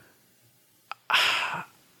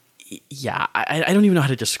 yeah, I don't even know how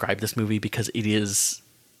to describe this movie, because it is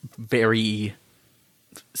very,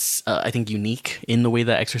 I think, unique in the way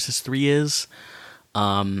that Exorcist 3 is.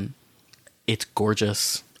 It's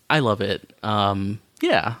gorgeous. I love it.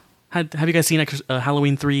 Yeah. Have you guys seen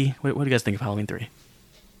Halloween 3? What do you guys think of Halloween 3?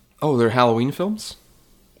 Oh, they're Halloween films?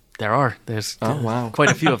 There's wow,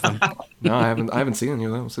 quite a few of them. No, I haven't seen any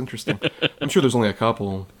of those. Interesting. I'm sure there's only a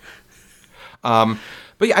couple.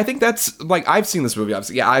 But yeah, I think that's, I've seen this movie,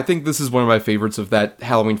 obviously. Yeah, I think this is one of my favorites of that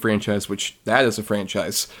Halloween franchise, which that is a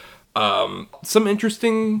franchise. Some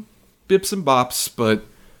interesting bips and bops, but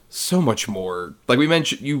so much more. Like we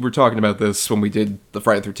mentioned, you were talking about this when we did the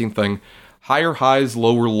Friday the 13th thing. Higher highs,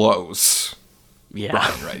 lower lows.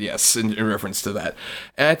 Yeah. Right, yes, in reference to that.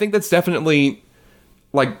 And I think that's definitely,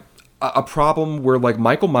 a problem where,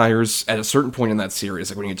 Michael Myers, at a certain point in that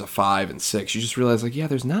series, when you get to 5 and 6, you just realize,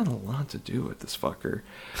 there's not a lot to do with this fucker.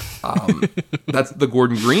 That's the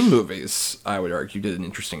Gordon Green movies, I would argue, did an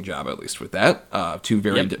interesting job, at least with that.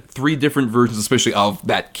 3 different versions, especially of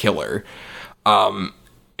that killer.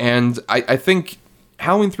 And I think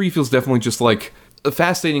Halloween 3 feels definitely just a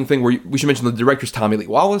fascinating thing where we should mention the director's Tommy Lee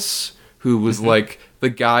Wallace, who was the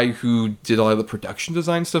guy who did a lot of the production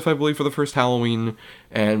design stuff, I believe, for the first Halloween,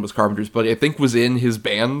 and was Carpenter's buddy. I think was in his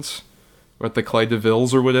band, at the Clyde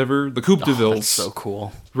DeVilles or whatever, the Coupe DeVilles. That's so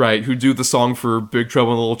cool. Right, who do the song for Big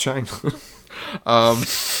Trouble in Little China.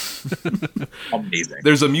 Amazing.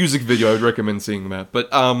 There's a music video, I would recommend seeing that.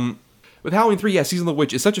 But with Halloween 3, yeah, Season of the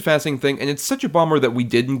Witch is such a fascinating thing, and it's such a bummer that we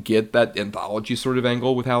didn't get that anthology sort of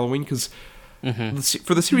angle with Halloween, because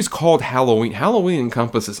for the series called Halloween, Halloween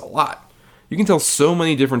encompasses a lot. You can tell so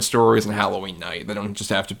many different stories on Halloween night. They don't just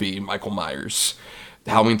have to be Michael Myers.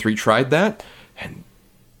 Halloween 3 tried that, and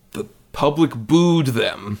the public booed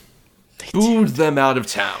them. Booed them out of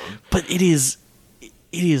town. But it is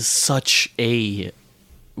such a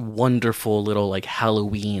wonderful little,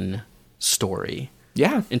 Halloween story.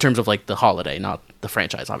 Yeah. In terms of, the holiday, not the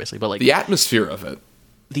franchise, obviously, but, the atmosphere of it.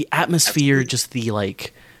 The atmosphere, just the,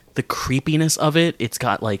 the creepiness of it. It's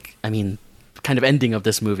got like, I mean, kind of ending of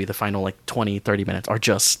this movie, the final like 20-30 minutes are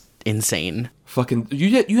just insane. Fucking,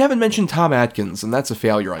 you haven't mentioned Tom Atkins, and that's a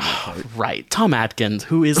failure on your part. Right, Tom Atkins,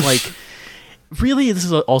 who is like, really, this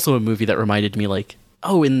is also a movie that reminded me like,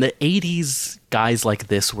 oh, in the 80s, guys like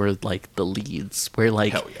this were like the leads, where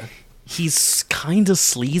like, hell yeah, he's kind of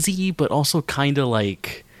sleazy, but also kind of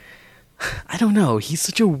like, I don't know, he's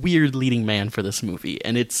such a weird leading man for this movie,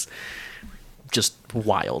 and it's just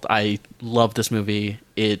wild. I love this movie.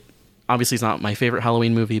 It obviously is not my favorite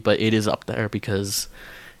Halloween movie, but it is up there because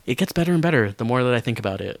it gets better and better the more that I think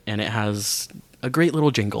about it, and it has a great little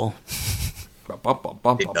jingle.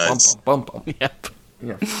 It does. Yep.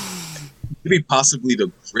 Yeah. Maybe possibly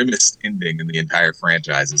the grimmest ending in the entire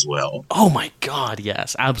franchise as well. Oh my god,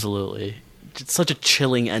 yes, absolutely. It's such a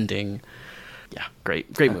chilling ending. Yeah,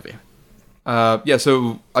 great movie. Yeah,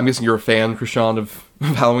 so I'm guessing you're a fan, Krishan, of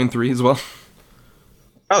Halloween 3 as well?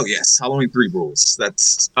 Oh yes, Halloween 3 rules.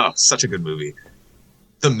 That's such a good movie.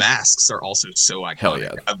 The masks are also so iconic. Hell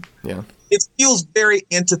yeah. Yeah. It feels very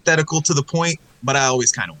antithetical to the point, but I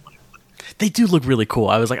always kind of want it. They do look really cool.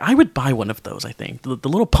 I was like, I would buy one of those, I think. The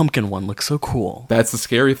little pumpkin one looks so cool. That's the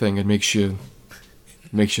scary thing. It makes you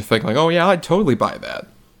think like, oh yeah, I'd totally buy that.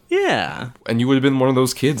 Yeah. And you would have been one of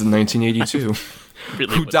those kids in 1982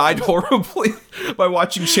 Really who died horribly by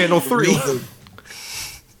watching Channel 3.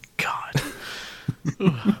 God.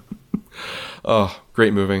 Oh,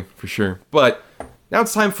 great movie, for sure. But now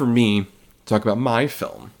it's time for me to talk about my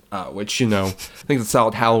film, which, I think it's a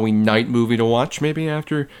solid Halloween night movie to watch, maybe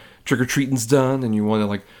after trick-or-treating's done and you want to,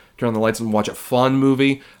 like, turn on the lights and watch a fun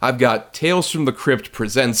movie. I've got Tales from the Crypt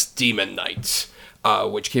presents Demon Knight,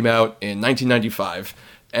 which came out in 1995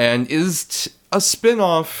 and is a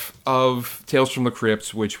spin-off of Tales from the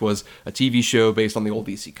Crypt, which was a TV show based on the old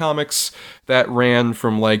DC Comics that ran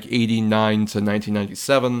from, like, 89 to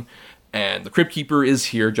 1997. And the Crypt Keeper is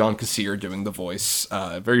here, John Kassir doing the voice.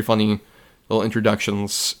 Very funny little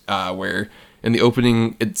introductions where in the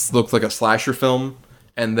opening it looks like a slasher film,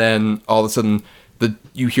 and then all of a sudden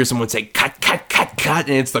you hear someone say, cut, cut, cut, cut,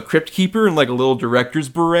 and it's the Crypt Keeper in like a little director's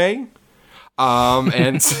beret.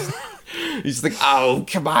 And he's like, oh,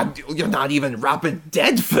 come on, you're not even Robert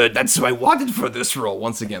Redford. That's who I wanted for this role.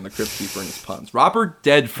 Once again, the Crypt Keeper and his puns. Robert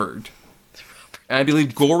Redford. And I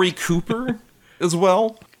believe Gory Cooper as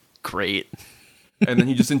well. Great. And then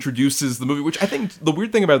he just introduces the movie, which I think the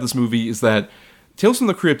weird thing about this movie is that Tales from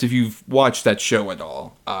the Crypt, if you've watched that show at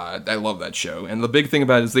all, I love that show. And the big thing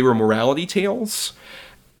about it is they were morality tales.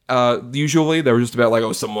 Usually they were just about like,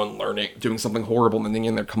 oh, someone doing something horrible and then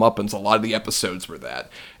in their comeuppance. A lot of the episodes were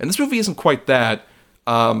that. And this movie isn't quite that,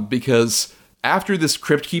 because after this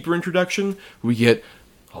Crypt Keeper introduction, we get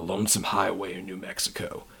a lonesome highway in New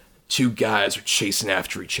Mexico. Two guys are chasing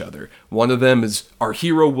after each other. One of them is our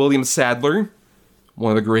hero, William Sadler,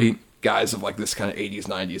 one of the great guys of like this kind of 80s,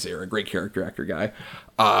 90s era, great character actor guy,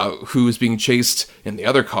 who is being chased in the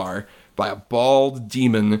other car by a bald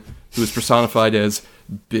demon who is personified as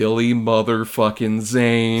Billy motherfucking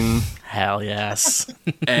Zane. Hell yes.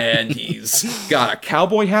 And he's got a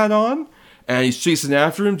cowboy hat on, and he's chasing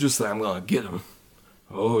after him just like, I'm gonna get him.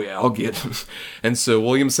 Oh yeah, I'll get him. And so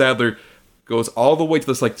William Sadler goes all the way to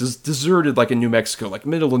this like deserted, like in New Mexico, like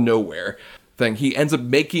middle of nowhere thing. He ends up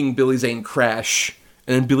making Billy Zane crash,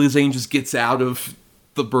 and then Billy Zane just gets out of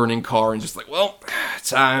the burning car and just like, well,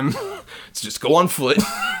 time to just go on foot.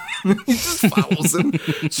 He just follows him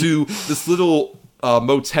to this little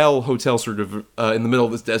hotel sort of in the middle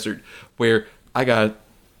of this desert where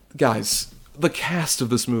guys, the cast of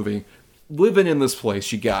this movie living in this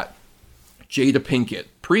place. You got Jada Pinkett,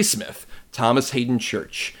 Priesmith, Thomas Hayden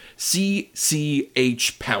Church,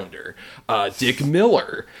 C.C.H. Pounder, Dick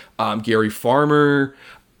Miller, Gary Farmer,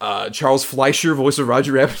 Charles Fleischer, voice of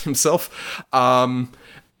Roger Rabbit himself,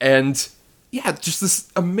 and yeah, just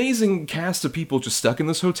this amazing cast of people just stuck in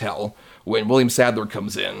this hotel when William Sadler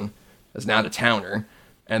comes in as an out-of-towner,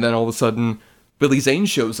 and then all of a sudden Billy Zane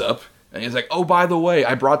shows up, and he's like, oh, by the way,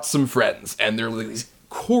 I brought some friends, and they're like these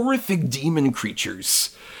horrific demon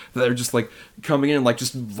creatures that are just like coming in and like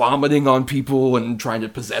just vomiting on people and trying to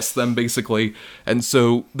possess them basically. And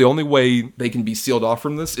so the only way they can be sealed off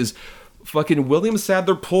from this is fucking William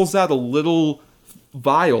Sadler pulls out a little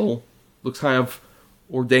vial, looks kind of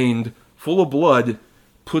ordained, full of blood,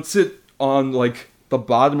 puts it on like the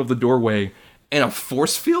bottom of the doorway, and a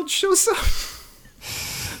force field shows up.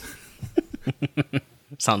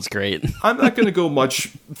 Sounds great. I'm not going to go much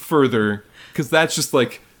further, because that's just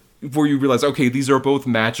like where you realize, okay, these are both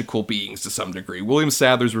magical beings to some degree. William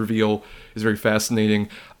Sadler's reveal is very fascinating.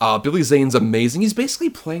 Billy Zane's amazing. He's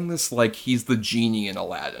basically playing this like he's the genie in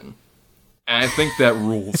Aladdin. And I think that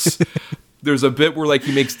rules. There's a bit where, like,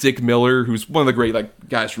 he makes Dick Miller, who's one of the great, like,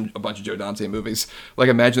 guys from a bunch of Joe Dante movies. Like,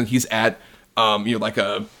 imagine he's at, like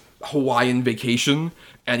a Hawaiian vacation,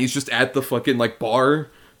 and he's just at the fucking, like, bar,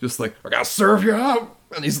 just like, I gotta serve you up.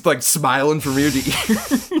 And he's, like, smiling from ear to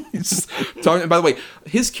ear. He's just talking. And by the way,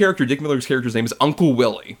 his character, Dick Miller's character's name is Uncle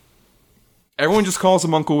Willie. Everyone just calls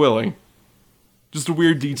him Uncle Willie. Just a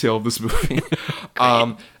weird detail of this movie.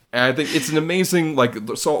 And I think it's an amazing, like,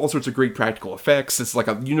 all sorts of great practical effects. It's like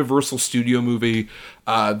a Universal Studio movie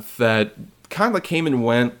that kind of came and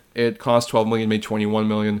went. It cost $12 million, made $21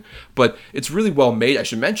 million. But it's really well made. I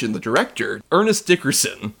should mention the director, Ernest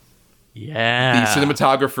Dickerson. Yeah. The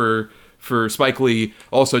cinematographer for Spike Lee,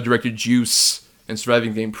 also directed Juice and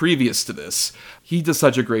Surviving Game previous to this. He does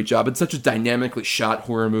such a great job. It's such a dynamically shot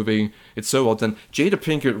horror movie. It's so well done. Jada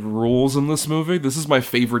Pinkett rules in this movie. This is my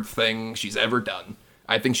favorite thing she's ever done.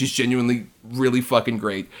 I think she's genuinely really fucking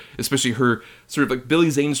great. Especially her sort of like Billy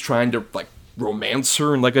Zane's trying to like romance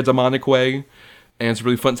her in like a demonic way. And it's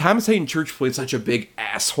really fun. Thomas Hayden Church plays such a big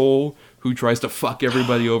asshole who tries to fuck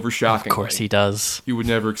everybody over shockingly. Of course he does. You would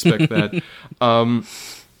never expect that.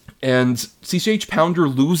 And CCH Pounder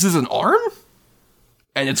loses an arm?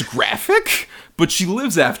 And it's graphic? But she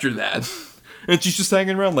lives after that. And she's just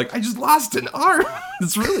hanging around like, I just lost an arm.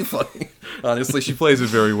 It's really funny. Honestly, she plays it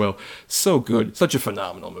very well. So good. Such a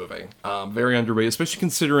phenomenal movie. Very underrated, especially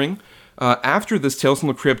considering after this, Tales from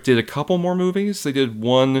the Crypt did a couple more movies. They did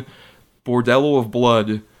one, Bordello of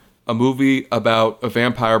Blood, a movie about a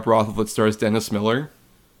vampire brothel that stars Dennis Miller.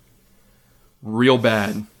 Real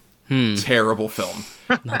bad. Terrible film.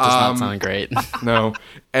 That does not sound great. No.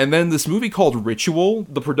 And then this movie called Ritual,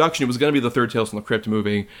 the production, it was going to be the third Tales from the Crypt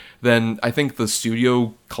movie. Then I think the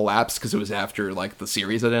studio collapsed because it was after like the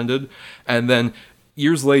series had ended. And then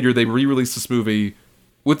years later, they re-released this movie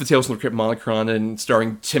with the Tales from the Crypt monochron and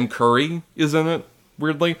starring Tim Curry is in it,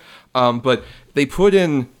 weirdly. But they put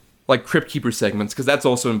in like Crypt Keeper segments, because that's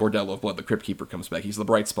also in Bordello of Blood. The Crypt Keeper comes back. He's the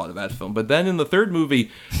bright spot of that film. But then in the third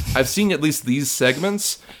movie, I've seen at least these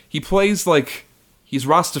segments. He plays like he's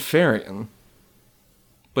Rastafarian,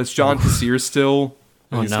 but it's John Kassir still.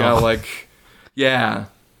 And he's got like, yeah,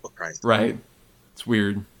 right. It's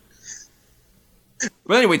weird.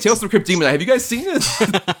 But anyway, Tales from the Crypt Demon. Have you guys seen it?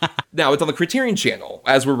 Now it's on the Criterion Channel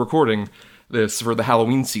as we're recording this for the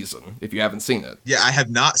Halloween season. If you haven't seen it, yeah, I have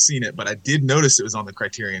not seen it, but I did notice it was on the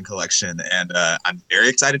Criterion Collection, and I'm very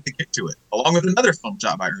excited to get to it, along with another film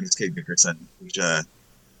shot by Ernest K. Dickerson. Which,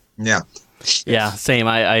 yeah, same.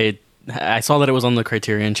 I saw that it was on the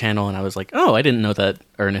Criterion Channel, and I was like, oh, I didn't know that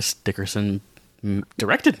Ernest Dickerson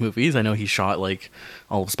directed movies. I know he shot like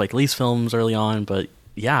all of Spike Lee's films early on, but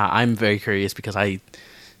yeah, I'm very curious because I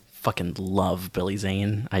fucking love Billy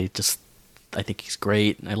Zane. I think he's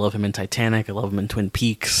great. I love him in Titanic. I love him in Twin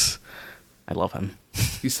Peaks. I love him.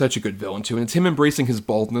 He's such a good villain too, and it's him embracing his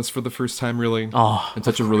baldness for the first time, really, in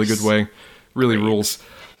such a really good way. Really rules.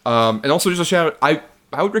 And also, just a shout out,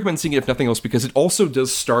 I would recommend seeing it if nothing else, because it also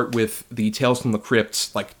does start with the Tales from the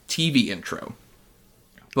Crypt like TV intro,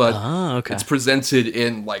 but it's presented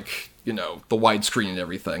in like, you know, the widescreen and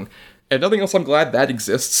everything. And nothing else, I'm glad that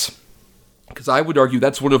exists, because I would argue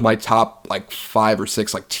that's one of my top like 5 or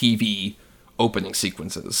 6 like TV opening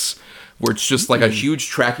sequences, where it's just like a huge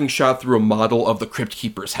tracking shot through a model of the Crypt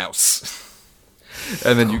Keeper's house.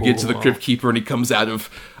 And then you get to the Crypt Keeper and he comes out of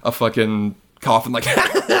a fucking coffin like,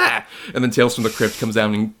 and then Tales from the Crypt comes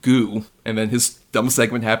down in goo, and then his dumb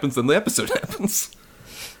segment happens, and the episode happens.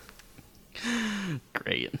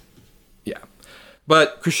 Great. Yeah.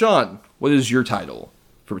 But Krishan, what is your title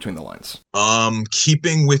for Between the Lines?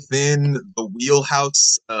 Keeping within the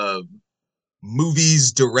wheelhouse of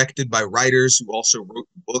movies directed by writers who also wrote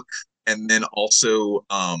the book, and then also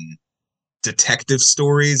detective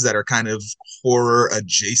stories that are kind of horror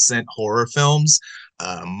adjacent horror films.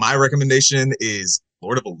 My recommendation is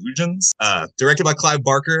Lord of Illusions, directed by Clive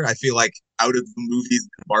Barker. I feel like out of the movies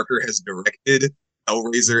that Barker has directed,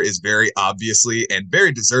 Hellraiser is very obviously and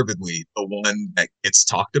very deservedly the one that gets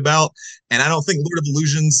talked about. And I don't think Lord of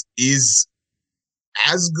Illusions is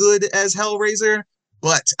as good as Hellraiser,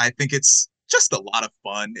 but I think it's just a lot of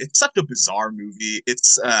fun. It's such a bizarre movie.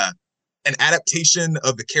 It's an adaptation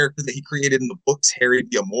of the character that he created in the books, Harry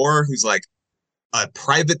D'Amour, who's like a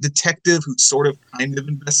private detective who sort of kind of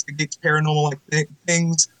investigates paranormal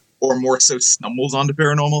things, or more so stumbles onto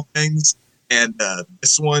paranormal things. And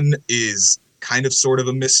this one is kind of sort of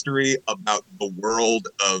a mystery about the world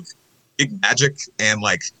of big magic and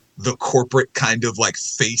like the corporate kind of like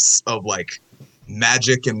face of like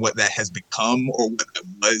magic and what that has become, or what that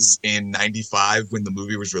was in 95 when the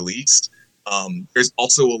movie was released. There's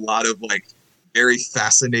also a lot of like very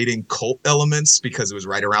fascinating cult elements because it was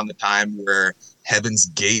right around the time where Heaven's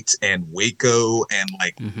Gate and Waco and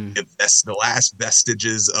like the last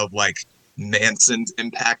vestiges of like Manson's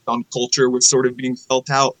impact on culture was sort of being felt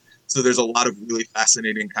out. So there's a lot of really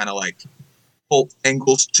fascinating kind of like cult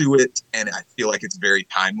angles to it, and I feel like it's very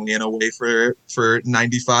timely in a way for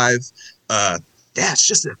 95. It's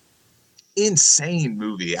just an insane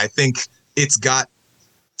movie. I think it's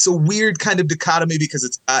a weird kind of dichotomy because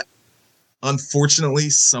it's got, unfortunately,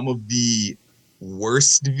 some of the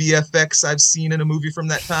worst VFX I've seen in a movie from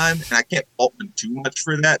that time, and I can't fault them too much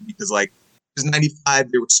for that because like it was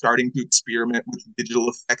 95, they were starting to experiment with digital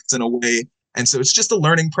effects in a way. And so it's just a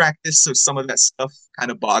learning practice. So some of that stuff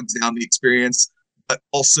kind of bogs down the experience. But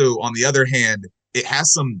also, on the other hand, it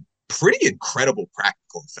has some pretty incredible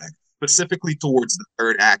practical effects, specifically towards the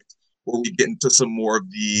third act, where we get into some more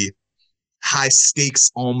of the high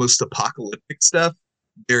stakes, almost apocalyptic stuff.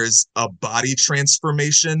 There's a body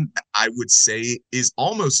transformation that I would say is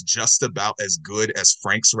almost just about as good as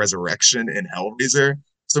Frank's resurrection in Hellraiser.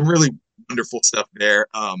 Some really wonderful stuff there.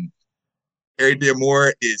 Harry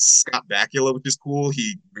D'Amour is Scott Bakula, which is cool.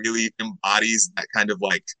 He really embodies that kind of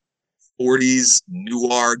like 40s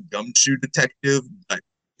noir gumshoe detective, but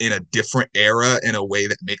in a different era in a way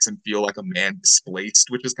that makes him feel like a man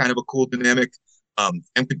displaced, which is kind of a cool dynamic.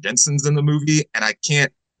 Emma Jensen's in the movie, and I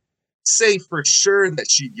can't say for sure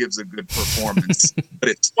that she gives a good performance, but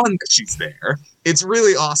it's fun that she's there. It's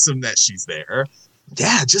really awesome that she's there.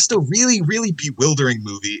 Yeah, just a really, really bewildering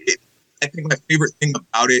movie. I think my favorite thing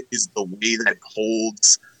about it is the way that it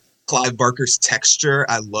holds Clive Barker's texture.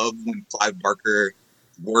 I love when Clive Barker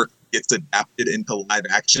work gets adapted into live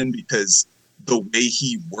action because the way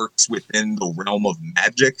he works within the realm of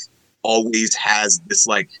magic always has this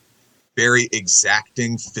like very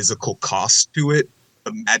exacting physical cost to it.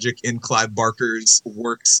 The magic in Clive Barker's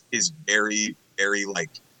works is very, very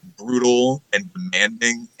like brutal and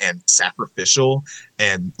demanding and sacrificial,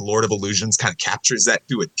 and Lord of Illusions kind of captures that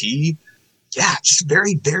to a T. Yeah, just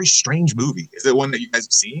very, very strange movie. Is it one that you guys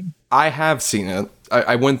have seen? I have seen it.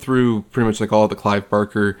 I went through pretty much like all of the Clive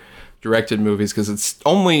Barker directed movies because it's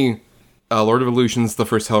only Lord of Illusions, the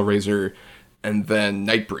first Hellraiser, and then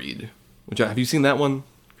Nightbreed. Have you seen that one,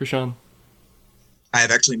 Krishan? I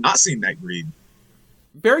have actually not seen Nightbreed.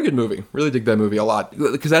 Very good movie. Really dig that movie a lot.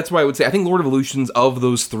 Because that's why I would say I think Lord of Illusions of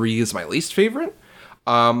those three is my least favorite.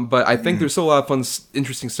 But I think there's still a lot of fun,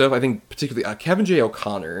 interesting stuff. I think particularly Kevin J.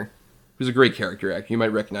 O'Connor, who's a great character actor. You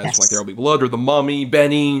might recognize him like There'll Be Blood or The Mummy.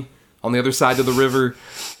 Benny on the other side of the river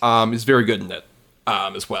is very good in it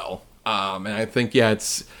as well. And I think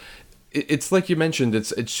it's like you mentioned.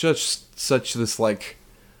 It's just such this like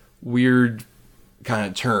weird kind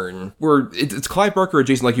of turn where it's Clive Barker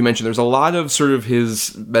adjacent, like you mentioned. There's a lot of sort of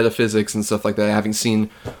his metaphysics and stuff like that. Having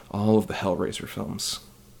seen all of the Hellraiser films,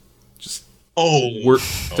 just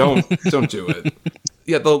don't do it.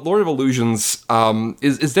 Yeah, the Lord of Illusions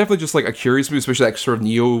is definitely just like a curious movie, especially that sort of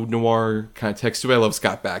neo-noir kind of text to it. I love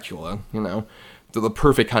Scott Bakula, the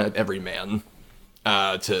perfect kind of everyman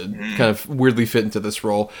to kind of weirdly fit into this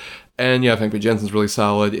role. And yeah, I think Jensen's really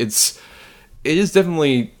solid. It is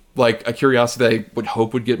definitely like a curiosity that I would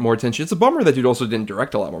hope would get more attention. It's a bummer that dude also didn't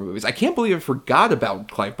direct a lot more movies. I can't believe I forgot about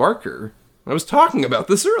Clive Barker. I was talking about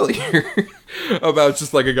this earlier about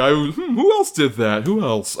just like a guy who else did that? Who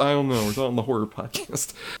else? I don't know. We're on the horror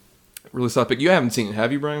podcast. Really soft pick. You haven't seen it,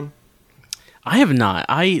 have you, Brian? I have not.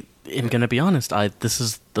 I am going to be honest. This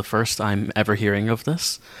is the first I'm ever hearing of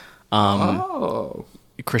this.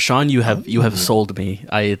 Krishan, you have sold me.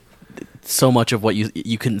 So much of what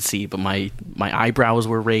you couldn't see, but my eyebrows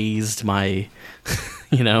were raised. My,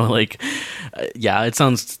 it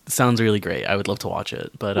sounds really great. I would love to watch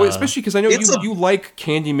it, but especially because I know you like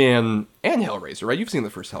Candyman and Hellraiser, right? You've seen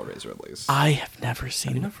the first Hellraiser at least. I have never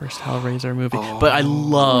seen the first Hellraiser movie, but I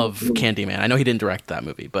love Candyman. I know he didn't direct that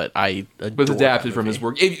movie, but I adore was adapted from his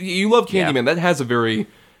work. If you love Candyman, that has a very,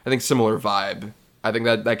 I think, similar vibe. I think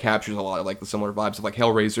that captures a lot of like the similar vibes of like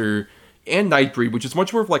Hellraiser and Nightbreed, which is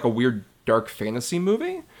much more of like a weird dark fantasy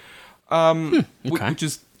movie, which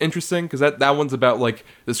is interesting because that one's about like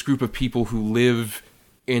this group of people who live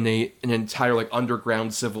in an entire like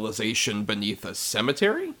underground civilization beneath a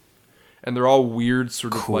cemetery, and they're all weird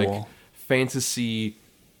sort of like fantasy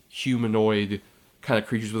humanoid kind of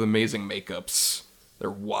creatures with amazing makeups.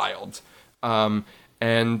 They're wild,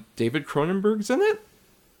 and David Cronenberg's in it.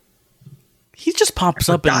 He just pops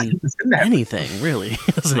up in anything, really.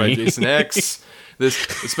 Right, Jason X. This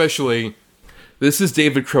is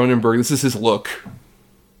David Cronenberg. This is his look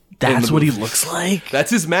That's what he looks like?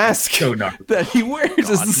 That's his mask So gnarly. that he wears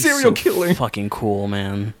as the He's serial so killer. Fucking cool,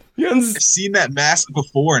 man. I've seen that mask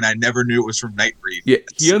before, and I never knew it was from Nightbreed. Yeah,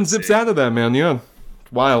 That's he so unzips sick. out of that, man. Yeah,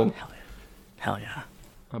 wild. Hell yeah.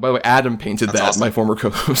 By the way, Adam painted That's that, awesome. my former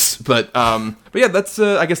co-host. But yeah, that's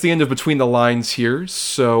I guess the end of Between the Lines here.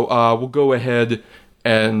 So we'll go ahead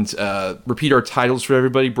and repeat our titles for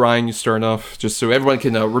everybody. Brian, you start off, just so everyone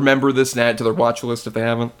can remember this and add it to their watch list if they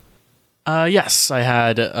haven't. Yes, I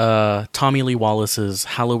had Tommy Lee Wallace's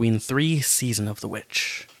Halloween 3: Season of the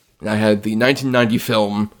Witch. And I had the 1990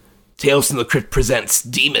 film Tales from the Crypt presents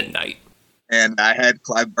Demon Night. And I had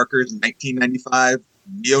Clive Barker's 1995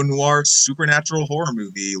 neo-noir supernatural horror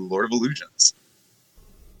movie, Lord of Illusions.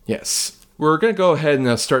 Yes. We're going to go ahead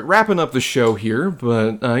and start wrapping up the show here,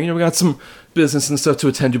 but, we got some business and stuff to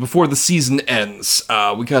attend to before the season ends.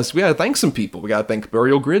 We got to thank some people. We got to thank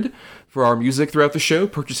Burial Grid for our music throughout the show.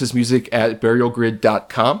 Purchase his music at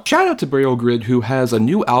burialgrid.com. Shout out to Burial Grid, who has a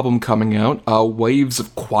new album coming out, Waves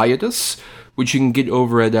of Quietus, which you can get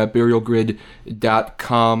over at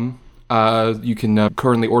burialgrid.com. You can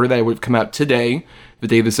currently order that. It would come out today, the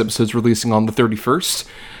day this episode's releasing on the 31st.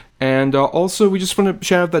 And also, we just want to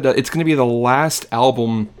shout out that it's going to be the last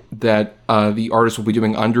album that the artist will be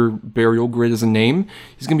doing under Burial Grid as a name.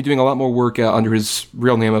 He's going to be doing a lot more work under his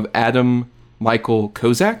real name of Adam Michael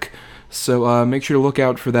Kozak. So make sure to look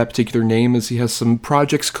out for that particular name as he has some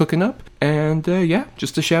projects cooking up. And yeah,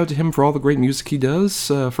 just a shout out to him for all the great music he does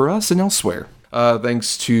for us and elsewhere.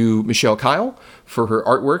 Thanks to Michelle Kyle for her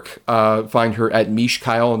artwork. Find her at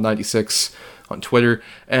MishKyle96 on Twitter.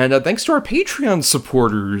 And thanks to our Patreon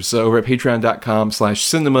supporters over at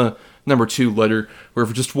patreon.com/cinema2letter, where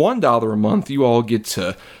for just $1 a month, you all get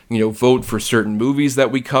to, vote for certain movies that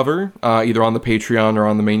we cover, either on the Patreon or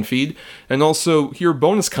on the main feed, and also hear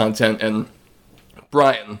bonus content. And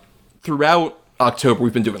Brian, throughout October,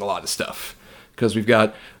 we've been doing a lot of stuff, because we've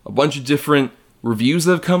got a bunch of different reviews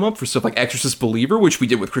that have come up for stuff like Exorcist Believer, which we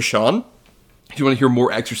did with Krishan. If you want to hear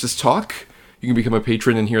more Exorcist talk, you can become a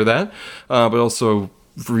patron and hear that. But also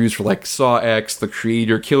reviews for like Saw X, The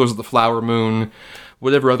Creator, Killers of the Flower Moon,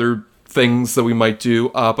 whatever other things that we might do.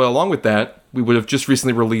 But along with that, we would have just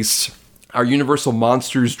recently released our Universal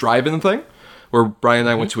Monsters drive-in thing, where Brian and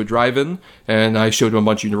I went to a drive-in, and I showed him a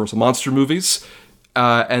bunch of Universal Monster movies.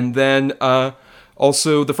 And then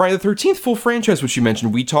also the Friday the 13th full franchise, which you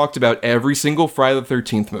mentioned. We talked about every single Friday the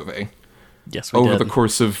 13th movie. Yes, we over did. the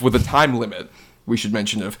course of, with a time limit, we should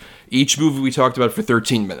mention, of each movie we talked about for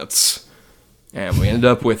 13 minutes. And we ended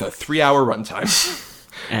up with a 3-hour runtime.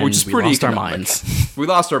 And which is we pretty lost our economic. minds. We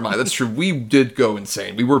lost our mind. That's true. We did go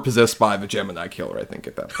insane. We were possessed by the Gemini Killer, I think,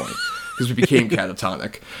 at that point, because we became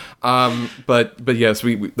catatonic. But yes,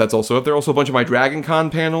 we that's also up there. Also, a bunch of my Dragon Con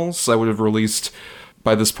panels I would have released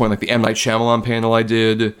by this point, like the M. Night Shyamalan panel I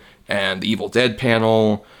did, and the Evil Dead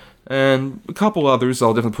panel, and a couple others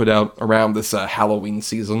I'll definitely put out around this Halloween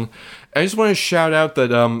season. And I just want to shout out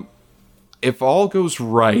that if all goes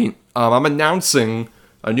right, I'm announcing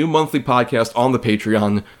a new monthly podcast on the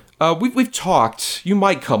Patreon. We've talked, you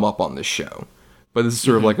might come up on this show, but this is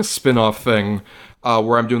sort of like a spin-off thing,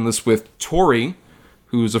 where I'm doing this with Tori,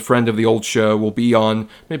 who's a friend of the old show, will be on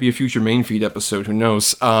maybe a future main feed episode, who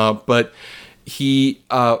knows, but he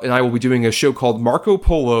and I will be doing a show called Marco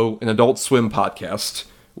Polo, an Adult Swim podcast,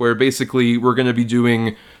 where basically we're going to be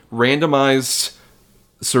doing randomized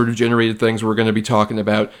sort of generated things. We're going to be talking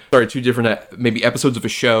about, two different maybe episodes of a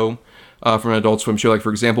show from an Adult Swim show. Like,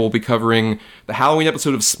 for example, we'll be covering the Halloween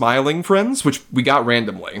episode of Smiling Friends, which we got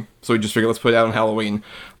randomly, so we just figured let's put it out on Halloween.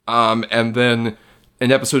 And then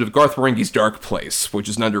an episode of Garth Marenghi's Dark Place, which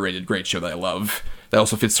is an underrated great show that I love. That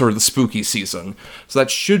also fits sort of the spooky season. So that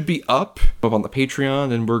should be up on the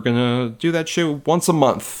Patreon, and we're going to do that show once a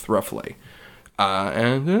month, roughly.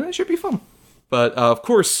 And it should be fun. But, of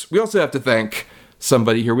course, we also have to thank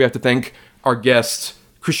somebody here. We have to thank our guest,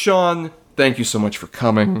 Krishan. Thank you so much for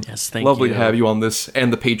coming. Yes, thank Lovely you. to have you on this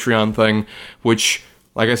and the Patreon thing, which,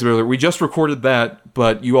 like I said earlier, we just recorded that,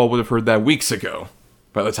 but you all would have heard that weeks ago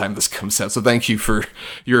by the time this comes out. So thank you for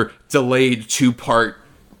your delayed 2-part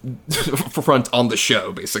front on the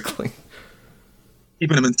show, basically.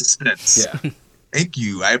 Keeping them in suspense. Yeah. Thank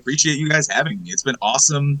you. I appreciate you guys having me. It's been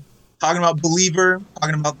awesome talking about Believer,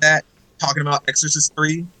 talking about that, talking about Exorcist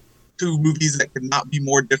 3, 2 movies that could not be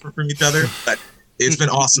more different from each other, but it's been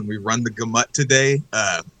awesome. We run the gamut today.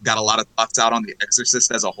 Got a lot of thoughts out on The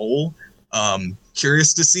Exorcist as a whole.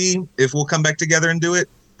 Curious to see if we'll come back together and do it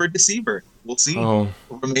for Deceiver. We'll see. Oh,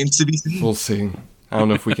 Remains to be seen. we'll see. I don't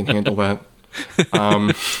know if we can handle that.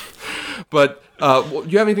 But do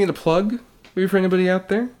you have anything to plug maybe for anybody out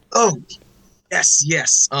there? Oh, Yes.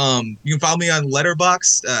 You can follow me on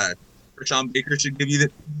Letterboxd. Rashawn Baker should give you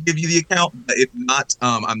the account. But if not,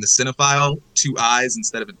 I'm the Cinephile, 2 I's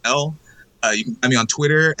instead of an L. You can find me on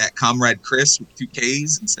Twitter at Comrade Chris with 2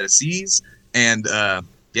 K's instead of C's. And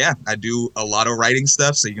yeah, I do a lot of writing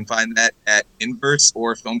stuff, so you can find that at Inverse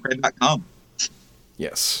or filmcred.com.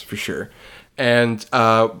 Yes, for sure. And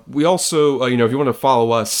we also, if you want to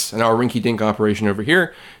follow us and our rinky-dink operation over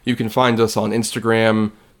here, you can find us on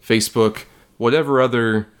Instagram, Facebook, whatever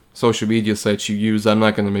other social media sites you use. I'm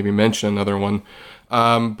not going to maybe mention another one.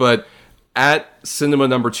 But at Cinema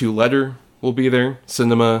Number 2 Letter will be there.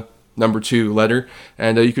 Cinema Number 2 Letter.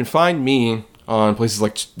 And you can find me on places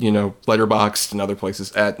like, Letterboxd and other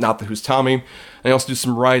places at Not The Who's Tommy. And I also do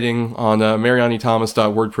some writing on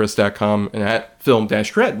marianithomas.wordpress.com and at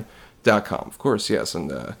film-cred.com, of course, yes.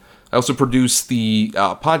 And I also produce the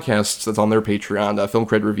podcast that's on their Patreon, Film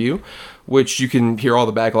Cred Review, which you can hear all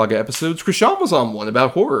the backlog of episodes. Krishan was on one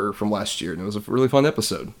about horror from last year, and it was a really fun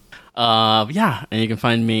episode. Yeah, and you can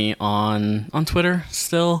find me on Twitter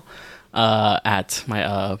still at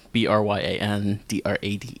my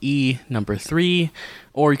BRYANDRADE number 3,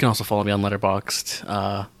 or you can also follow me on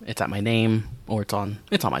Letterboxd. It's at my name, or it's on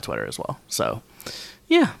my Twitter as well. So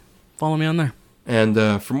yeah, follow me on there.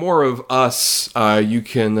 And for more of us, you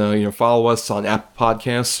can follow us on Apple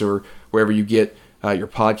Podcasts or wherever you get your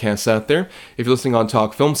podcasts out there. If you're listening on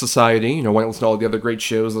Talk Film Society, why not listen to all the other great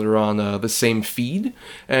shows that are on the same feed.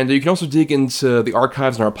 And you can also dig into the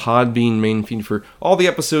archives on our Podbean main feed for all the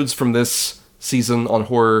episodes from this season on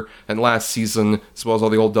horror and last season, as well as all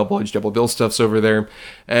the old Double Edge, Double Bill stuffs over there.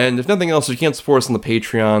 And if nothing else, you can't support us on the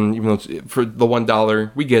Patreon, even though it's for the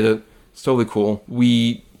 $1, we get it. It's totally cool.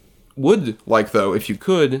 We would like, though, if you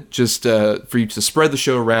could, just for you to spread the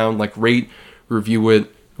show around, like rate, review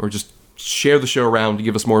it, or just share the show around to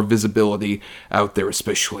give us more visibility out there,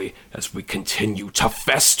 especially as we continue to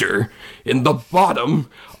fester in the bottom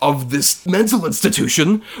of this mental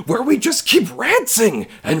institution where we just keep ranting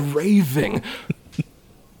and raving.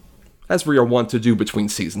 As we are wont to do between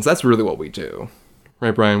seasons. That's really what we do.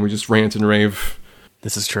 Right, Brian? We just rant and rave.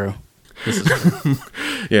 This is true.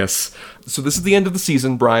 Yes. So this is the end of the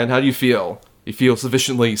season, Brian. How do you feel? You feel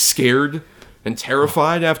sufficiently scared and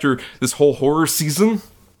terrified after this whole horror season?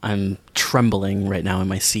 I'm trembling right now in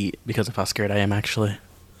my seat because of how scared I am, actually.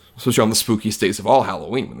 Especially on the spookiest days of all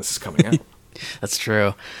Halloween when this is coming out. That's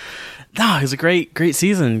true. No, it was a great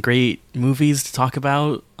season. Great movies to talk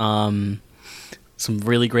about. Some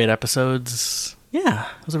really great episodes. Yeah,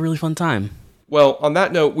 it was a really fun time. Well, on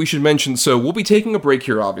that note, we should mention, so we'll be taking a break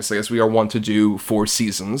here, obviously, as we are wont to do for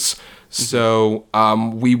seasons. So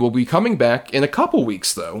we will be coming back in a couple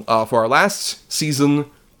weeks, though, for our last season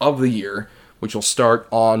of the year, which will start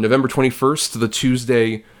on November 21st, the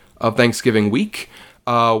Tuesday of Thanksgiving week,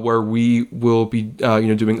 where we will be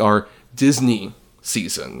doing our Disney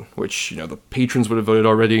season, which the patrons would have voted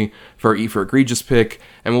already for our E for Egregious pick,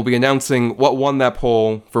 and we'll be announcing what won that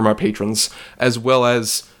poll from our patrons, as well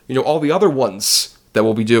as all the other ones that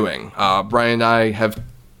we'll be doing. Brian and I have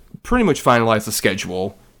pretty much finalized the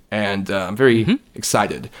schedule, and I'm very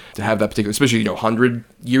excited to have that particular, especially 100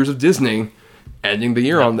 years of Disney, ending the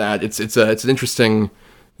year on that. It's an interesting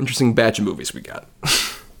batch of movies we got.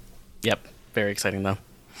 Yep, very exciting though.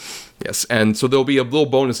 Yes, and so there'll be a little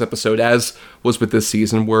bonus episode, as was with this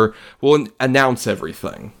season, where we'll announce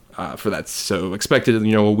everything for that. So expect it,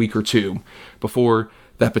 a week or two before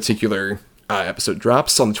that particular episode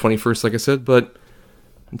drops on the 21st, like I said. But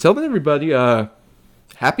until then, everybody,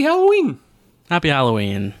 happy Halloween! Happy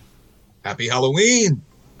Halloween! Happy Halloween!